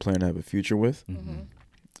that you don't plan to have a future with,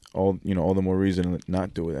 all the more reason to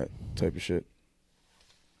not do that type of shit.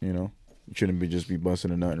 You know, you shouldn't be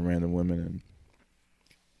busting a nut in random women,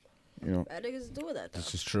 and Bad niggas do that, though.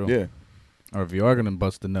 This is true. yeah, Or if you are gonna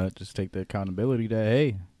bust a nut, just take the accountability that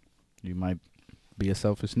hey, you might be a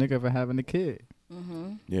selfish nigga for having a kid.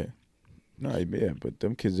 Mm-hmm. yeah, no, yeah, but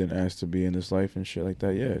them kids didn't ask to be in this life and shit like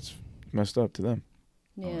that. Yeah, it's messed up to them.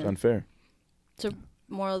 It's Yeah. unfair.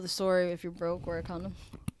 Moral of the story: if you're broke, wear a condom.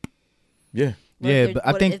 Yeah, Yeah, but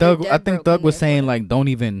I think Thug was saying like don't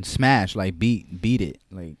even smash, like beat it,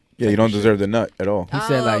 like. yeah, you don't deserve the nut at all. He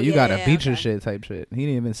said like you gotta beat your okay. shit type shit. He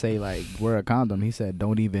didn't even say like wear a condom. He said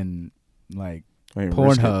don't even like I mean,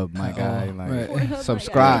 risk it. Pornhub, my guy. Like right. Pornhub, my guy.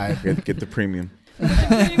 subscribe. Get the premium.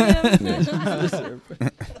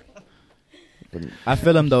 I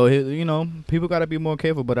feel him though. You know, people gotta be more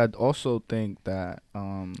careful. But I also think that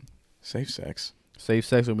Safe sex. safe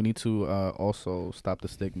sex, and we need to also stop the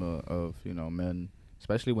stigma of men,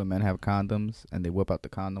 especially when men have condoms and they whip out the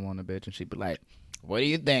condom on the bitch, and she be like, "What do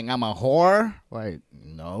you think? I'm a whore?" Like,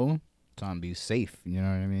 no, trying to be safe. You know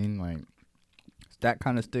what I mean? Like, it's that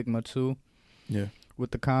kind of stigma too. Yeah.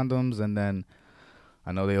 With the condoms, and then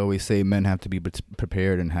I know they always say men have to be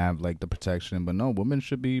prepared and have like the protection, but no, women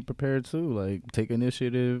should be prepared too. Like, take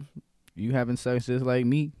initiative. You having sex just like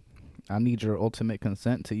me. I need your ultimate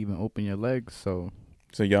consent to even open your legs. So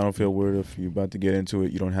y'all don't feel weird if you about to get into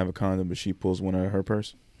it, you don't have a condom, but she pulls one out of her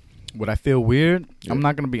purse? would I feel weird? Yeah. I'm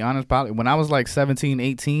not gonna be honest. Probably when I was like 17,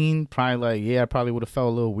 18, probably like I probably would have felt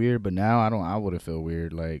a little weird. But now I wouldn't feel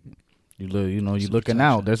weird. Like you looking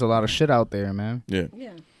out. There's a lot of shit out there, man. Yeah.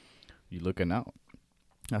 Yeah. You looking out.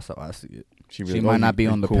 That's how I see it. She She might not be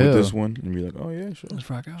on the cool pill. with this one, and be like, oh yeah, sure. Let's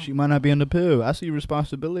rock out. She might not be on the pill. I see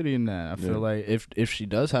responsibility in that. I feel Yeah. like if she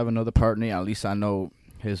does have another partner, at least I know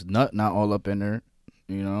his nut not all up in her,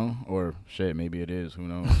 or shit, maybe it is. Who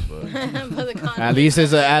knows? But But the condom at least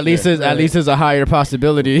is it's a higher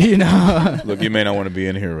possibility. Look, you may not want to be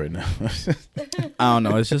in here right now. I don't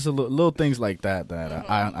know. It's just little things like that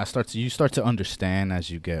you start to understand as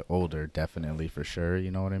you get older. Definitely, for sure.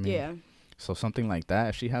 You know what I mean? Yeah. So something like that.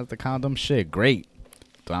 If she has the condom, shit, great.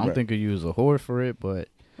 So I don't Right. think of you as a whore for it, but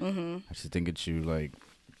Mm-hmm. I just think it's you like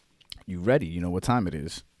you ready. You know what time it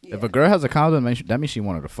is. If Yeah. a girl has a condom, that means she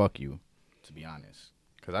wanted to fuck you. To be honest,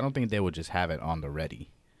 because I don't think they would just have it on the ready,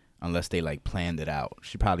 unless they like planned it out.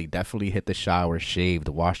 She probably definitely hit the shower, shaved,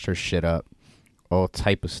 washed her shit up, all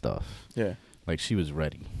type of stuff. Yeah. Like she was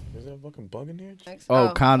ready. Is there a fucking bug in here? Oh,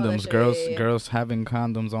 that condoms. shit, Girls, yeah. girls having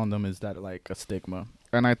condoms on them, is that like a stigma?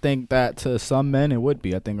 And I think that to some men it would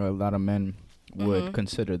be. I think a lot of men would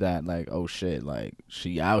consider that like, oh shit, like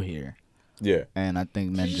she out here. Yeah. And I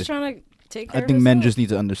think men She's just trying to take care I of think men herself. just need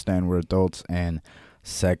to understand we're adults and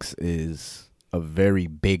sex is a very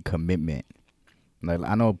big commitment. Like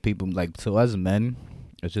I know people like to us men,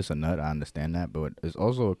 it's just a nut. I understand that, but it's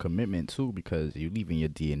also a commitment too because you're leaving your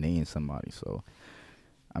DNA in somebody. So,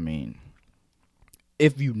 I mean,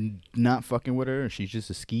 if you not fucking with her and she's just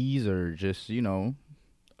a skis or just one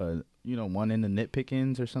in the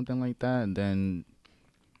nitpickings or something like that, and then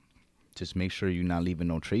just make sure you're not leaving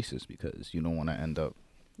no traces because you don't want to end up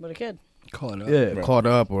With a kid. Call it up. Right. caught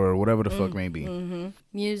up or whatever the fuck may be. Mm-hmm.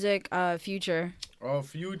 Music, Future. Oh,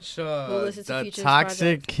 Future, Who listens to the Future's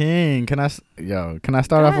Toxic project? King. Can I start Go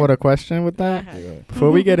off ahead. with a question with that? Go ahead.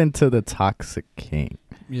 Before we get into the Toxic King,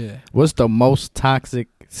 Yeah. what's the most toxic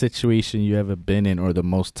situation you ever been in, or the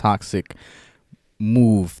most toxic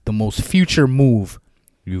move, the most future move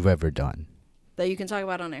you've ever done? That you can talk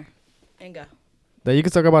about on air. And go. That you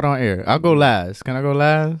can talk about on air. I'll go last. Can I go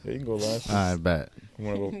last? Yeah, you can go last. All right, bet. You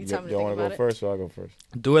wanna go, You tell me to y'all think want to about go it. first, or I'll go first?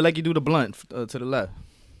 Do it like you do the blunt to the left.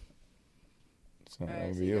 It's not All gonna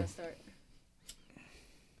right, so be you you. gotta start.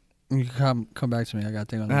 You can come back to me. I got to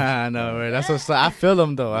think on that. I know, right? That's what I feel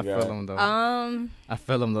them though. I Yeah. feel them though. I I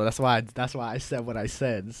feel them though. That's why I said what I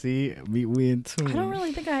said. See, we in tune. don't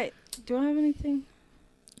really think do I have anything?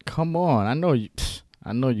 Come on, I know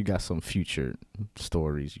you got some future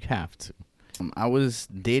stories. You have to. I was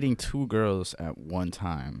dating 2 girls at one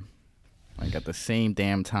time, like at the same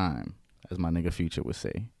damn time, as my nigga Future would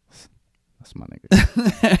say. That's my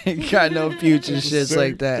nigga. Ain't got no future shits Same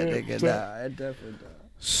like that, damn nigga. time. Nah, I definitely don't.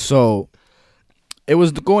 So it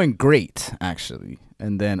was going great actually,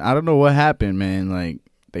 and then I don't know what happened, man. Like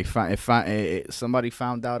somebody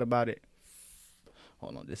found out about it.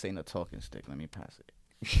 Hold on, this ain't a talking stick. Let me pass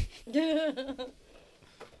it.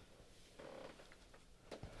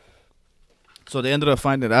 So they ended up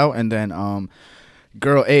finding it out, and then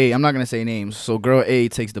girl A, I'm not gonna say names. So girl A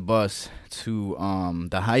takes the bus to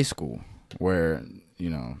the high school where you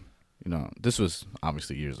know this was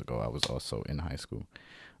obviously years ago. I was also in high school.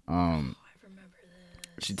 I remember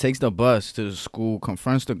this. She takes the bus to the school,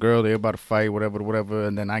 confronts the girl. They're about to fight, whatever.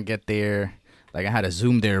 And then I get there. Like, I had to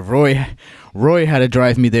Zoom there. Roy had to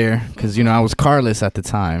drive me there because, I was carless at the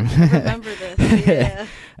time. I remember this. Yeah.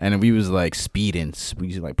 And we was, like, speeding. We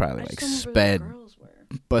was, like, probably, I like, just don't remember sped, who the girls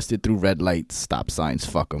were. busted through red lights, stop signs.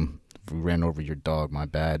 Fuck them. We ran over your dog. My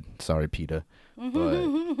bad. Sorry, Peter.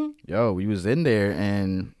 But, yo, we was in there,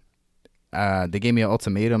 and they gave me an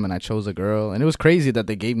ultimatum, and I chose a girl. And it was crazy that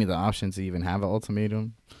they gave me the option to even have an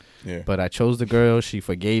ultimatum. Yeah. But I chose the girl. She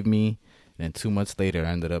forgave me. And 2 months later, I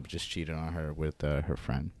ended up just cheating on her with her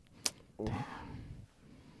friend. I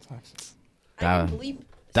can bleep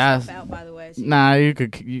that's- stuff out, by the way. So Nah,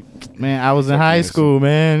 man, I was in high school,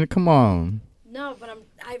 man. Come on. No, but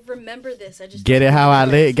I remember this. I just Get don't it how I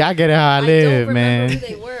remember live. Gotta get it how I I live, don't man. remember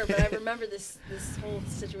who they were, but I remember this whole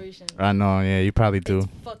situation. I know, yeah, you probably do. It's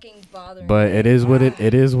fucking bothering But me. it is what it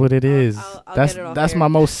is what it is. I'll that's get it off that's air. my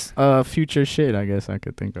most future shit, I guess I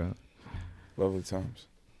could think of. Lovely times.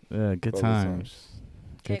 Yeah, good Lovely times.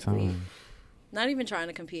 Good Can't believe. times. Not even trying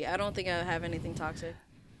to compete. I don't think I have anything toxic.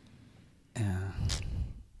 Yeah.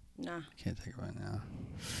 Nah. Can't think of it now.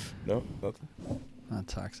 No, nothing. Not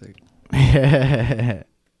toxic. I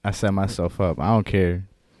set myself up. I don't care.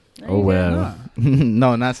 Oh well.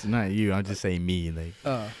 No, not you. I'm just saying me. Like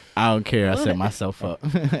I don't care. I set myself up.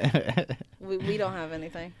 We don't have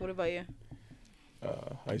anything. What about you?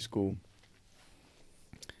 High school.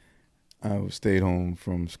 I stayed home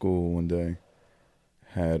from school one day.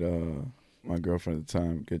 Had my girlfriend at the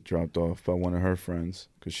time get dropped off by one of her friends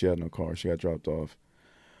because she had no car. She got dropped off.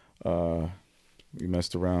 We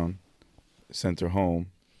messed around, sent her home.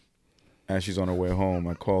 As she's on her way home,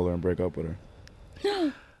 I call her and break up with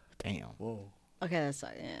her. Damn. Whoa. Okay, that's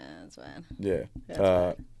bad. Yeah. That's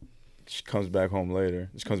bad. She comes back home later.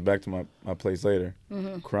 She comes back to my place later,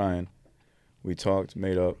 crying. We talked,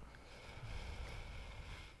 made up.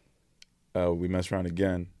 We messed around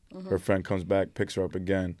again. Her friend comes back, picks her up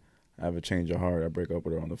again. I have a change of heart. I break up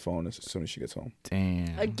with her on the phone as soon as she gets home.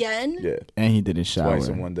 Damn. Again? Yeah. And he didn't shower. Twice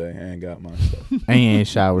in one day. I ain't got my stuff. And he ain't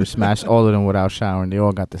showered. Smashed all of them without showering. They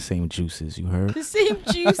all got the same juices. You heard? The same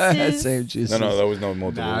juices. Same juices. No, there was no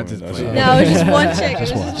multiple Nah, I women. just That's played. all. No, it was just one chick. It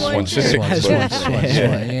was Just just one chick. chick.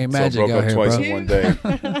 But- You ain't magic so broke out up here, twice bro. in one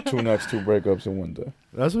day. 2 nuts, 2 breakups in one day.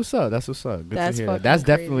 That's what's up. That's what's up. Good That's to hear. fucking That's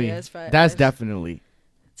crazy. definitely. That's fa- That's that's definitely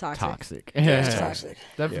Toxic. toxic. It's toxic.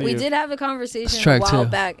 Definitely. We did have a conversation Let's a track while two.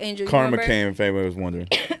 back. Angel, you Karma remember? came, if anybody was wondering.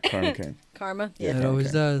 Karma came. Karma? Yeah. It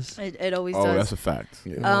always does. It always Oh, does. that's a fact.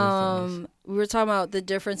 Yeah. We were talking about the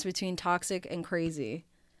difference between toxic and crazy,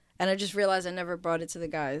 and I just realized I never brought it to the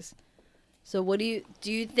guys. So, what do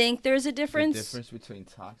you think there's a difference? The difference between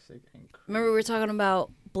toxic and. Remember, we were talking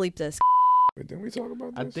about bleep this, Wait, didn't we talk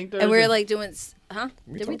about this? I think there's. and we were a- like doing, huh?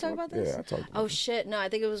 Did we talked talk about this? Yeah, I talked about Oh this. shit! No, I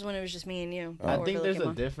think it was when it was just me and you. I before think Billy there's came a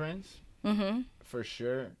on. difference Mm-hmm. for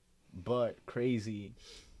sure, but crazy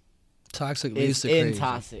Toxic leads is to crazy. in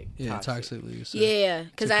toxic. Yeah, toxic leads to. Yeah,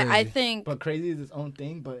 because to I crazy. think But crazy is its own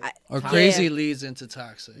thing. But Or Yeah. crazy leads into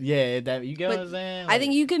toxic. yeah, that you get But what I'm saying. I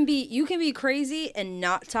think you can be crazy and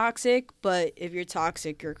not toxic, but if you're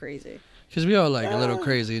toxic, you're crazy. Because we all like a little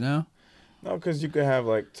crazy, you know? No, because you could have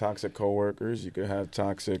like toxic coworkers. You could have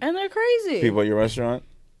toxic And they're crazy. people at your restaurant.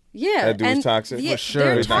 Yeah, That dude's and toxic. yeah, For sure.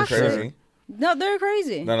 they're He's not toxic. crazy. No, they're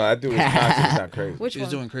crazy. No, that dude is toxic. He's not crazy. Which He's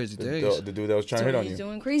one? doing crazy The, things. the dude that was trying to hit on He's you.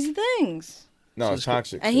 doing crazy things. No, it's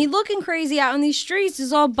toxic. And he looking crazy out in these streets.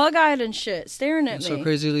 He's all bug-eyed and shit, staring at So me.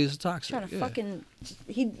 crazy leads to toxic. Trying to yeah. fucking.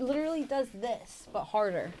 He literally does this, but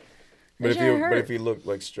harder. But That if shit he hurt. looked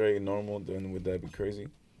like straight and normal, then would that be crazy?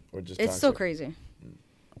 Or just It's toxic? still crazy.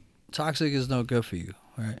 Toxic is no good for you,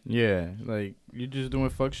 right? Yeah, like you're just doing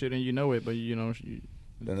fuck shit and you know it, but you know.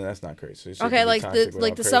 Then that's not crazy. So it should Okay, be like toxic the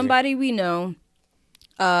without crazy. somebody we know.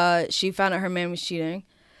 She found out her man was cheating,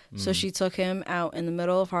 so she took him out in the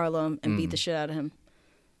middle of Harlem and beat the shit out of him.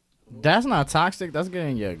 That's not toxic. That's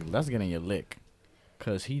getting your lick,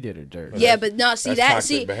 cause he did her dirt. Yeah, but no, see that's that, toxic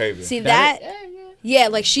see, behavior. see that, yeah,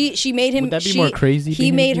 like she made him. Would that be she- more crazy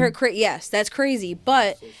He made behavior? her yes, that's crazy,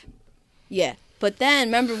 but yeah, but then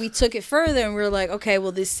remember we took it further and we were like, okay,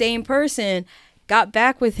 well this same person got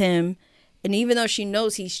back with him, and even though she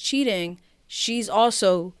knows he's cheating, she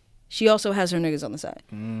also has her niggas on the side.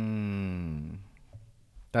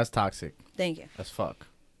 That's toxic. Thank you. That's fuck.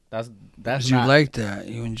 Because That's you not, like that.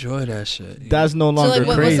 You enjoy that shit. That's no So longer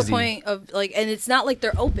like, crazy. what's the point of like? And it's not like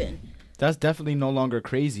they're open. That's definitely no longer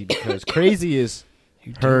crazy because crazy is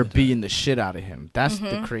her beating the shit out of him. That's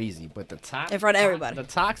the crazy. But the toxic In front of everybody. The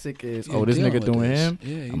toxic is You this dealing nigga with doing this. him.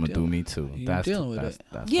 Yeah, you I'm gonna do dealing- me too. you That's dealing with that's, it.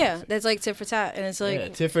 that's Yeah, toxic. that's like tit for tat, and it's like Yeah,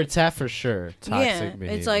 tit for tat for sure. Toxic yeah,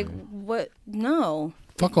 behavior. it's like what? No,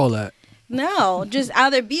 Fuck all that. no, just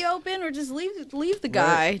either be open or just leave the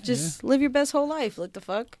guy. Just live your best whole life. Like the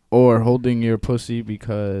fuck. or holding your pussy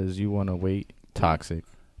because you want to wait. Toxic.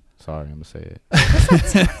 Sorry, I'm gonna say it.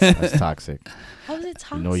 That's toxic. How is it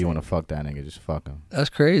toxic? You know you want to fuck that nigga, just fuck him.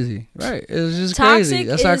 That's crazy. Right. It's just Toxic crazy.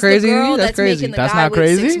 That's is not crazy. The girl That's crazy. making the That's guy not wait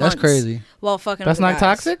crazy? 6 That's months crazy. While fucking. That's other not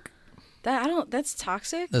guys. toxic. That's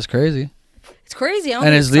toxic. That's crazy. It's crazy. I don't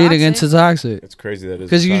And think it's leading toxic. into toxic. It's crazy that it's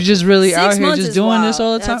Because you toxic. just really 6 out here months just is doing wild. this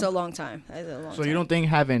all the time. That's a long time. So you don't think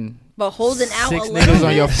having But holding out 6 a niggas little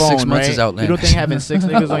on your bit? phone, 6 months right? is You don't outlandish. think having 6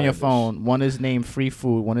 niggas on your phone, one is named Free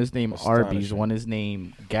Food, one is named Arby's, Astonishing. one is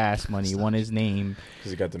named Gas Money, one is named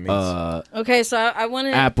Because he got the meats. Okay, so I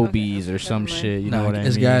wanted Applebee's okay, or some never mind. shit. You know No, what I mean?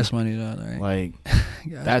 it's gas money though, right? Like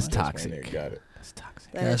Gas that's money. toxic. Got it. That's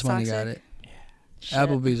toxic. That Gas is money toxic? got it. Shit.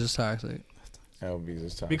 Applebee's is toxic. Applebee's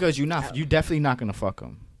is toxic. Because you definitely not gonna fuck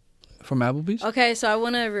them. From Applebee's? Okay, so I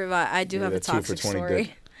want to revive. I do Yeah, have a that 2 for toxic 20 story.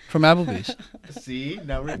 dick. From Applebee's. See,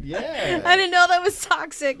 never. Yeah, I didn't know that was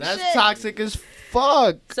toxic. that's Shit. toxic as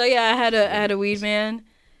fuck. So yeah, I had a weed man.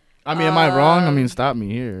 I mean, am I wrong? I mean, stop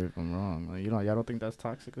me here if I'm wrong. Like, y'all don't think that's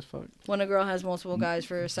toxic as fuck? When a girl has multiple guys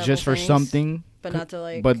for several Just for things, something, but not to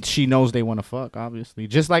like. but she knows they want to fuck. Obviously,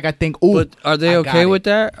 just like I think. Ooh, But are they I got okay it. with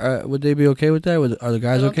that? Would they be okay with that? Are the I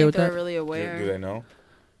guys don't okay think with they're that? really Do aware. they know?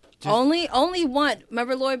 Only one.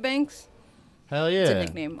 Remember Lloyd Banks? Hell yeah, It's a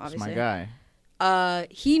nickname, That's obviously. my guy.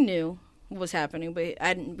 He knew what was happening, but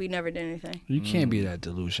we never did anything. You can't be that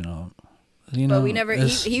delusional. You know, But we never.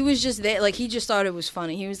 it's- He was just there. Like he just thought it was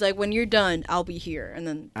funny. He was like, "When you're done, I'll be here." And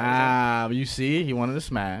then You see, he wanted to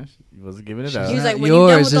smash. He wasn't giving it up. He was like, Not when you're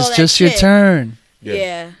done yours, with all it's that just your shit- turn.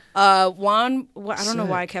 yeah. Juan. I don't know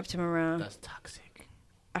why I kept him around. That's toxic.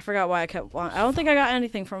 I forgot why I kept Juan. I don't think I got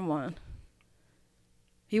anything from Juan.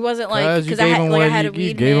 He wasn't like Cause you because I gave had him like I what had a you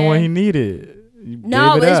weed gave him what he man. needed. You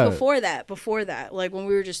No, gave it it was up. before that. Before that, like when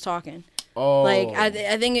we were just talking. Oh, Like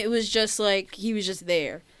I think it was just like he was just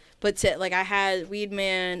there. But like I had Weed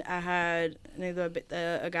Man, I had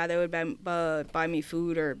a guy that would buy me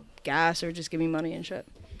food or gas or just give me money and shit.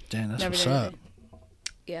 Damn, that's Never what's did up. anything.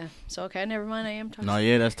 Yeah. So okay, never mind. I am toxic. No,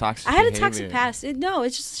 yeah, that's toxic. I had a behavior. toxic past. No,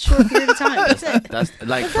 it's just a short period of time. That's it. That's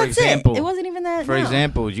like, But for that's example, it wasn't even that. For no.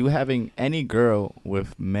 example, you having any girl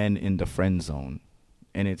with men in the friend zone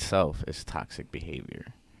in itself is toxic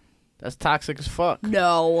behavior. That's toxic as fuck.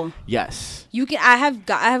 No. Yes. You can. I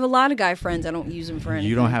have a lot of guy friends. I don't use them for anything.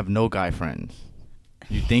 You don't have no guy friends.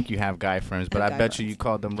 You think you have guy friends, but I guy bet you friends.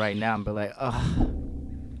 called them right now and be like, ugh,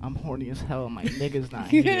 I'm horny as hell. My nigga's not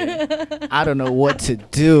here. I don't know what to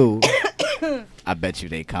do. I bet you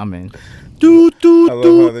they coming. I love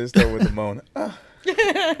how they start with the moan.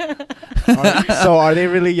 So are they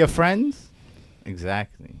really your friends?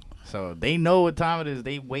 Exactly. So they know what time it is.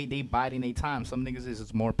 They wait. They biding their time. Some niggas is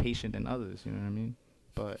just more patient than others. You know what I mean?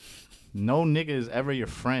 But no nigga is ever your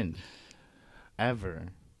friend. Ever.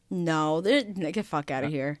 No, get the fuck out of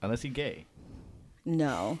here. Unless he gay.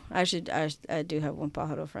 No, I do have one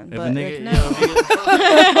pajaro friend, If but a nigga, no.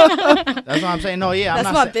 That's what I'm saying. No, yeah,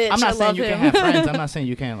 That's my bitch. I'm not I saying love you him. can't have friends. I'm not saying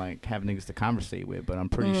you can't like have niggas to conversate with, but I'm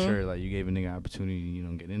pretty Mm-hmm. sure like you gave a nigga an opportunity, you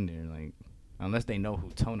don't get in there. Like unless they know who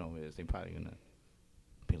Tono is, they probably gonna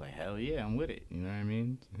be like, hell yeah, I'm with it. You know what I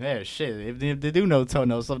mean? Yeah, shit. If they do know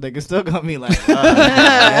Tono, some niggas still gonna be like,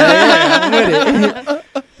 yeah, I'm with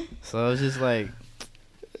it. So it's just like.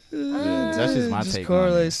 Yeah, that's just my Just take.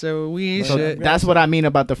 correlates to we ain't So shit. that's what I mean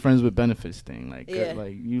about the friends with benefits thing. Like, Yeah.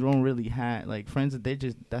 like you don't really have like friends.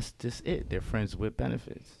 That's just it. They're friends with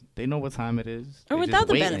benefits. They know what time it is. Or They without just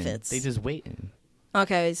the waiting. benefits. They just waiting.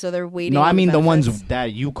 Okay, so they're waiting. No, I on mean the benefits. ones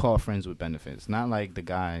that you call friends with benefits, not like the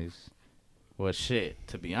guys. Well, shit.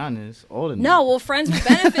 To be honest, all the No, well, friends with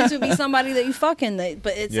benefits would be somebody that you fucking,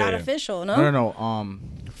 but it's Yeah, not yeah. official, no? No.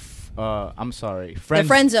 I'm sorry. Friend,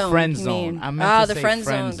 friend zone. Friend you zone. mean. I meant to the say friend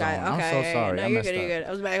zone guy. zone. Okay, I'm so sorry. No, I you're messed good. You're up. good.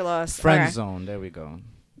 I was back lost. Friend Okay. zone. There we go.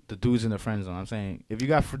 The dudes in the friend zone. I'm saying if you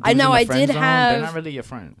got dudes I know, in the I friend did zone, have- they're not really your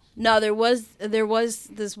friends. No, there was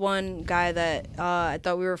this one guy that I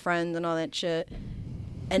thought we were friends and all that shit.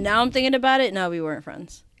 And now I'm thinking about it. No, we weren't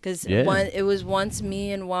friends because Yeah. it was once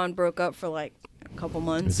me and Juan broke up for like a couple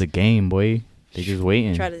months. It's a game, boy. They just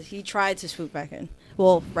waiting. He tried to swoop back in.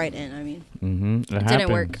 Well, right in. I mean, It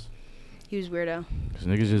didn't work. He was weirdo. Cause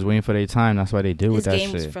niggas just waiting for their time. That's why they deal with His that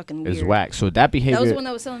game was shit. fucking It's weird. whack. So that behavior. That was the one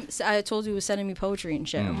that was I told you was sending me poetry and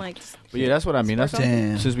shit. I'm like, But yeah, that's what I mean. That's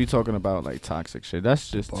Damn. since we talking about like toxic shit. That's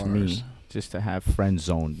just to me, Bars. just to have friend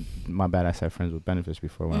zone. My bad. I said friends with benefits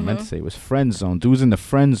before. What I Mm-hmm. meant to say was friend zone. Dudes in the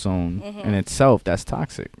friend zone in itself. That's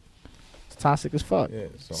toxic. It's toxic as fuck. Yeah,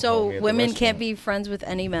 so homie at the women can't restaurant. be friends with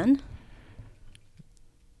any men.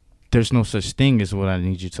 There's no such thing as what I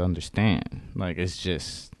need you to understand. Like it's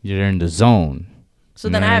just you're in the zone. So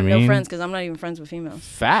You then know I what have I no mean? friends because I'm not even friends with females.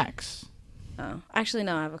 Facts. Oh, actually,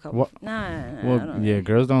 no, I have a couple. What- Nah, I Well, don't yeah, know.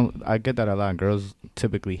 girls don't. I get that a lot. Girls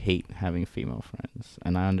typically hate having female friends,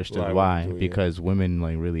 and I understood Why would why. you do, yeah. Because women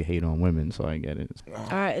like really hate on women, so I get it. All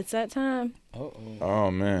right, it's that time. Oh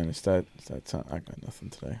man, it's that time. I got nothing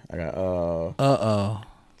today. I got Uh-oh.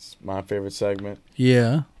 it's my favorite segment.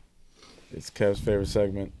 Yeah. It's Kev's favorite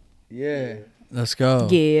segment. Yeah. Let's go.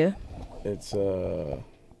 Yeah. It's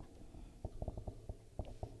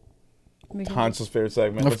Hansel's favorite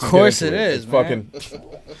segment. Of Let's just course get into it is, It's man.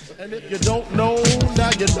 fucking. And if you don't know, now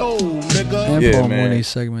you know, nigga. And Yeah, Paul man. Mooney's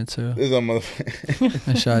segment, too. This is a motherfucker.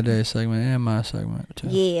 And Sade's segment, and my segment, too.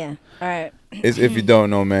 Yeah. All right. It's, if you don't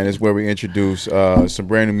know, man, it's where we introduce some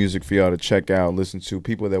brand new music for y'all to check out, listen to,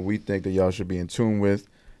 people that we think that y'all should be in tune with,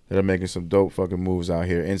 that are making some dope fucking moves out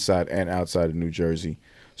here, inside and outside of New Jersey.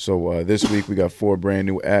 So this week we got 4 brand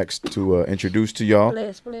new acts to introduce to y'all.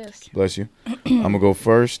 Bless. Bless you. I'm gonna go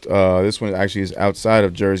first. This one actually is outside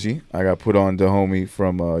of Jersey. I got put on the homie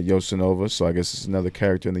from Yosanova, so I guess it's another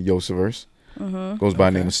character in the Yosaverse. Goes by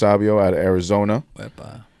the name of Sabio out of Arizona.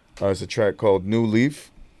 Wepa. It's a track called New Leaf.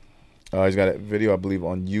 He's got a video, I believe,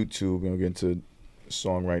 on YouTube. I'm gonna get into the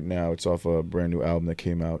song right now. It's off a brand new album that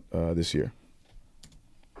came out this year.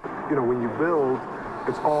 You know, when you build,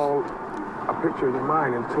 it's all a picture in your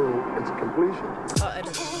mind until it's completion. Oh, it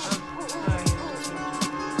is.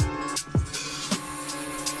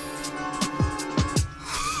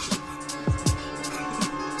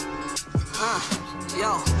 All right.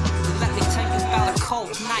 Yo, let me tell you about a cold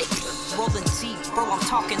night. Rolling deep, bro, I'm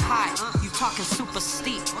talking high. You talking super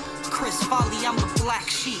steep. Chris Folly, I'm the black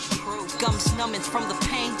sheep. Gums numbing from the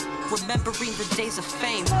pain. Remembering the days of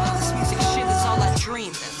fame. This music shit is all I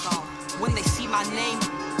dream. When they see my name,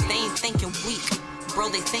 they ain't thinking weak. Bro,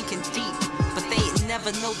 they thinking deep. But they ain't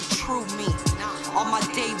never know the true me. All my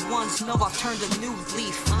day ones know I've turned a new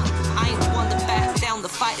leaf. I ain't one to back down, the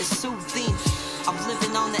fight is soothing. I'm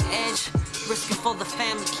living on the edge, risking for the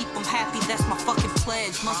family, keep them happy, that's my fucking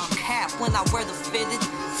pledge. Muscle cap when I wear the fitted,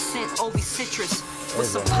 scent always citrus. With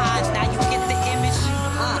some pine, now you get the image.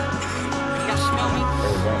 Y'all smell me?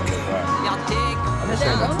 Y'all dig?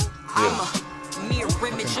 I'm a mirror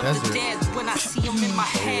image of the dead. When I see them in my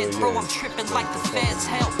head, bro, I'm tripping like the feds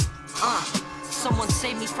help. Someone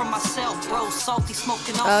save me from myself, bro. Salty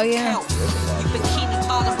smoking off kelp. You bikini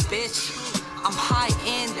bottom bitch. I'm high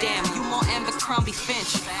and damn, you more Abercrombie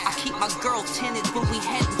Finch. I keep my girl tinted when we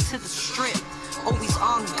heading to the strip. Always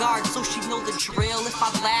on guard, so she know the drill. If I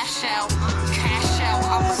lash out, cash out,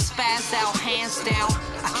 I'ma spaz out, hands down.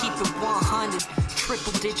 I keep it 100,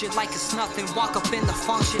 triple digit like it's nothing. Walk up in the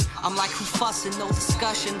function, I'm like who fussing, no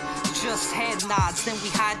discussion. Just head nods, then we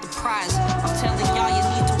hide the prize. I'm telling y'all you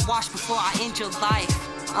need to wash before I end your life.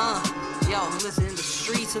 Yo, listen, in the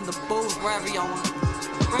streets, in the booth, wherever y'all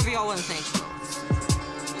want to think.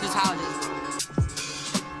 Just how it is.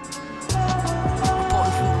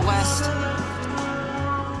 Reporting from the West.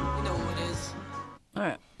 You know who it is.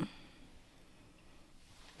 Alright.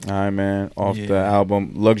 Alright, man. Off the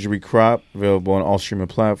album Luxury Crop, available on all streaming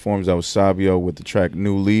platforms. That was Sabio with the track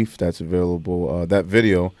New Leaf. That's available. That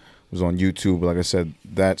video was on YouTube. But like I said,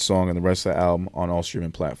 that song and the rest of the album on all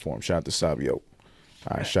streaming platforms. Shout out to Sabio.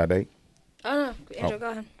 Alright, Sade. Oh, no. Angel, go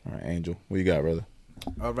ahead. Alright, Angel. What you got, brother?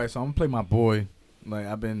 All right, so I'm gonna play my boy. Like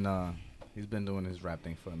he's been doing his rap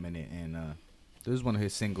thing for a minute, and this is one of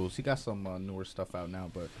his singles. He got some newer stuff out now,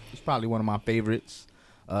 but it's probably one of my favorites.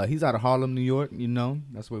 He's out of Harlem, New York. You know,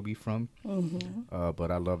 that's where we from. Mm-hmm.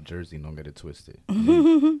 But I love Jersey. Don't get it twisted.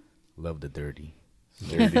 Love the dirty.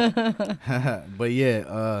 But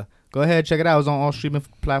yeah, go ahead, check it out. It's on all streaming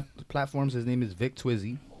platforms. His name is Vic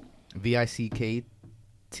Twizzy, VICK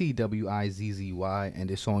TWIZZY, and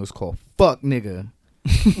this song is called "Fuck Nigga."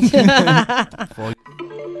 Vic.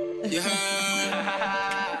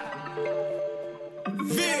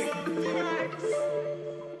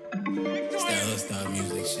 Style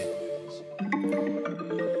music shit.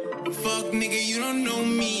 Fuck nigga, you don't know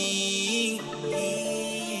me.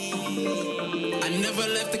 I never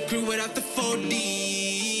left the crew without the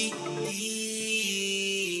 4D.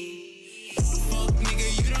 Fuck nigga,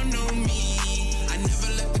 you don't know me. I never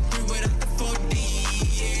left the crew without the 4D.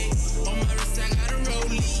 Yeah. On my wrist I got a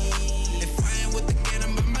rollie. If I ain't with the gang,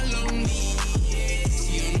 I'm by my lonely. Yeah.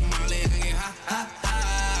 She on the molly, I get ha ha ha.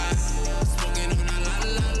 Smoking on a la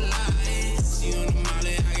la la. She on the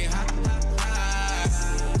molly, I get ha ha ha.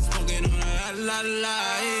 Smoking on a la la la.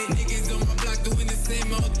 Niggas on my block doing the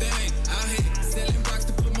same old thing. Out here selling rocks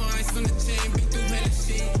to put more ice on the chain. Been through hella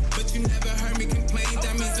shit, but you never heard me complain.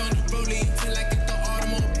 Diamonds on the rollie until I get the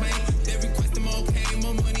Audemars plane. They request them all okay,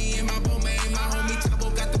 more money in my domain. My homie Chabo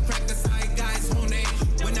got the practice, I got his whole name.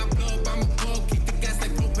 When I blow up, I'm a ball, keep the gas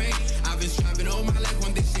like propane. I've been striving all my life,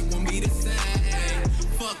 one day shit won't be the same.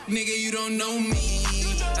 Fuck nigga, you don't know me.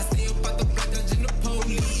 I stay up out the block, dodging the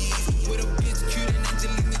police. With a bitch cute and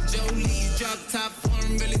Angelina Jolie. Drop top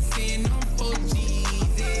form, really seeing on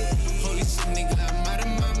 4G's. Yeah. Holy shit, nigga, I'm out of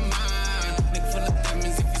my mind. Nigga full of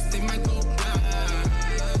diamonds, if you stay, might go blind.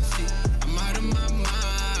 Shit, I'm out of my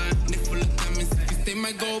mind. Nigga full of diamonds, if you stay,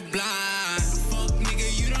 might go blind. Fuck nigga,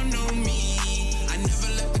 you don't know me. I never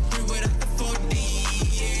left the crib without the 4D.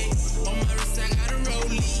 Yeah. On my wrist, I got a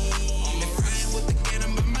rollie. If I ain't with the gang,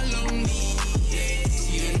 I'm by my lonely. Yeah.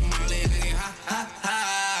 She on the molly, I get ha ha ha.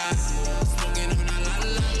 Smoking on a la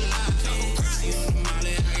la la. She on the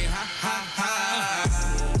molly, I get ha ha ha.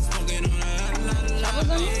 Smoking on a la la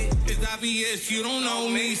la. It's obvious you don't know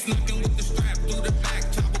me. Snucking with the strap through the back,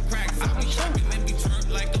 chopper cracks. I be trapping, let me chirp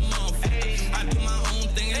like a motherfucker. I do my own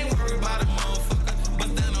thing, ain't worried about a motherfucker.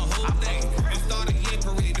 Bust down the whole thing. And start a year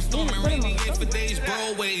parade. The storm and raining year for days.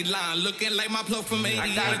 Broadway line, looking like my plug from 80.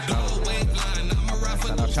 I got a doorway line. I'm a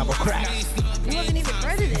rapper. Chopper cracks. You wasn't even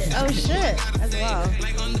credited. Oh shit. That's wild.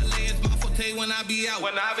 Like on the lands, my forte when I be out.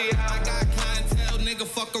 I got clientele, nigga,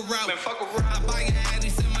 fuck a route. I buy your addy,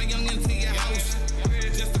 send my youngin' to your house.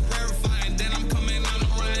 Just to verify, and then I'm coming on the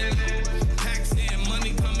run. Packs in,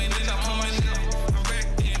 money coming in, I'm coming out. I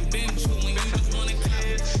racked in, been chewing, you just wanna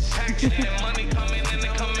clap. Packs in, money coming in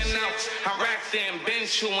and coming out. I racked in, been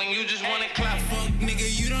chewing, you just wanna clap. Fuck nigga,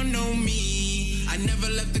 you don't know me. I never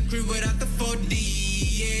left the crib without the 4D.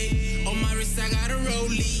 Yeah. On my wrist, I got a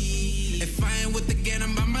rollie. If I ain't with the gang,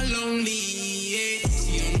 I'm by my lonely. Yeah.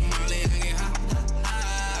 She on the molly, I get ha ha ha.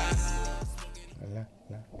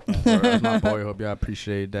 That's my boy. Hope y'all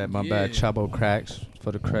appreciate that. My bad, Chabo Cracks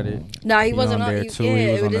for the credit. Nah, he wasn't on on there he, too. Yeah,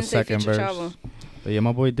 He was it on the didn't say second feature verse. Chavo. But yeah,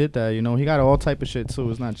 my boy did that. You know, he got all type of shit too.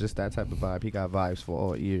 It's not just that type of vibe. He got vibes for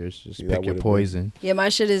all ears. Just pick your poison. Yeah, my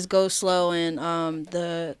shit is Go Slow and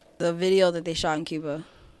the video that they shot in Cuba.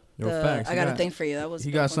 Yo, facts. I got a thing for you. That was.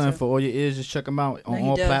 He got something for all your ears. Just check him out on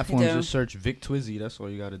all platforms. Just search Vic Twizzy. That's all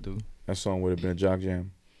you got to do. That song would have been a jock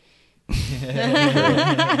jam.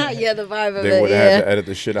 Yeah, the vibe of they it. would have had to edit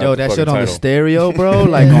the shit out. Yo, that shit on the stereo, bro.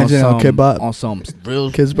 Like on some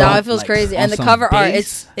real. No, it feels crazy. And the cover art,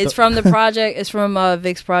 it's from the project. It's from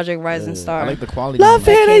Vic's project Rising Star. I like the quality. Love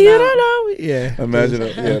Hitter, you don't know. Yeah. Imagine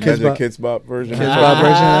a Kids Bop version. Kids Bop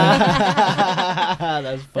version.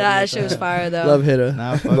 That's funny. That shit was fire though. Love Hitter.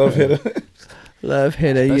 Love Hitter. Love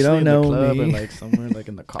Hitter. You don't know me. Or like somewhere like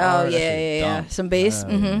in the car. Oh yeah. Some bass.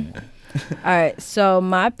 All right, so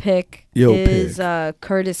my pick is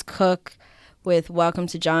Curtis Cook with "Welcome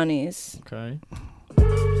to Johnny's." Okay,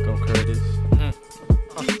 go Curtis.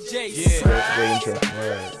 Great intro. All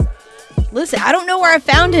right. Listen, I don't know where I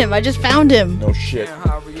found him. I just found him. No shit.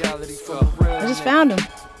 I just found him.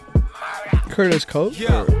 Curtis Cook?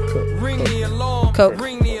 Coke.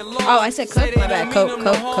 Oh, I said Coke. My bad. Coke.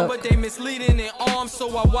 But they misleading in arms, so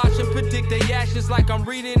I watch and predict their actions like I'm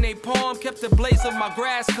reading a poem. Kept the blaze of my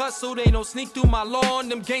grass cut so they don't sneak through my lawn.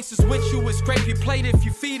 Them gangsters with you is scrape your plate if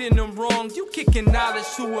you feeding them wrong. You kicking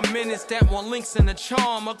knowledge to a menace that want links and a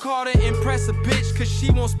charm. I call to impress a bitch cause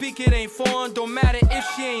she won't speak, it ain't foreign. Don't matter if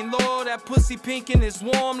she ain't loyal, that pussy pink and is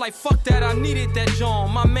warm. Like fuck that, I needed that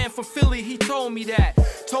John. My man from Philly, he told me that.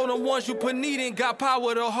 Told him once you put need in, got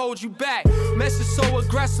power to hold you back. Message so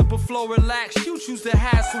aggressive but flow relaxed. You choose the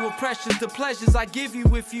hassle of pressures, the pleasures I give you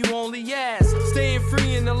if you only ask. Staying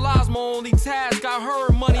free in the lies my only task. I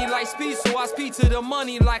heard money like speed, so I speed to the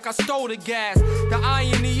money like I stole the gas. The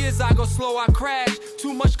irony is I go slow, I crash.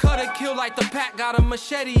 Too much cutter kill like the pack got a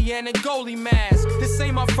machete and a goalie mask. This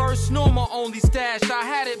ain't my first nor my only stash. I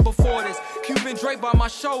had it before this. Cuban draped by my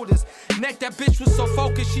shoulders. Neck that bitch was so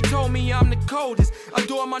focused, she told me I'm the coldest.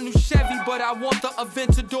 Adore my new Chevy, but I want the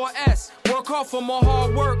Aventador S. Work hard for more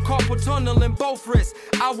hard work, carpal tunnel in both wrists.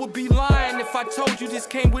 I would be lying if I told you this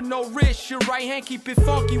came with no risk. Your right hand keep it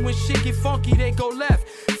funky, when shit get funky they go left.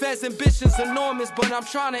 Fez ambitions enormous, but I'm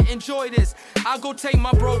trying to enjoy this. I go take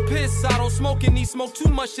my bro piss, I don't smoke and he smoke too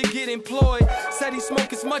much to get employed. Said he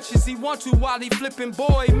smoke as much as he want to while he flipping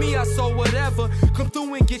boy. Me I sold whatever, come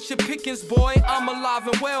through and get your pickings boy. I'm alive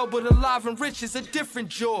and well, but alive and rich is a different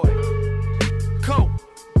joy. Coke.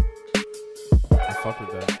 I fuck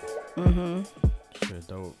with that. Shit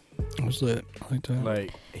dope. What's lit? I like that.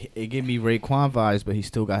 Like it gave me Raekwon vibes, but he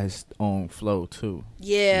still got his own flow too.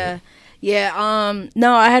 Yeah.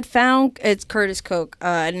 No, I had found it's Curtis Cook.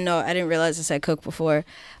 I didn't realize I said Cook before.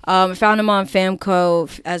 I found him on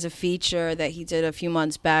Famco as a feature that he did a few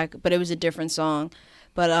months back, but it was a different song.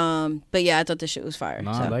 But yeah, I thought the shit was fire.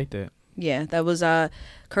 No, I like that. Yeah, that was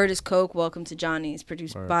Curtis Coke. Welcome to Johnny's,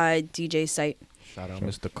 produced by DJ Sight. Shout out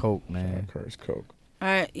Mr. Coke, man. Curtis Coke. All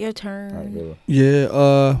right, your turn. All right,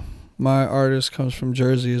 yeah, my artist comes from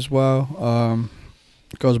Jersey as well.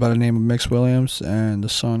 Goes by the name of Mix Williams, and the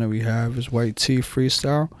song that we have is White Tea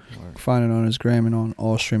Freestyle. Find it on his Gram and on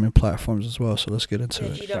all streaming platforms as well. So let's get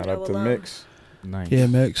into it. Shout out to Mix. Nice. Yeah,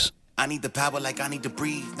 Mix. I need the power like I need to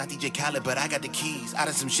breathe. Not DJ Khaled, but I got the keys. Out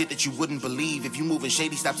of some shit that you wouldn't believe. If you moving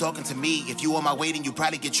shady, stop talking to me. If you on my way, then you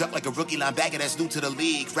probably get chucked like a rookie linebacker that's new to the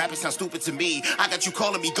league. Rapping sound stupid to me. I got you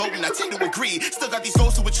calling me golden, I tend to agree. Still got these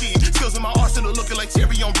goals to achieve. Skills in my arsenal looking like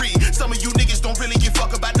Thierry Henry. Some of you niggas don't really give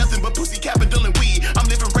fuck about nothing but pussy, capital, and weed. I'm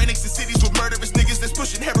living right next to cities with murderous niggas that's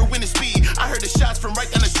pushing heroin and speed. I heard the shots from right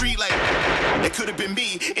down the street like that could have been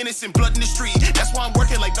me. Innocent blood in the street. That's why I'm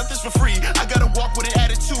working like nothing's for free. I gotta walk with an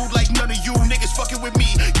attitude like none of you niggas fucking with me.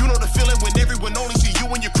 You know the feeling when everyone only see you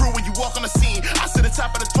and your crew when you walk on the scene. I sit at the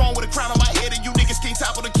top of the throne with a crown on my head and you niggas can't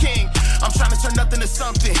topple the king. I'm trying to turn nothing to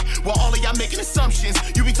something while all of y'all making assumptions.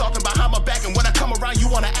 You be talking behind my back and when I come around you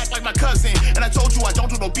wanna act like my cousin. And I told you I don't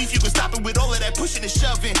do no beef, you can stop it with all of that pushing and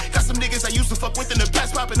shoving. Got some niggas I used to fuck with in the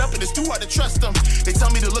past popping up and it's too hard to trust them. They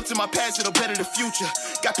tell me to look to my past, it'll better the future.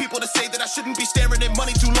 Got people to say that I shouldn't be staring at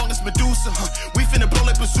money too long as Medusa. We finna blow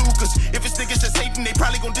like bazookas. If it's niggas that's hating, they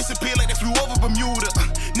probably gon' disappear like they flew over Bermuda.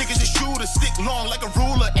 Niggas just shooters, stick long like a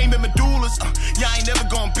ruler, aim at medullas. Yeah, I ain't never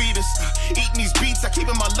gon' beat us. Eating these beats, I keep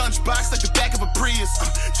in my lunchbox like the back of a Prius.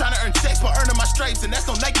 Trying to earn checks while earning my stripes, and that's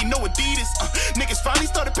no Nike, no Adidas. Niggas finally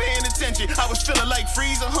started paying attention. I was feeling like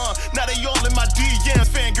Freezer, Now they all in my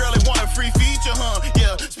DMs, fangirl, they want a free feature,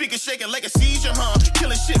 Yeah, speaker shaking like a seizure,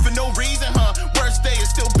 Killing shit for no reason, Worst day is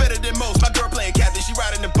still better than most. My girl playing captain, she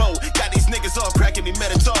riding the boat. Got these niggas all cracking me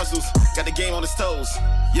metatarsals. Got the game on his toes.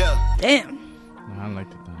 Yeah. Damn. I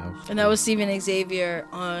liked it. That was And that was Steven Xavier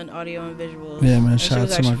on audio and visuals. Yeah, man. That shit Shout out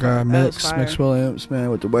was to my actually guy fire. That was Mix fire. Williams, man,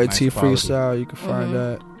 with the White Nice Tee quality. freestyle. You can find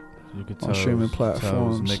that You could on tell streaming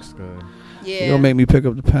platforms. Mixed good. Yeah. You gonna make me pick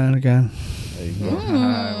up the pen again? There you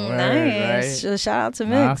go. Nice. Right? Shout out to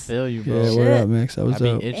Nah, I Mix. feel you, bro. Yeah, word up, Mix. That was I be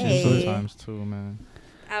dope. itching Hey. sometimes too, man.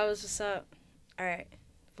 How was what's up? All right.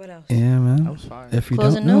 What else? Yeah, man. That was fire. If you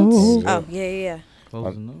Closing don't notes? know, Oh, yeah.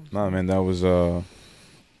 Closing notes. Nah, man, that was Oh,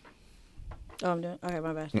 I'm doing. Okay,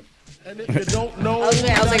 my bad. And if you don't know, I was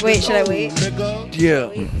like, wait, should I wait? nigga? yeah.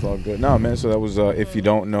 it's all good. Nah, man. So that was if you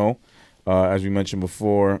don't know, as we mentioned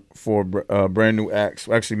before, 4 brand new acts.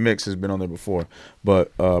 Actually, Mix has been on there before,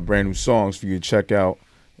 but brand new songs for you to check out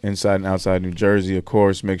inside and outside New Jersey. Of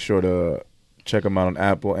course, make sure to check them out on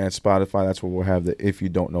Apple and Spotify. That's where we'll have the If You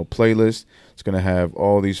Don't Know playlist. It's gonna have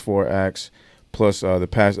all these 4 acts plus the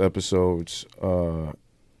past episodes.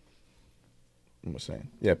 What am I saying?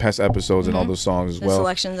 Yeah, past episodes and all those songs as The well.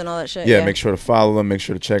 selections and all that shit. Yeah, make sure to follow them. Make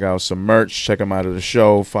sure to check out some merch. Check them out of the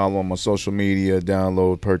show. Follow them on social media.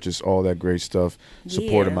 Download, purchase, all that great stuff.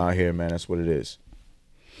 Support them out here, man. That's what it is.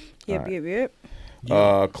 Yep.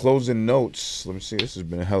 Closing notes. Let me see. This has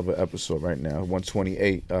been a hell of an episode right now.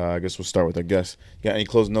 128. I guess we'll start with our guest. You got any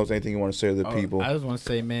closing notes? Anything you want to say to the people? I just want to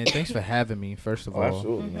say, man, thanks for having me. First of all,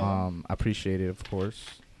 absolutely, man. I appreciate it, of course.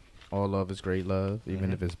 All love is great love,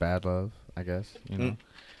 even if it's bad love, I guess, you know.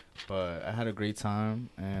 But I had a great time,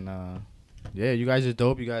 and yeah, you guys are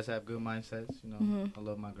dope. You guys have good mindsets, you know. I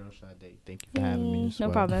love my girl Sade. Thank you for having me as No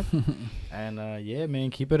well. problem. And yeah,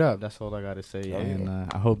 man, keep it up. That's all I gotta say. And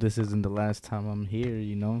I hope this isn't the last time I'm here.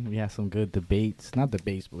 You know, we had some good debates, not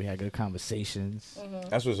debates, but we had good conversations.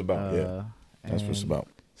 That's what it's about. Yeah, that's what it's about.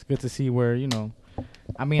 It's good to see where, you know,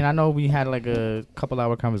 I mean, I know we had like a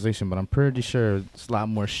couple-hour conversation, but I'm pretty sure it's a lot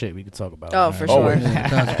more shit we could talk about. Oh, man. for sure.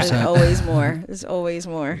 Yeah, There's always more. There's always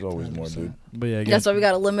more. There's always more, dude. But yeah, That's why we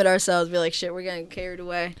gotta limit ourselves. Be like, shit, we're getting carried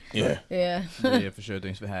away. Yeah. Yeah. yeah, for sure.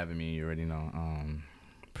 Thanks for having me. You already know.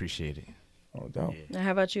 Appreciate it. No doubt. Now,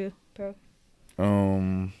 how about you, bro?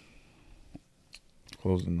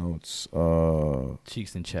 Closing notes.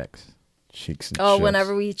 Cheeks and checks. Cheeks and Oh, checks.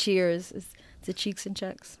 whenever we cheers, it's the cheeks and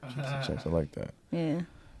checks. Cheeks and checks. I like that. Yeah.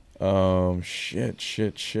 Shit.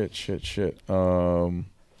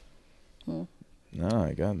 Nah,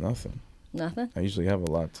 I got nothing. Nothing? I usually have a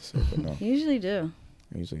lot to say, but no. You usually do.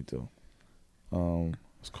 I usually do.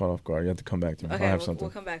 It's caught off guard. You have to come back to me. Okay, I have we'll something.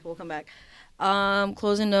 come back.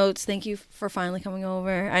 Closing notes. Thank you for finally coming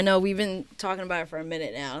over. I know we've been talking about it for a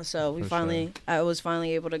minute now, so I was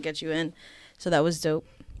finally able to get you in, so that was dope.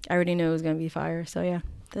 I already knew it was gonna be fire, so yeah,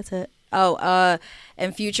 that's it. Oh,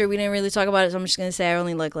 and Future, we didn't really talk about it, so I'm just gonna say I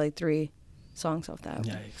only like 3 songs off that.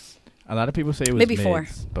 Yikes. A lot of people say it was Maybe mids, 4.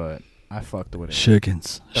 but I fucked with it.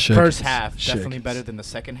 Chickens. The first half definitely better than the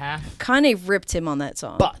second half. Kanye ripped him on that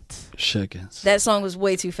song. But Chickens. That song was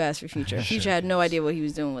way too fast for Future. Future had no idea what he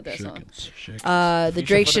was doing with that song. Chickens. The Future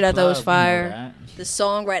Drake for shit the I thought was club, you know fire. that. The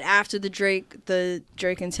song right after the Drake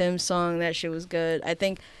and Tim song, that shit was good. I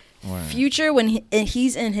think Word. Future, when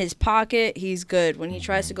he's in his pocket, he's good. When he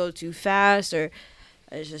tries to go too fast, or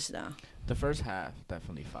it's just no. The first half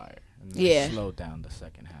definitely fire. And then Yeah. slowed down the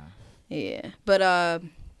second half. Yeah, but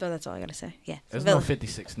that's all I gotta say. Yeah, There's Villa. no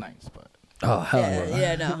 56 nights, but Oh, hell yeah.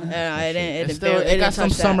 Yeah, no, it it's didn't. still, It it didn't got some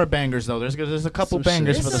touch that. summer bangers though. There's a couple Some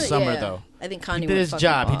bangers shit. for the This is- summer yeah. though. I think Kanye He did went his fucking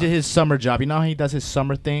job. He off. did his summer job. You know how he does his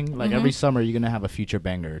summer thing? Like every summer you're gonna have a Future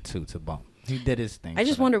banger or two to bump. He did his thing. I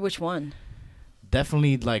just for that. wonder which one.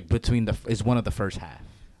 Definitely like between is one of the first half.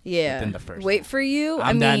 Yeah. Within the first Wait half. for you. I'm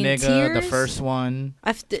I mean, that nigga. tears. The first one.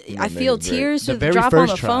 I That feel nigga's great. tears The to very drop on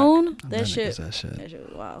first the track. phone. That That nigga's shit. that shit. That shit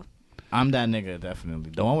was wild. I'm that nigga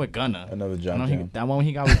definitely. The one with Gunna. Another You Jock know Jam. that one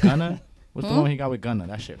he got with Gunna. What's the one he got with Gunna?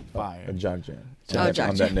 That shit fire. A Jock Jam. Oh, Jock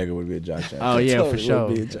I'm Jam. that nigga would be a Jock Jam. Oh yeah, for Totally sure.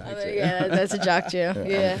 would be a Jock Jam. Yeah, that's a jock jam.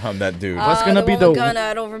 Yeah. I'm that dude. What's gonna the be one the- with Gunna,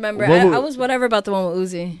 I don't remember. what would- I was whatever about the one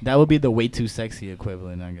with Uzi. That would be the way too sexy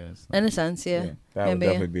equivalent, I guess. In a sense, yeah. That would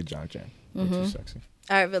Maybe. definitely be a Jock Jam. Way too sexy.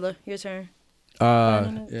 All right, Villa, your turn. Yeah,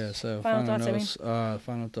 notes. so Final final thoughts, I mean. notes.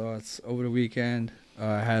 Final thoughts. Over the weekend,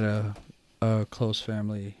 I had a close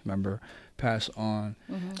family member pass on,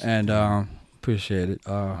 and appreciate it.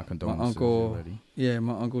 My My condolences uncle, already. yeah,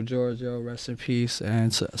 my uncle Giorgio, rest in peace,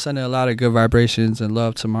 and sending a lot of good vibrations and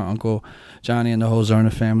love to my uncle Johnny and the whole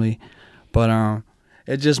Zerna family. But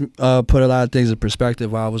it just put a lot of things in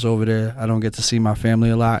perspective while I was over there. I don't get to see my family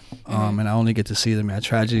a lot, and I only get to see them at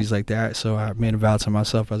tragedies like that. So I made a vow to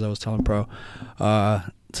myself, as I was telling Pro,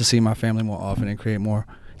 to see my family more often and create more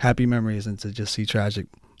happy memories, and to just see tragic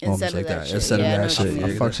moments Instead of like that that. shit. Instead Yeah, I of know that what you shit. mean.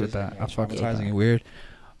 Yeah, I fucks with that. I fucks with traumatizing that. and weird.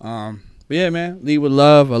 But yeah, man, lead with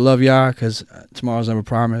love. I love y'all because tomorrow's never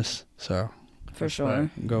promised. So For sure.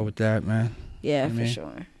 Go with that, man. Yeah, You know for what I mean?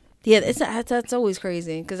 sure. Yeah, that's always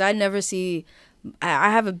crazy because I never see. I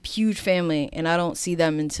have a huge family, and I don't see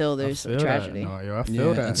them until there's a tragedy. I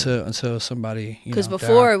feel that. Until somebody. Because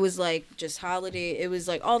before it was like just holiday. It was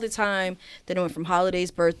like all the time. Then it went from holidays,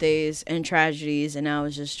 birthdays, and tragedies, and now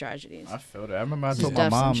it's just tragedies. I feel that. I remember I Just told my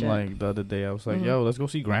deaths and mom shit. like the other day. I was like, Mhm. "Yo, let's go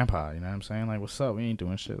see Grandpa." You know what I'm saying? Like, what's up? We ain't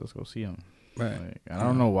doing shit. Let's go see him. Right. Like, I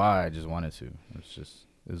don't know why. I just wanted to.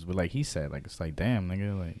 It's like he said. Like, it's like, damn,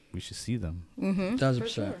 nigga. Like, we should see them.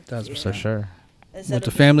 1,000%. 1,000%. For sure. With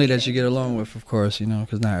the family that you get along with, of course, you know,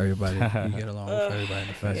 because not everybody you get along with everybody in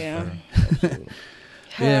the family. Yeah.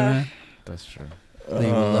 Yeah, man. That's true. Leave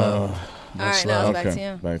with love. All right, now it's back to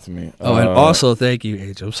you. Back to me. Oh, and also thank you,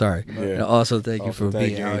 Angel. I'm sorry. Yeah. And also thank you Also for thank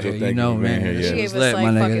being you, out Angel. here. Thank You know, you for being man. here, yeah. She It gave was us lit, like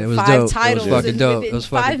my nigga. fucking It was 5 dope. titles It was fucking dope. It in was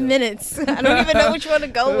fucking 5 minutes. I don't even know which one to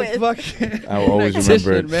go with. I will always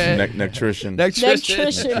remember it. Man. Nectrition.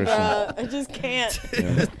 Nectrition, bro. I just can't.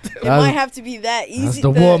 Yeah. It might have to be that easy. That's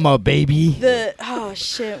the warm up, baby. Oh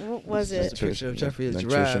shit, what was it? Picture of Jeffrey as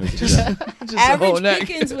Nectrition giraffe. is a giraffe. Just a whole Average neck.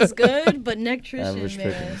 Pickins was good, but Nectrition, Average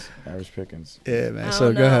man. Pickins. Average Pickins. Yeah, man. I So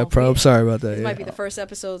don't go ahead, know. Pro. I'm sorry about that. This Yeah. might be the first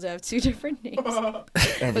episode to have 2 different names. But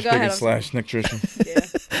Average go ahead, Pickins slash Nectrition.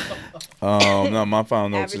 Yeah. No, my final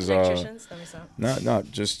notes Average is electricians? Let me stop.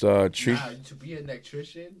 not just treat. To be an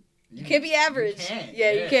electrician, You can't be average.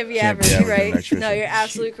 You can't be Can't average. be You're average right. electrician. No, you're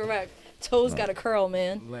absolutely correct. Toes got a curl,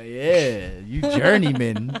 man. Like, yeah, you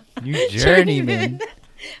journeyman. You journeyman.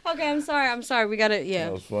 Okay, I'm sorry. We gotta. Yeah.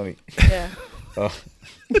 That was funny. Yeah.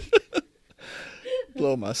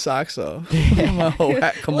 Blow my socks off. My whole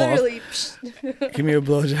hat come Literally. off. Give me a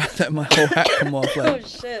blowjob. Let my whole hat come off. Oh Like,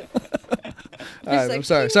 shit. all right, like, I'm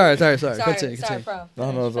sorry. Continue. Bro.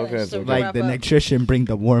 No, it's okay. It's okay. Like the electrician, bring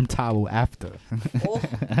the warm towel after. Oh.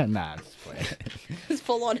 Nah, just playing. It's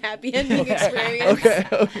full on happy ending experience.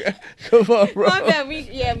 Okay. Come on, bro. My bad.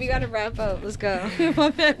 We gotta wrap up. Let's go.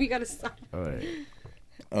 My bad. We gotta stop. All right.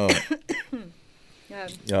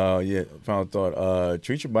 Yeah. Final thought.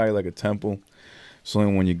 Treat your body like a temple. It's the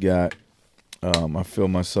only one you got. I feel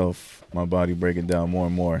my body breaking down more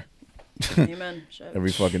and more. Amen. Shit.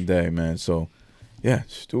 Every fucking day, man. So, yeah,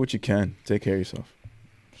 just do what you can. Take care of yourself.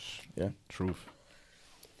 Yeah. Truth.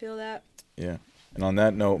 Feel that? Yeah. And on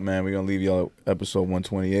that note, man, we're going to leave y'all at episode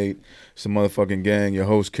 128. It's the motherfucking gang. Your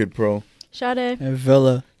host, Kid Pro. Sade. And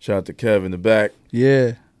Villa. Shout out to Kev in the back.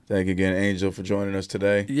 Yeah. Thank you again, Angel, for joining us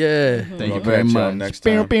today. Yeah. Thank We're you gonna very catch y'all much. next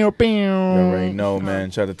time. You already know,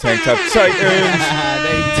 man. Shout out to Tank Top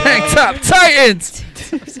Titans. Tank Top Titans.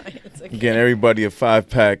 Again, everybody a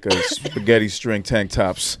 5-pack of spaghetti string tank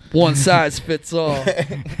tops. One size fits all.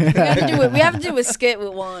 We have to do a skit with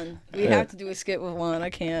Juan. We have to do a skit with Juan. I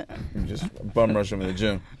can't. Just bum rush him in the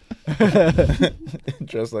gym.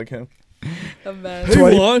 Dressed like him. I'm mad.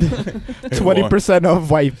 20%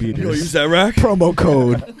 off white beaters. Yo, use that rack. Promo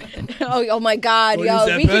code. Oh my God, Wanna yo! use If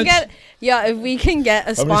that we can bench? if we can get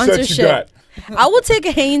a How many sets you got? sponsorship, I will take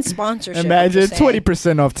a Hanes sponsorship. Imagine I'm just saying.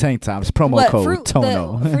 20% off tank tops. Promo What, code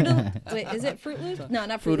Tono. Wait, is it Fruit Loop? No,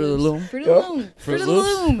 not Fruit Fruit of the Loops. Loom. Fruit of the Loom. Fruit Fruit of the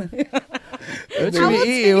Loom. What you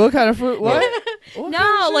be eating? What kind of fruit? What?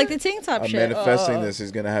 No, like the tank top I'm shit. manifesting this.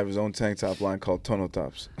 He's going to have his own tank top line called Tono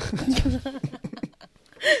Tops.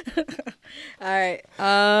 All right.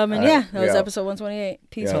 And All yeah, right, that was yeah. episode 128.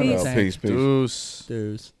 Peace, Yeah, peace. no, peace.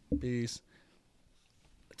 Deuce. Peace.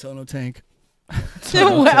 Tono Tank.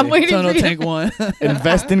 I'm waiting Tono for you. Tank 1.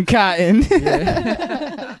 Invest in cotton.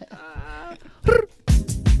 Yeah.